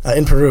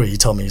 In Peru, he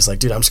told me, he's like,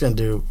 dude, I'm just going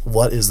to do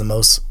what is the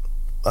most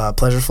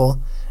pleasureful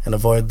and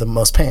avoid the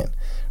most pain,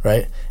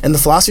 right? And the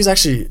philosophy is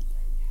actually,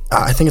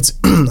 I think it's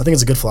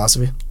a good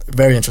philosophy.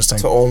 Very interesting.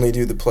 To only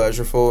do the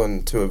pleasureful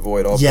and to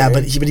avoid all pain. Yeah,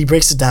 but he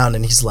breaks it down,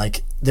 and he's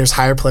like, there's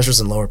higher pleasures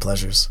and lower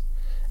pleasures,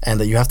 and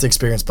that you have to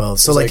experience both.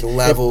 So like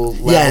levels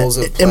of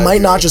pleasure. It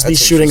might not just be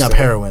shooting up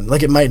heroin.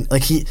 Like, it might,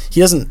 like, he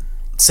doesn't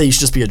say you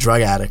should just be a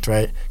drug addict,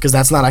 right? Because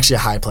that's not actually a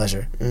high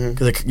pleasure.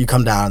 Because you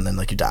come down and then,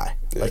 like, you die.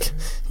 Yeah. Like,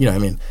 you know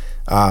what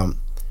I mean?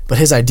 But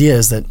his idea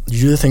is that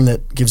you do the thing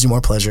that gives you more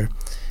pleasure,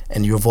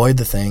 and you avoid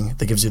the thing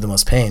that gives you the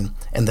most pain,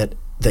 and that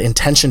the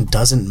intention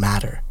doesn't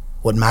matter.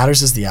 What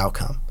matters is the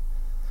outcome.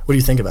 What do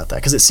you think about that?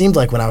 Because it seemed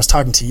like when I was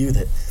talking to you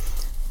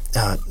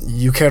that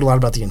you cared a lot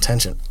about the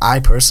intention. I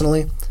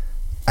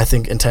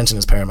think intention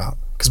is paramount,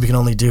 because we can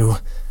only do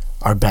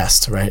our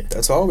best, right?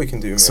 That's all we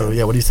can do, man. So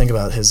yeah, what do you think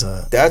about his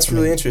That's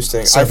really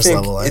interesting. I think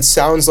level, it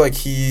sounds like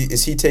he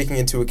taking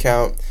into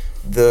account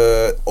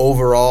the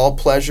overall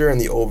pleasure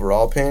and the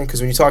overall pain, because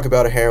when you talk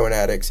about a heroin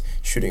addict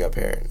shooting up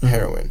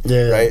heroin,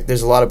 right?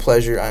 There's a lot of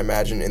pleasure, I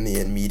imagine, in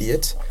the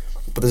immediate,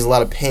 but there's a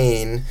lot of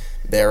pain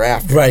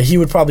thereafter. Right. He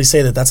would probably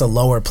say that that's a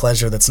lower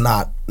pleasure that's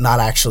not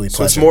actually pleasure.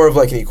 So it's more of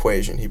like an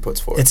equation he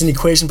puts forth. It's an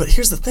equation, but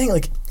here's the thing,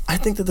 like, I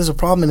think that there's a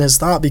problem in his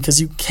thought,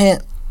 because you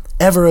can't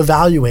ever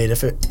evaluate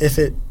if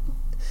it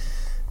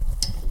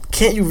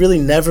can't you really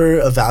never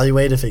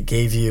evaluate if it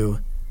gave you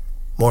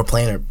more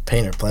pain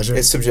or pleasure?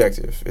 It's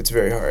subjective. It's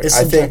very hard. It's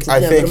subjective. I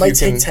think it might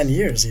take 10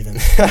 years even.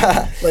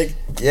 Like,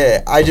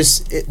 yeah,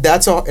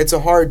 it's a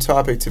hard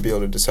topic to be able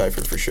to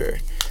decipher for sure,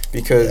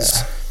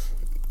 because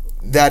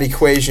that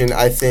equation,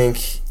 I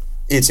think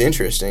it's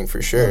interesting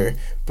for sure,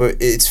 but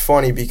it's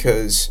funny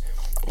because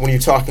when you're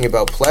talking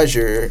about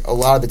pleasure, a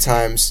lot of the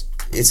times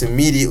it's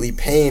immediately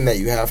pain that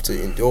you have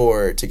to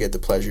endure to get the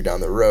pleasure down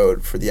the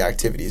road for the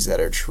activities that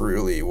are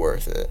truly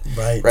worth it.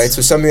 Right.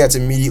 So something that's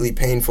immediately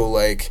painful,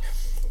 like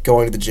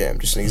going to the gym,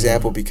 just an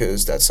example,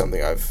 because that's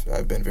something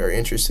I've been very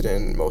interested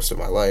in most of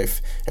my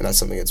life, and that's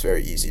something that's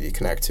very easy to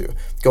connect to.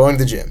 Going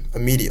to the gym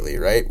immediately,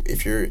 right?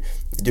 If you're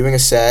doing a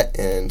set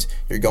and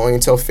you're going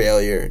until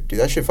failure, dude,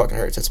 that shit fucking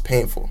hurts. That's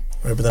painful.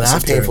 Right, but then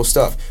that's painful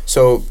stuff.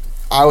 So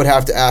I would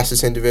have to ask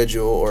this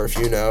individual, or if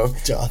you know,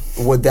 John,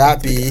 would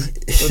that be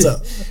what's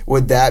up?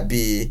 Would that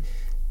be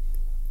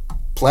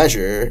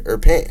pleasure or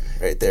pain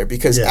right there?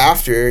 Because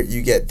after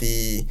you get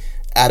the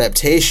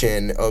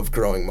adaptation of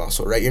growing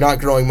muscle, right? You're not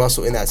growing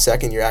muscle in that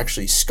second, you're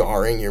actually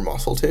scarring your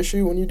muscle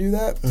tissue when you do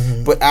that.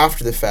 But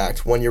after the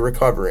fact, when you're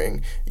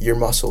recovering, your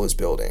muscle is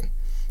building.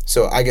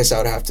 So I guess I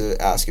would have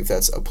to ask if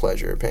that's a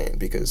pleasure or pain,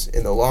 because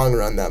in the long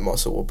run, that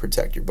muscle will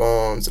protect your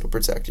bones, it'll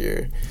protect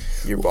your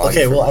body.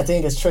 Okay, well, I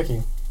think it's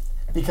tricky,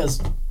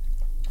 because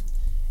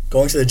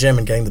going to the gym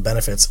and getting the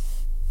benefits,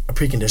 a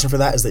precondition for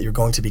that is that you're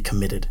going to be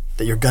committed,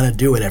 that you're going to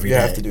do it every day.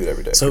 You have to do it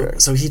every day.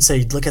 So he'd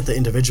say, look at the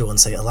individual and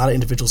say, a lot of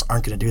individuals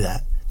aren't going to do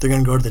that. They're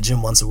going to go to the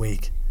gym once a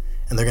week,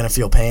 and they're going to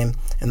feel pain,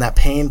 and that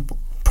pain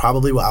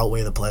probably will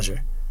outweigh the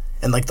pleasure.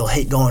 And like, they'll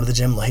hate going to the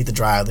gym, they'll hate the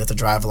drive, they have to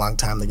drive a long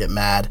time, they get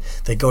mad,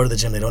 they go to the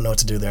gym, they don't know what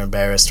to do, they're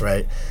embarrassed,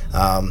 right?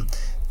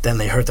 Then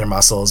they hurt their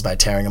muscles by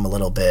tearing them a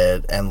little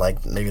bit, and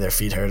like maybe their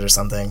feet hurt or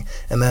something,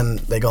 and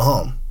then they go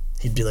home.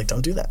 He'd be like,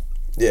 don't do that.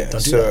 Yeah,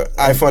 don't do so that.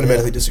 I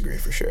fundamentally disagree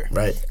for sure.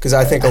 Right. Because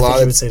I think you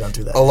would say don't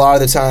do that. A lot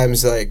of the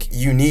times, like,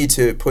 you need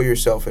to put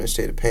yourself in a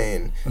state of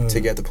pain to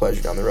get the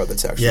pleasure down the road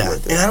that's actually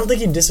worth it. And I don't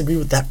think he'd disagree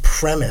with that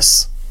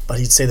premise, but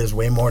he'd say there's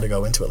way more to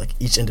go into it. Like,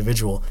 each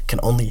individual can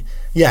only...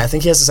 Yeah, I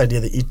think he has this idea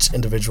that each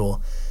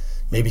individual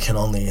maybe can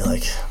only,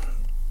 like,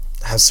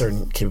 have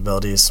certain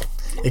capabilities.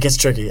 It gets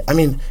tricky. I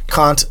mean,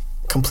 Kant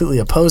completely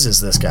opposes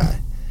this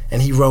guy,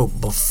 and he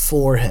wrote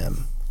before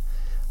him.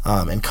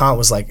 And Kant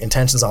was like,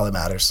 intention's all that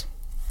matters.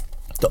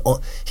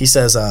 He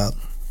says, the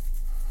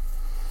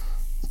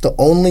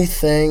only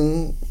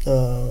thing,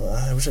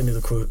 I wish I knew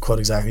the quote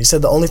exactly. He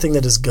said, the only thing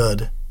that is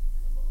good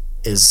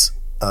is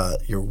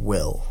your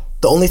will.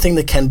 The only thing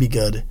that can be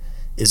good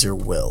is your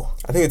will.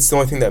 I think it's the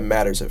only thing that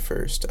matters at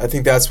first. I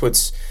think that's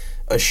what's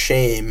a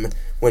shame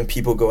when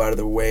people go out of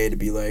their way to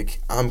be like,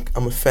 I'm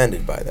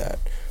offended by that.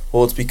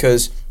 Well, it's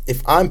because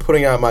if I'm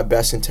putting out my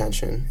best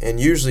intention, and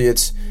usually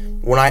it's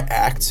when I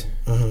act,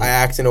 I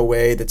act in a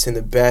way that's in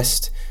the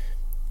best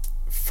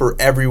for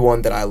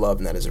everyone that I love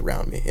and that is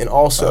around me, and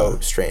also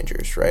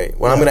strangers, right?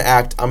 When I'm going to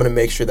act, I'm going to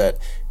make sure that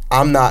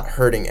I'm not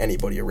hurting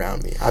anybody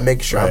around me. I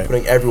make sure I'm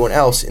putting everyone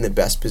else in the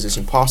best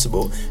position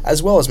possible,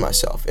 as well as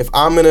myself.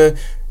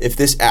 If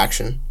this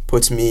action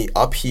puts me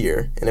up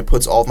here and it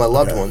puts all of my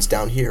loved ones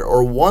down here,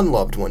 or one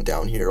loved one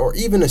down here, or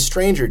even a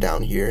stranger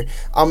down here,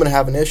 I'm going to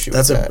have an issue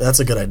with that. That's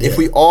a good idea. If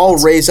we all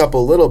raise up a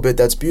little bit,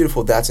 that's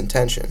beautiful, that's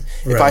intention.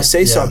 If I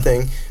say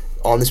something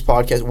on this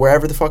podcast,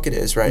 wherever the fuck it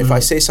is, right? If I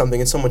say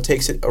something and someone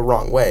takes it a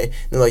wrong way, and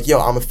they're like, yo,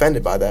 I'm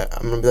offended by that,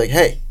 I'm going to be like,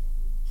 hey,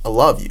 I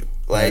love you.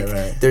 Like,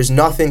 there's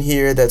nothing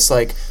here that's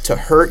like to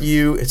hurt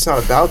you. It's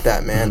not about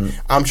that, man.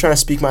 I'm trying to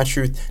speak my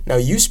truth. Now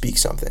you speak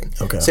something.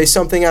 Say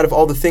something out of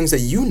all the things that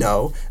you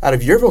know, out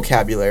of your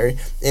vocabulary,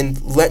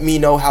 and let me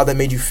know how that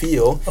made you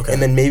feel.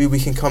 And then maybe we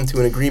can come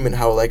to an agreement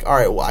how, like, all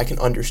right, well, I can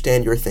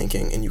understand your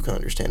thinking and you can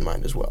understand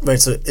mine as well.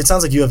 Right, so it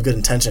sounds like you have good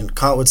intention.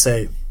 Kant would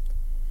say,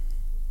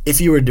 if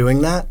you were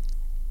doing that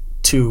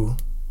to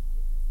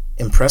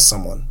impress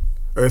someone,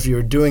 or if you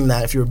were doing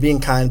that, if you were being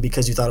kind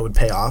because you thought it would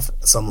pay off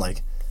some,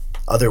 like,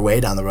 other way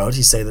down the road,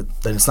 he'd say that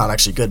it's not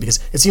actually good, because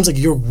it seems like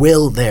your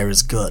will there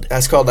is good.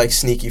 That's called like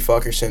sneaky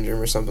fucker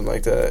syndrome or something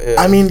like that.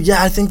 Yeah. I mean,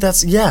 I think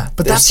that's, but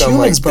there's that's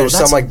humans, bro. There's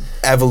some like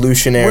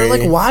evolutionary... We're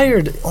like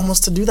wired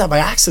almost to do that by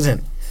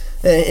accident.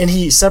 And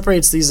he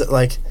separates these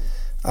like...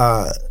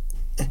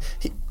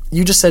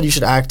 you just said you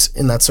should act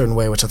in that certain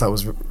way, which I thought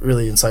was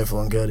really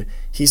insightful and good.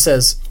 He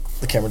says...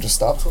 The camera just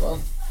stopped. Hold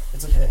on.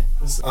 It's okay.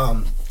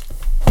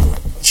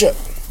 Shit.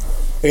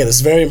 Okay, this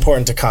is very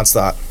important to Kant's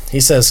thought. He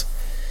says...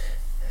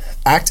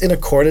 Act in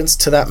accordance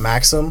to that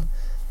maxim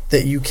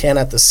that you can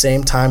at the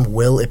same time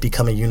will it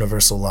become a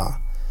universal law.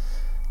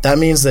 That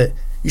means that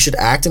you should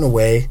act in a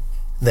way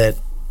that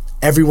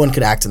everyone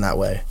could act in that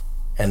way,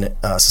 and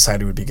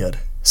society would be good.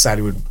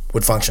 Society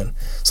would function.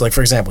 So, like, for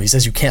example, he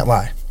says you can't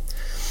lie.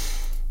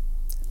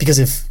 Because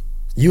if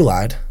you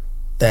lied,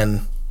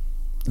 then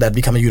that'd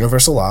become a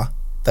universal law.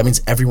 That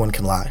means everyone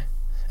can lie.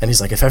 And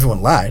he's like, if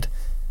everyone lied,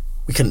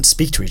 we couldn't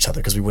speak to each other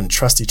because we wouldn't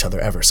trust each other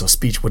ever, so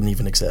speech wouldn't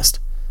even exist.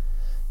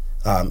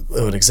 It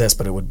would exist,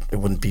 but it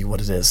wouldn't be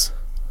what it is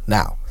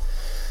now.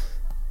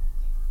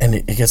 And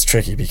it gets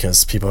tricky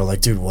because people are like,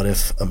 dude, what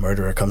if a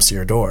murderer comes to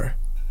your door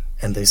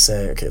and they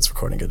say, okay, it's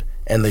recording good,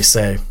 and they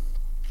say,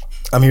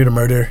 I'm here to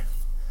murder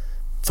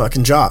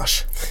fucking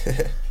Josh.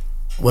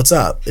 What's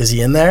up? Is he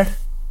in there?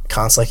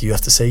 Kant's like, you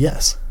have to say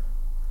yes.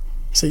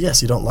 Say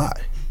yes, you don't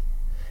lie.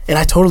 And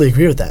I totally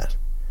agree with that.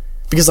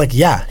 Because, like,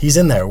 yeah, he's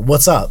in there.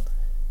 What's up?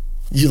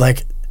 You're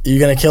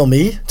gonna kill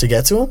me to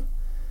get to him?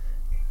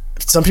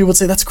 Some people would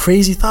say that's a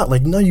crazy thought.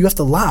 Like, no, you have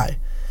to lie.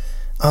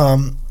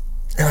 And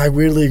I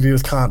weirdly agree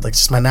with Kant. Like,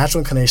 just my natural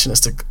inclination is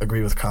to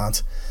agree with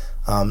Kant.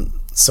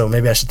 So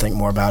maybe I should think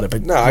more about it.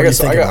 But no, I got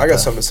something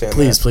to say on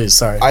that. Please,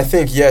 sorry. I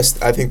think, yes,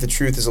 I think the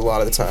truth is a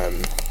lot of the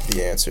time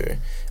the answer.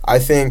 I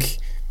think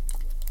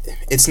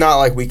it's not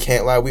like we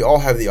can't lie. We all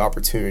have the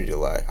opportunity to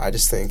lie. I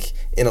just think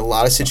in a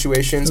lot of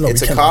situations,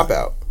 it's a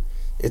cop-out.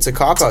 It's a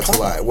cop-out to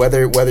lie.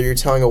 Whether you're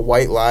telling a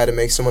white lie to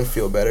make someone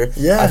feel better.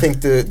 Yeah. I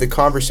think the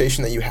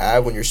conversation that you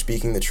have when you're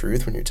speaking the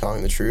truth, when you're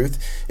telling the truth,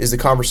 is the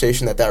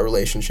conversation that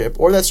relationship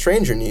or that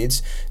stranger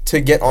needs to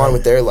get on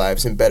with their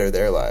lives and better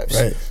their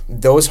lives. Right.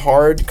 Those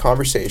hard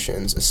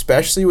conversations,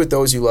 especially with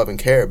those you love and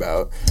care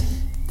about,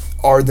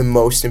 are the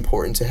most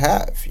important to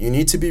have. You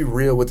need to be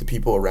real with the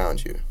people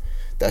around you.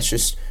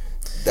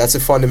 That's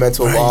a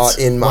fundamental law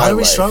in my life. Why do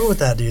we struggle with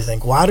that, do you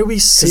think? Why do we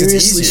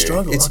seriously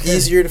struggle? It's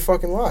easier to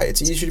fucking lie. It's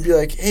easier to be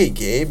like, hey,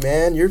 Gabe,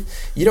 man, you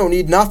don't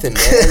need nothing,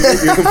 man.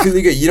 You're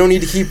completely good. You don't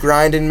need to keep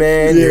grinding,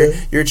 man. Yeah.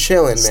 You're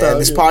chilling, man.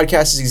 This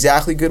podcast is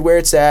exactly good where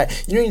it's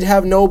at. You don't need to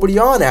have nobody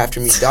on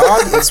after me,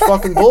 dog. It's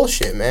fucking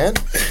bullshit, man.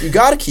 You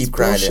got to keep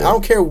grinding. Bullshit. I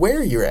don't care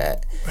where you're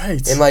at.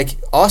 Right. And, like,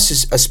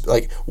 us,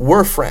 like,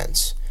 we're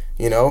friends.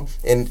 You know,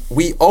 and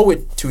we owe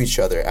it to each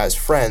other as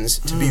friends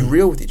to be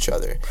real with each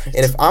other. Right.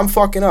 And if I'm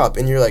fucking up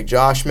and you're like,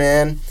 Josh,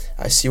 man,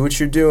 I see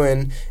what you're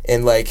doing,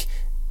 and like,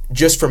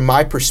 just from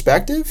my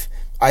perspective,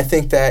 I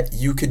think that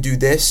you could do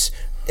this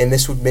and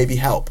this would maybe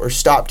help, or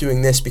stop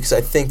doing this because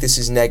I think this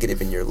is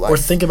negative in your life. Or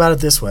think about it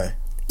this way.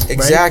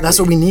 Exactly. Right? That's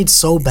what we need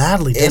so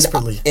badly,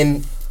 desperately.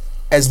 And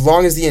as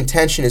long as the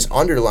intention is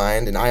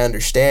underlined and I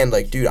understand,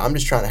 like, dude, I'm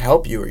just trying to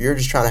help you or you're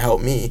just trying to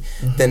help me,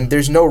 then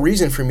there's no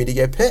reason for me to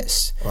get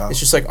pissed. Wow. It's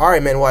just like, all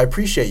right, man, well, I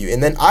appreciate you.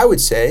 And then I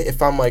would say,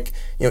 if I'm like,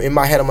 in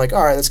my head, I'm like,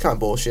 all right, that's kind of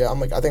bullshit. I'm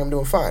like, I think I'm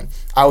doing fine.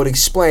 I would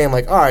explain,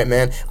 like, all right,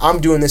 man,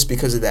 I'm doing this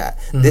because of that.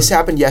 This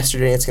happened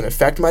yesterday, and it's going to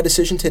affect my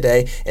decision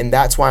today, and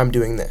that's why I'm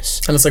doing this.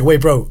 And it's like,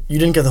 wait, bro, you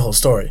didn't get the whole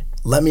story.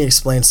 Let me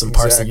explain some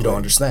parts that you don't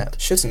understand.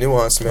 Shit's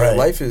nuanced, man. Right.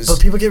 Life is... But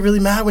people get really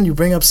mad when you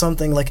bring up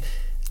something like...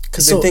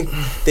 Because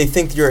they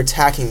think you're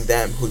attacking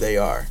them, who they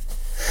are.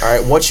 All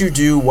right, what you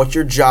do, what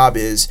your job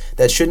is,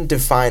 that shouldn't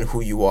define who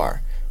you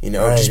are.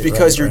 Just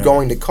because you're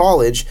going to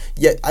college.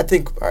 Yet I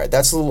think, all right,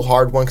 that's a little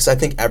hard one because I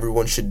think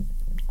everyone should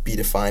be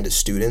defined as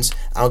students.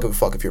 I don't give a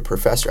fuck if you're a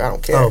professor. I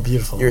don't care. Oh,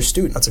 beautiful. You're a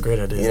student. That's a great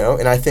idea.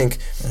 And I think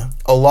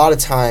a lot of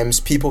times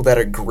people that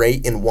are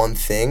great in one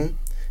thing,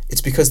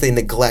 it's because they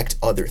neglect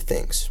other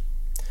things.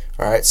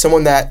 All right,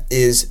 someone that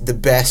is the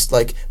best,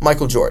 like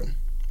Michael Jordan,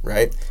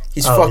 right?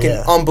 He's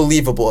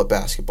unbelievable at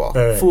basketball.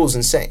 Right. Fool's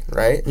insane,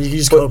 right? You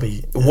use Kobe.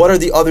 Yeah. What are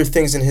the other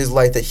things in his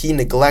life that he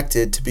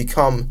neglected to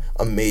become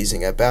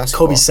amazing at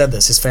basketball? Kobe said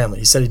this, his family.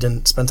 He said he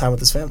didn't spend time with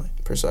his family.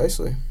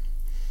 Precisely.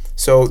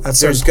 So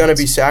there's going to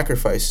be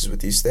sacrifices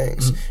with these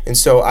things. And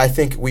so I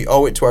think we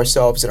owe it to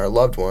ourselves and our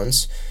loved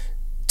ones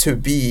to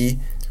be...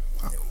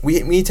 We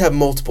need to have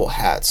multiple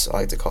hats, I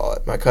like to call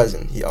it. My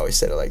cousin, he always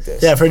said it like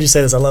this. Yeah, I've heard you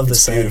say this. I love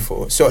this saying. It's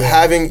beautiful. So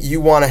you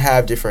want to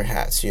have different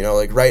hats,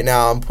 like right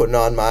now I'm putting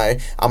on I'm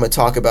going to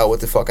talk about what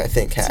the fuck I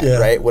think hat,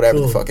 right? Whatever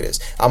the fuck it is.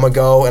 I'm going to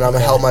go and I'm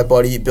going to help my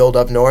buddy build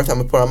up north. I'm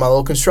going to put on my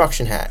little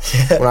construction hat.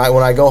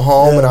 When I go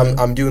home and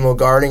I'm doing a little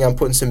gardening, I'm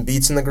putting some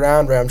beets in the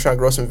ground, right? I'm trying to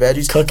grow some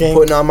veggies. Cooking. I'm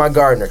putting on my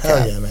gardener cap.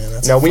 Hell yeah, man.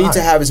 That's we need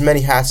to have as many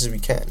hats as we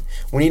can.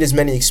 We need as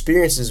many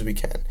experiences as we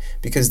can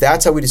because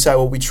that's how we decide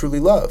what we truly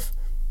love.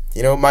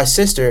 My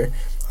sister...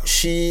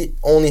 She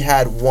only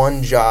had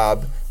one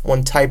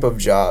type of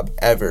job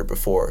ever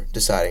before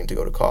deciding to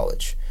go to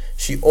college.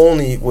 She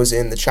only was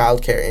in the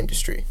childcare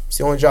industry. It's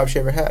the only job she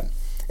ever had.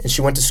 And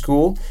she went to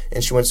school,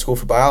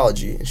 for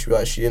biology, and she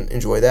realized she didn't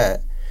enjoy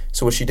that.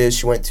 So what she did,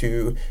 she went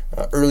to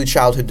early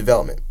childhood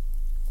development.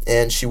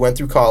 And she went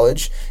through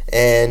college,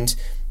 and,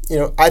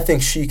 I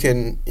think she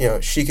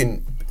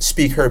can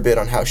speak her bit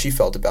on how she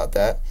felt about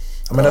that.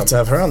 I'm going to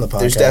have her on the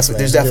podcast.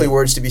 There's definitely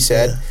words to be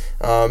said.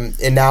 Yeah.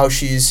 And now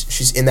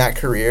she's in that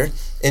career,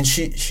 and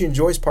she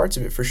enjoys parts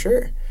of it for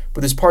sure.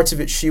 But there's parts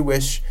of it she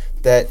wish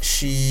that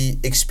she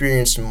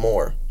experienced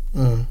more.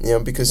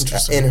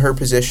 Because in her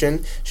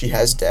position, she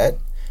has debt.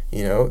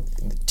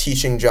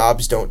 Teaching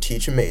jobs don't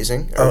teach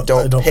amazing or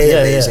don't pay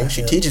amazing.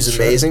 She teaches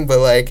amazing,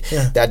 but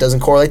that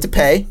doesn't correlate to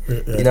pay.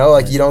 You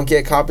don't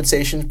get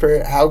compensation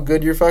per how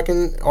good you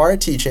fucking are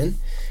at teaching,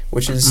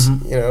 which is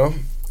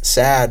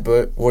sad,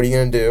 but what are you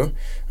gonna do?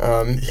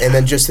 And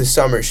then just this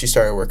summer, she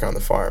started working on the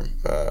farm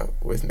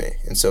with me,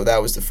 and so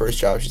that was the first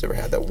job she's ever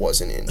had that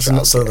wasn't in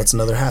childcare. So that's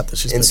another hat that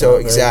she's. And so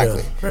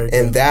exactly,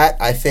 and that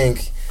I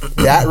think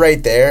that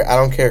right there, I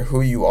don't care who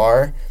you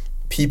are,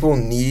 people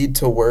need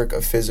to work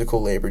a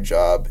physical labor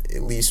job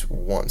at least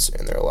once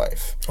in their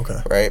life.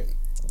 Okay. Right.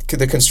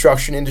 The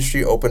construction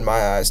industry opened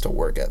my eyes to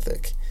work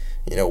ethic.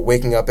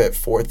 Waking up at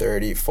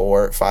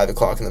 4:30, 5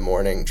 o'clock in the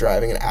morning,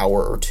 driving an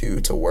hour or two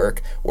to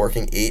work,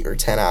 working 8 or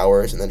 10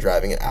 hours, and then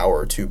driving an hour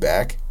or two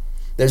back.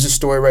 There's a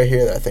story right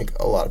here that I think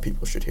a lot of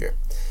people should hear.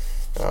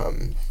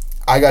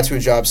 I got to a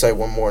job site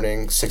one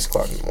morning, 6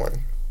 o'clock in the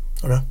morning.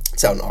 Okay.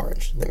 It's out in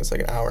Orange. I think it's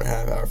like an hour and a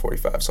half, hour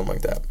 45, something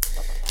like that.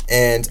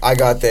 And I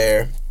got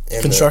there.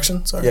 And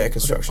construction? Sorry. Yeah,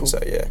 construction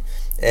site, yeah.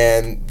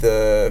 And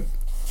the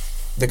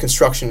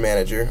construction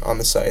manager on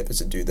the site,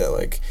 there's a dude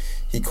that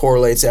he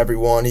correlates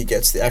everyone. He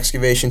gets the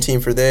excavation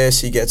team for this.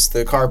 He gets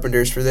the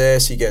carpenters for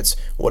this. He gets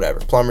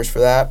plumbers for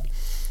that.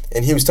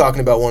 And he was talking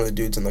about one of the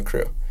dudes in the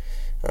crew.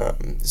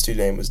 This dude's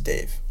name was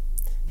Dave.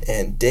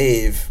 And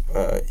Dave,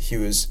 he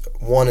was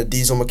a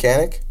diesel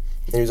mechanic,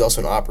 and he was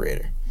also an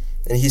operator.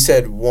 And he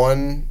said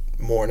one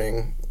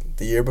morning,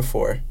 the year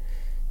before,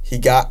 he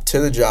got to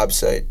the job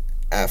site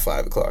at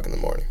 5 o'clock in the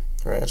morning,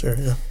 right? Sure,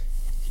 yeah.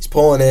 He's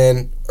pulling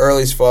in,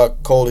 early as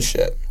fuck, cold as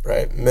shit,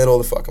 right?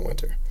 Middle of the fucking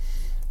winter.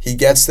 He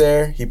gets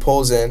there, he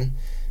pulls in,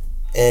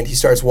 and he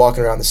starts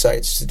walking around the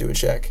site just to do a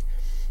check.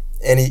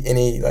 And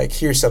he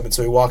hears something,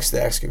 so he walks to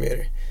the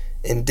excavator.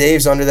 And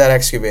Dave's under that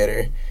excavator,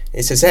 and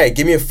he says, "Hey,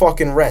 give me a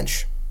fucking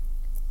wrench."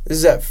 This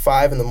is at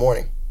 5 in the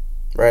morning,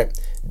 right?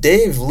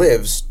 Dave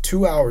lives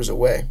 2 hours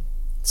away.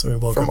 So we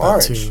woke from up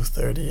Orange. At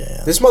 2:30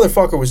 a.m. This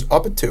motherfucker was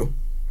up at 2,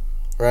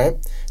 right?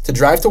 To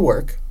drive to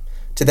work,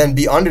 to then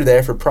be under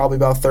there for probably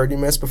about 30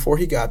 minutes before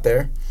he got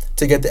there,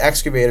 to get the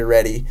excavator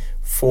ready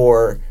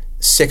for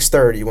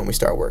 6:30 when we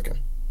start working,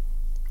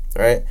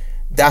 right?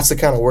 That's the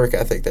kind of work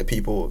ethic that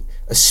people,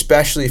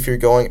 especially if you're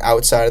going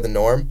outside of the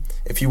norm,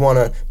 if you want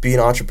to be an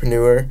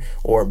entrepreneur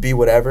or be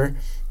whatever,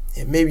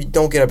 maybe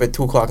don't get up at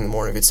 2 o'clock in the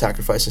morning if it's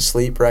sacrificing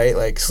sleep, right?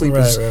 Sleep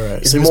is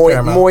Sleep more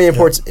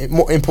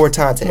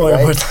importante,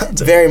 right?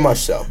 Very much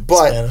so.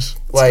 But Spanish.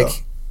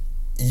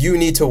 you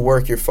need to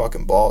work your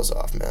fucking balls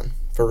off, man.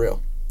 For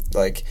real.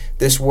 Like,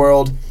 this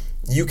world,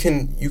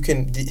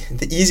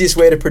 the easiest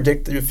way to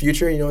predict the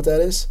future, you know what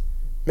that is?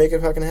 Make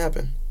it fucking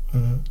happen.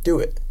 Do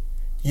it.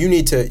 You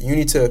need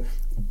to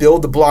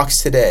build the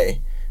blocks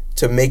today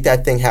to make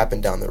that thing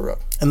happen down the road.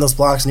 And those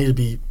blocks need to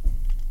be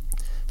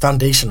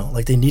foundational.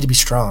 Like, they need to be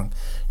strong.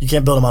 You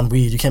can't build them on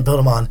weed. You can't build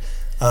them on,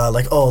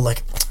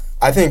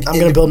 I think I'm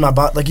going to build my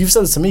body. Like, you've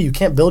said this to me. You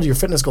can't build your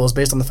fitness goals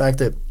based on the fact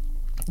that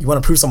you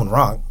want to prove someone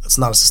wrong. That's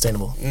not a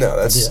sustainable No,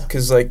 that's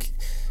because, like,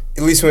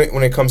 at least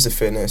when it comes to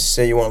fitness,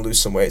 say you want to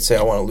lose some weight. Say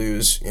I want to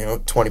lose,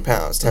 20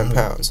 pounds, 10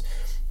 pounds.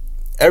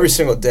 Every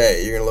single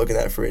day, you're going to look in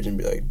that fridge and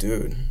be like,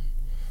 dude,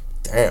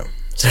 damn.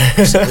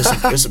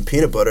 There's some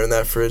peanut butter in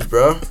that fridge,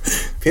 bro.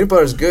 Peanut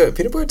butter's good.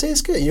 Peanut butter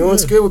tastes good. You know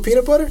what's good with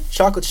peanut butter?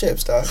 Chocolate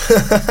chips, dog.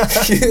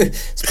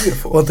 It's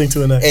beautiful. One thing to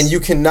the next. And you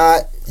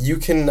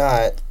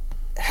cannot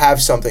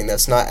have something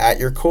that's not at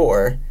your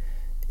core,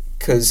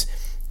 because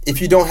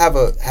if you don't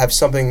have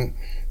something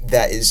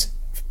that is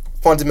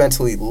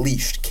fundamentally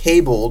leashed,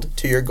 cabled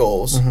to your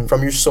goals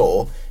from your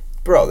soul,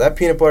 bro, that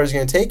peanut butter is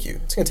going to take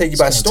you. It's going to take you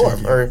by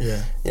storm. You're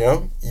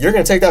going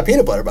to take that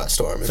peanut butter by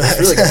storm. It's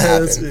really going to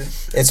happen.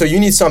 And so you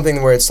need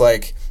something where it's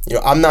like,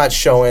 I'm not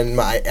showing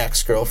my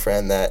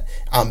ex-girlfriend that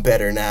I'm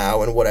better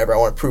now and whatever. I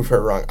want to prove her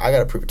wrong. I got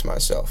to prove it to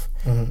myself.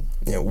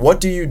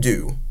 What do you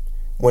do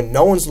when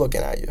no one's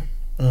looking at you?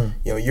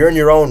 You're in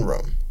your own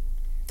room.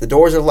 The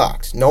doors are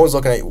locked. No one's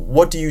looking at you.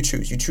 What do you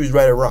choose? You choose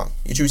right or wrong.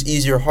 You choose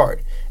easy or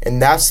hard.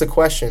 And that's the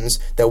questions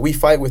that we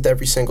fight with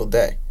every single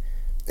day.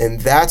 And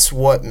that's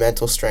what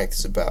mental strength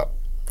is about.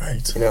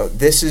 Right.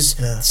 This is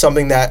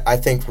something that I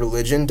think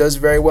religion does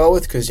very well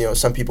with, because,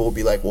 some people will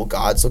be like, well,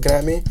 God's looking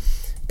at me.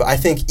 But I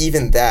think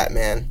even that,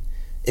 man,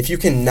 if you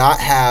can not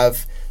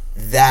have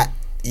that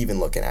even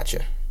looking at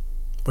you,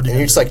 and you're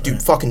just like,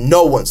 dude, fucking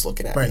no one's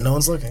looking at me. Right, no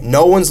one's looking.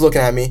 No one's looking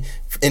at me.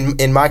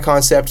 In my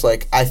concept,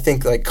 like, I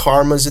think, like,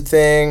 karma's a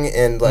thing,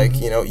 and, like,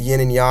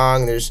 yin and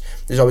yang, there's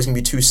always going to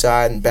be two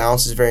sides, and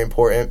balance is very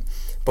important.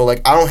 But,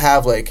 like, I don't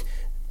have, like,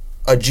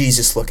 a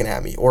Jesus looking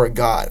at me or a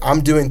God.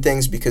 I'm doing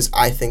things because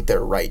I think they're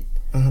right.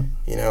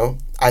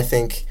 I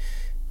think,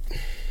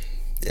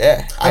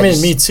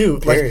 me too.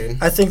 Period.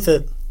 Like, I think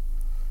that,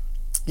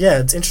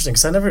 it's interesting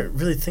because I never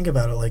really think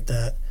about it like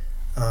that.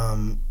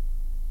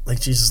 Like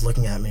Jesus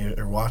looking at me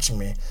or watching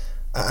me.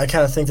 I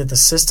kind of think that the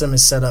system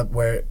is set up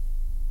where,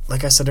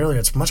 like I said earlier,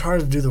 it's much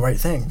harder to do the right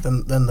thing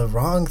than the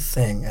wrong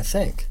thing, I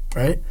think,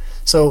 right?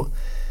 So,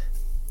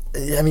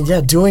 doing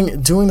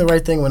the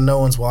right thing when no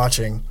one's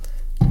watching,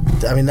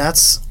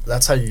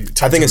 that's how you.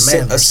 I think a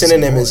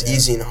synonym is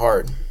easy and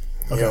hard.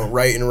 Okay.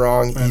 Right and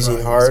wrong, easy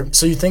and hard.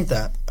 So you think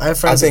that? I have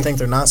friends that think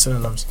they're not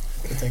synonyms.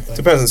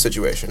 Depends on the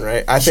situation,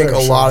 right? I think a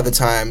lot of the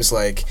times,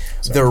 like,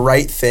 the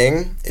right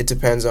thing, it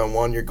depends on,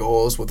 one, your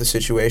goals, what the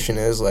situation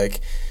is. Like,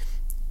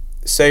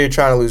 say you're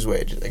trying to lose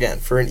weight. Again,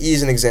 for an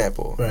easy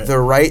example, the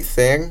right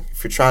thing,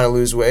 if you're trying to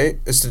lose weight,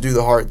 is to do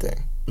the hard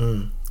thing.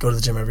 Go to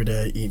the gym every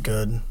day, eat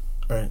good,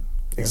 right?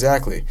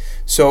 Exactly.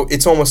 So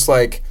it's almost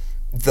like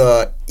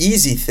the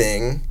easy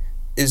thing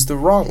is the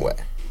wrong way.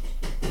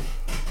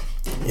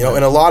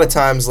 And a lot of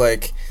times,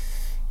 like,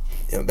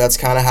 that's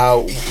kind of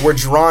how we're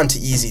drawn to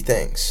easy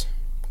things,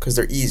 because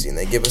they're easy and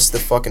they give us the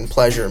fucking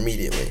pleasure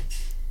immediately.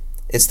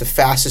 It's the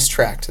fastest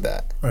track to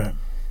that. Right.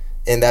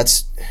 And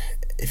that's,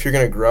 if you're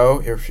going to grow,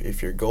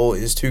 if your goal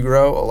is to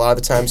grow, a lot of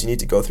the times you need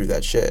to go through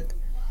that shit.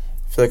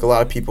 I feel like a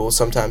lot of people,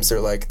 sometimes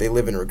they're like, they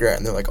live in regret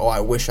and they're like, oh,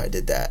 I wish I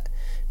did that.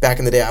 Back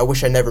in the day, I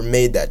wish I never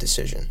made that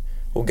decision.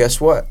 Well,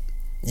 guess what?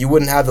 You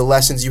wouldn't have the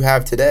lessons you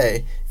have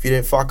today if you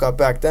didn't fuck up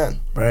back then.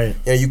 Right.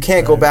 You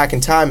can't go back in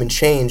time and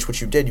change what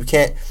you did. You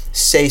can't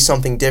say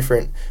something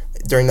different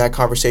during that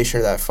conversation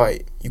or that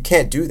fight. You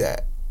can't do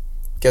that.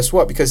 Guess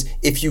what? Because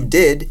if you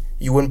did,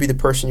 you wouldn't be the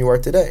person you are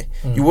today.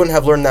 You wouldn't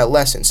have learned that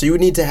lesson. So you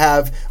would need to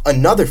have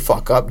another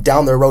fuck up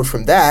down the road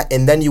from that,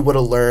 and then you would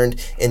have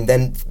learned, and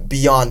then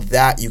beyond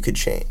that you could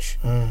change.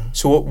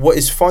 So what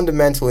is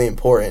fundamentally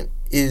important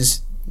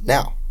is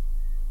now.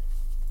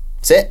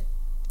 That's it.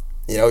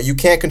 You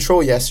can't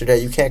control yesterday.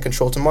 You can't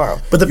control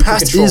tomorrow. But the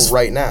past is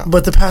right now.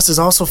 But the past is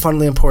also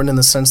fundamentally important in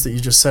the sense that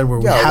you just said, where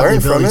we have the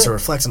ability to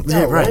reflect.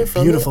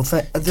 Beautiful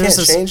thing.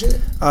 Can't change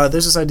it.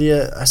 There's this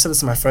idea. I said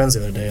this to my friends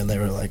the other day, and they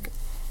were like,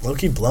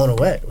 low-key blown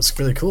away. It was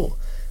really cool.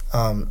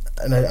 And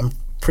I'm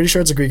pretty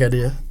sure it's a Greek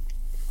idea.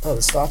 Oh,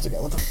 this stopped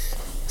again.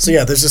 So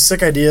there's this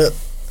sick idea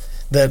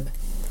that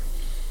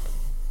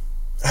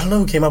I don't know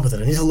who came up with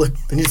it. I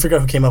need to figure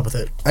out who came up with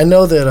it. I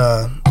know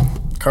that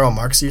Karl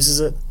Marx uses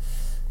it.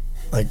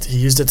 Like, he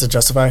used it to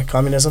justify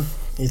communism.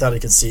 He thought he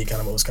could see kind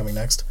of what was coming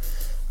next.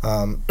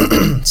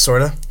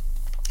 Sort of.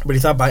 But he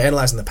thought by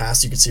analyzing the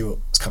past, you could see what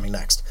was coming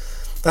next.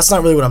 That's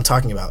not really what I'm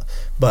talking about.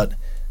 But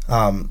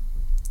a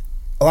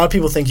lot of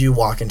people think you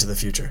walk into the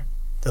future.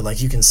 That,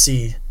 like, you can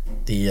see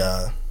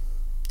the...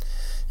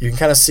 you can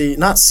kind of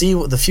not see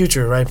the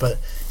future, right? But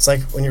it's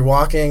like when you're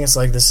walking, it's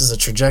like this is a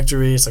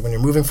trajectory. It's like when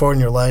you're moving forward in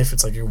your life,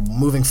 it's like you're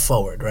moving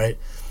forward, right?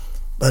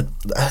 And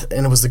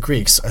it was the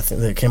Greeks, I think,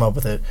 that came up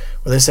with it,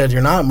 where they said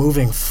you're not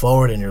moving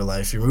forward in your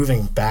life, you're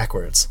moving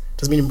backwards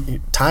Doesn't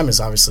mean time is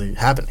obviously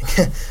happening,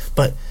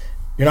 but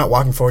you're not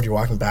walking forward, you're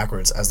walking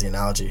backwards, as the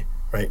analogy,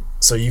 right?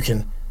 So you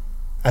can,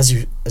 as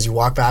you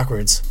walk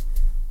backwards,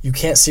 you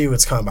can't see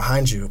what's coming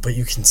behind you, but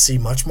you can see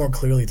much more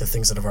clearly the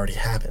things that have already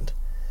happened.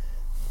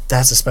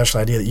 That's a special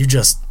idea that you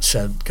just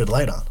shed good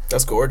light on.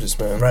 That's gorgeous,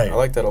 man. Right. I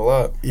like that a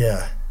lot.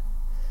 Yeah.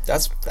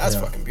 That's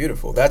fucking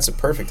beautiful. That's a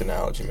perfect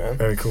analogy, man.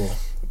 Very cool.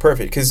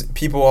 Perfect, because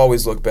people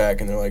always look back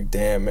and they're like,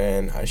 damn,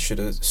 man, I should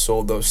have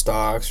sold those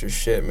stocks, or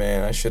shit,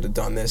 man, I should have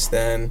done this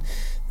then.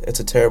 It's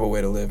a terrible way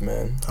to live,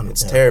 man.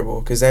 It's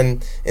terrible, because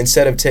then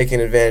instead of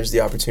taking advantage of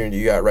the opportunity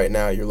you got right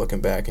now, you're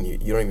looking back and you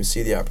don't even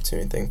see the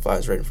opportunity. Thing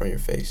flies right in front of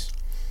your face.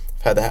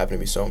 I've had that happen to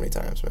me so many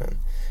times, man.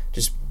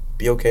 Just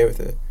be okay with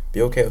it.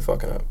 Be okay with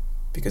fucking up,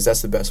 because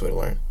that's the best way to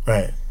learn.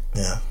 Right,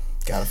 yeah.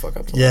 Gotta fuck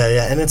up.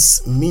 Yeah, and it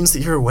means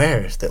that you're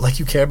aware, that like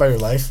you care about your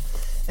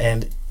life,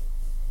 and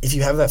if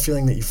you have that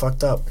feeling that you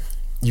fucked up,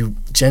 you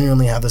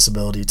genuinely have this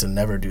ability to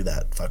never do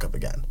that fuck up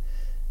again.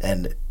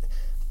 And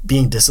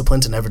being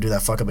disciplined to never do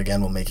that fuck up again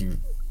will make you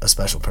a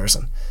special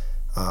person.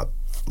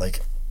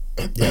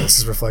 This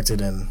is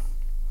reflected in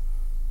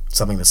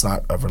something that's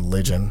not a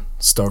religion,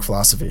 Stoic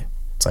philosophy.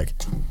 It's like,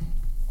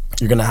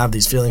 you're going to have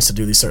these feelings to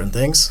do these certain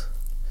things.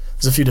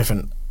 There's a few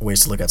different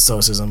ways to look at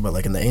Stoicism, but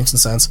like in the ancient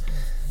sense,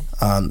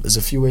 there's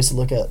a few ways to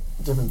look at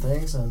different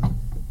things, and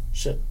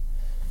shit.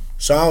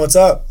 Sean, what's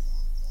up?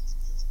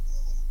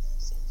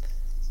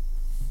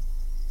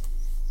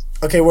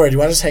 Okay, word. You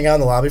want to just hang out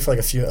in the lobby for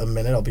like a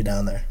minute? I'll be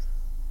down there.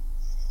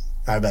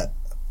 I bet.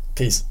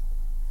 Peace.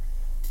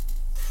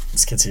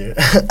 This kid's here.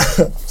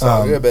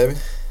 Sounds good, baby.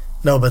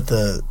 No, but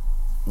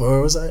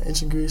where was that?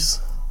 Ancient Greece?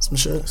 Some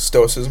shit?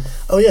 Stoicism.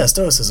 Oh, yeah,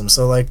 Stoicism.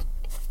 So, like,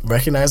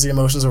 recognize the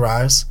emotions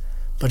arise,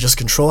 but just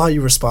control how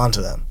you respond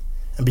to them,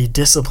 and be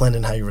disciplined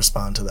in how you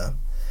respond to them.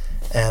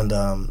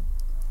 And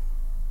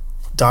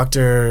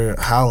Dr.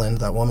 Howland,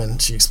 that woman,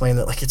 she explained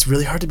that, like, it's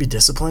really hard to be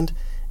disciplined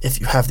if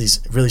you have these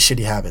really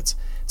shitty habits.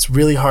 It's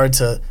really hard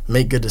to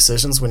make good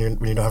decisions when you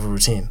don't have a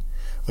routine,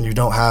 when you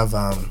don't have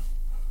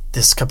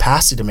this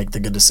capacity to make the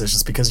good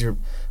decisions, because you're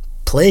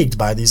plagued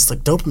by these like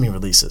dopamine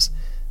releases,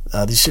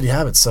 these shitty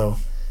habits. So,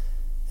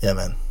 yeah,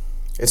 man.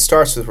 It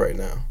starts with right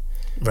now.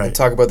 Right. And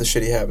talk about the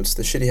shitty habits.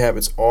 The shitty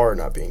habits are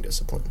not being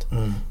disciplined.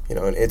 And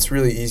it's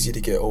really easy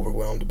to get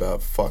overwhelmed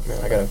about, fuck,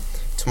 man,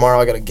 tomorrow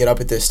I gotta get up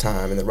at this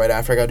time, and then right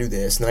after I gotta do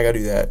this, and then I gotta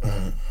do that.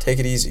 Take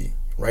it easy.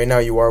 Right now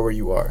you are where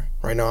you are.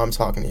 Right now I'm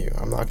talking to you.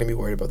 I'm not going to be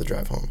worried about the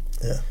drive home.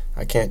 Yeah.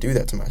 I can't do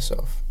that to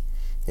myself.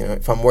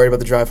 If I'm worried about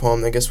the drive home,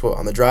 then guess what?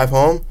 On the drive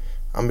home,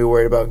 I'm going to be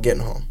worried about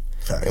getting home.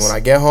 Facts. And when I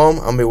get home,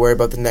 I'm going to be worried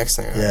about the next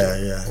thing I do.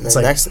 Yeah. And then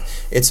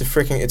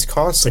it's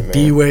constant, man.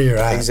 Be where you're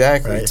at.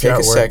 Exactly. Right? Take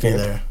a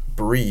second,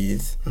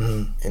 breathe,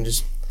 and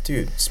just,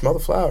 dude, smell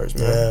the flowers,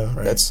 man. Yeah,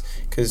 right. That's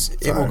because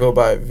it will go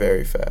by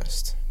very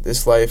fast.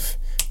 This life,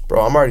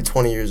 bro, I'm already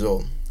 20 years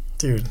old.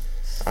 Dude.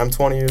 I'm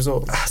 20 years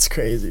old. That's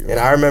crazy, man. And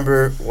I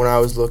remember when I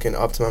was looking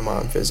up to my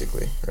mom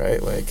physically,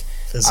 right? Like,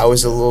 I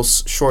was a little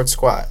short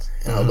squat.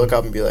 And I'd look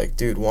up and be like,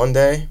 dude, one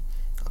day,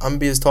 I'm going to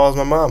be as tall as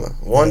my mama.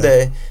 One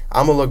day,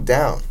 I'm going to look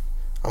down.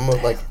 I'm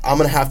going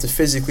to have to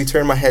physically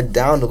turn my head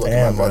down to look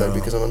at my mother,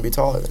 because I'm going to be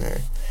taller than her.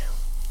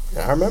 And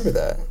I remember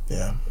that.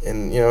 Yeah.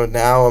 And,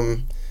 now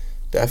I'm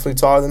definitely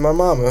taller than my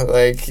mama.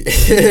 Like,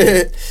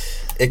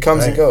 it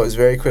comes and goes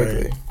very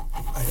quickly. Right.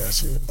 I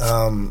got you.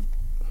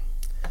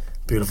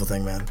 Beautiful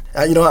thing, man.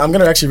 You know what? I'm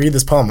going to actually read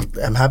this poem.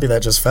 I'm happy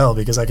that just fell,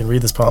 because I can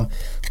read this poem.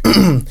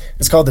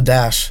 It's called The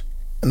Dash,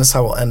 and this is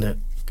how we'll end it.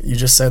 You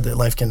just said that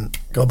life can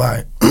go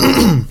by,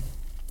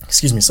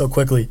 excuse me, so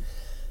quickly.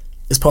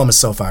 This poem is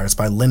so fire. It's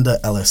by Linda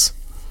Ellis.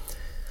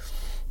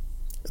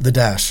 The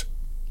Dash.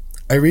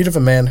 I read of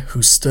a man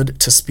who stood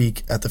to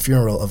speak at the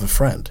funeral of a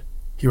friend.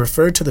 He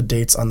referred to the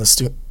dates on the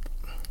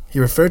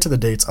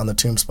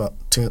tombstone.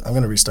 I'm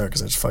going to restart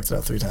because I just fucked it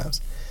up 3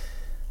 times.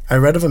 I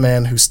read of a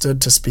man who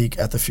stood to speak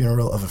at the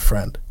funeral of a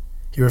friend.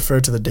 He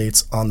referred to the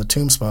dates on the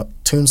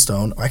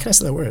tombstone. Why can't I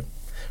say that word?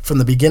 From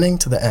the beginning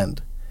to the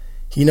end.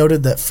 He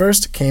noted that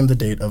first came the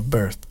date of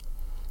birth,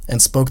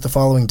 and spoke the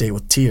following date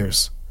with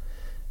tears.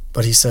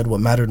 But he said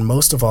what mattered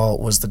most of all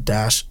was the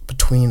dash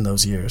between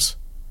those years.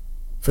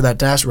 For that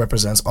dash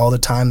represents all the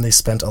time they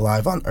spent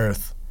alive on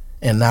earth,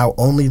 and now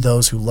only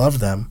those who love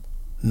them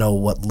know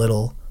what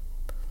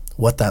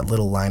that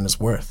little line is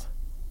worth.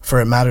 For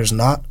it matters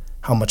not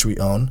how much we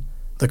own,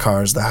 the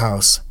cars, the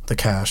house, the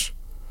cash.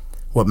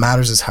 What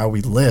matters is how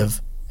we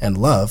live and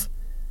love,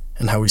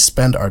 and how we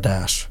spend our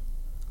dash.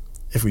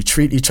 If we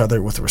treat each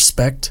other with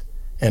respect,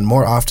 and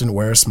more often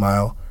wear a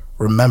smile,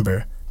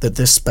 remember that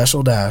this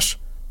special dash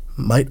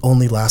might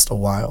only last a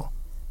while.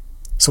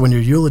 So when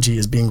your eulogy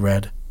is being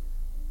read,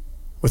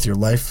 with your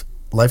life's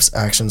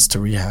actions to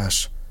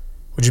rehash,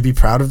 would you be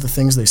proud of the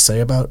things they say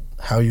about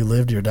how you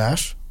lived your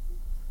dash?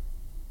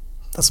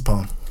 That's a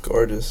poem.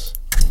 Gorgeous.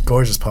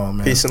 Gorgeous poem,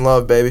 man. Peace and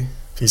love, baby.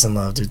 Peace and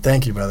love, dude.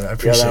 Thank you, brother. I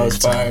appreciate it. That was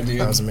fire,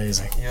 dude. That was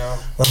amazing. Yeah.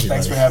 Love you,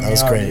 Thanks buddy. for having me on.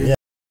 That was great. Dude. Yeah.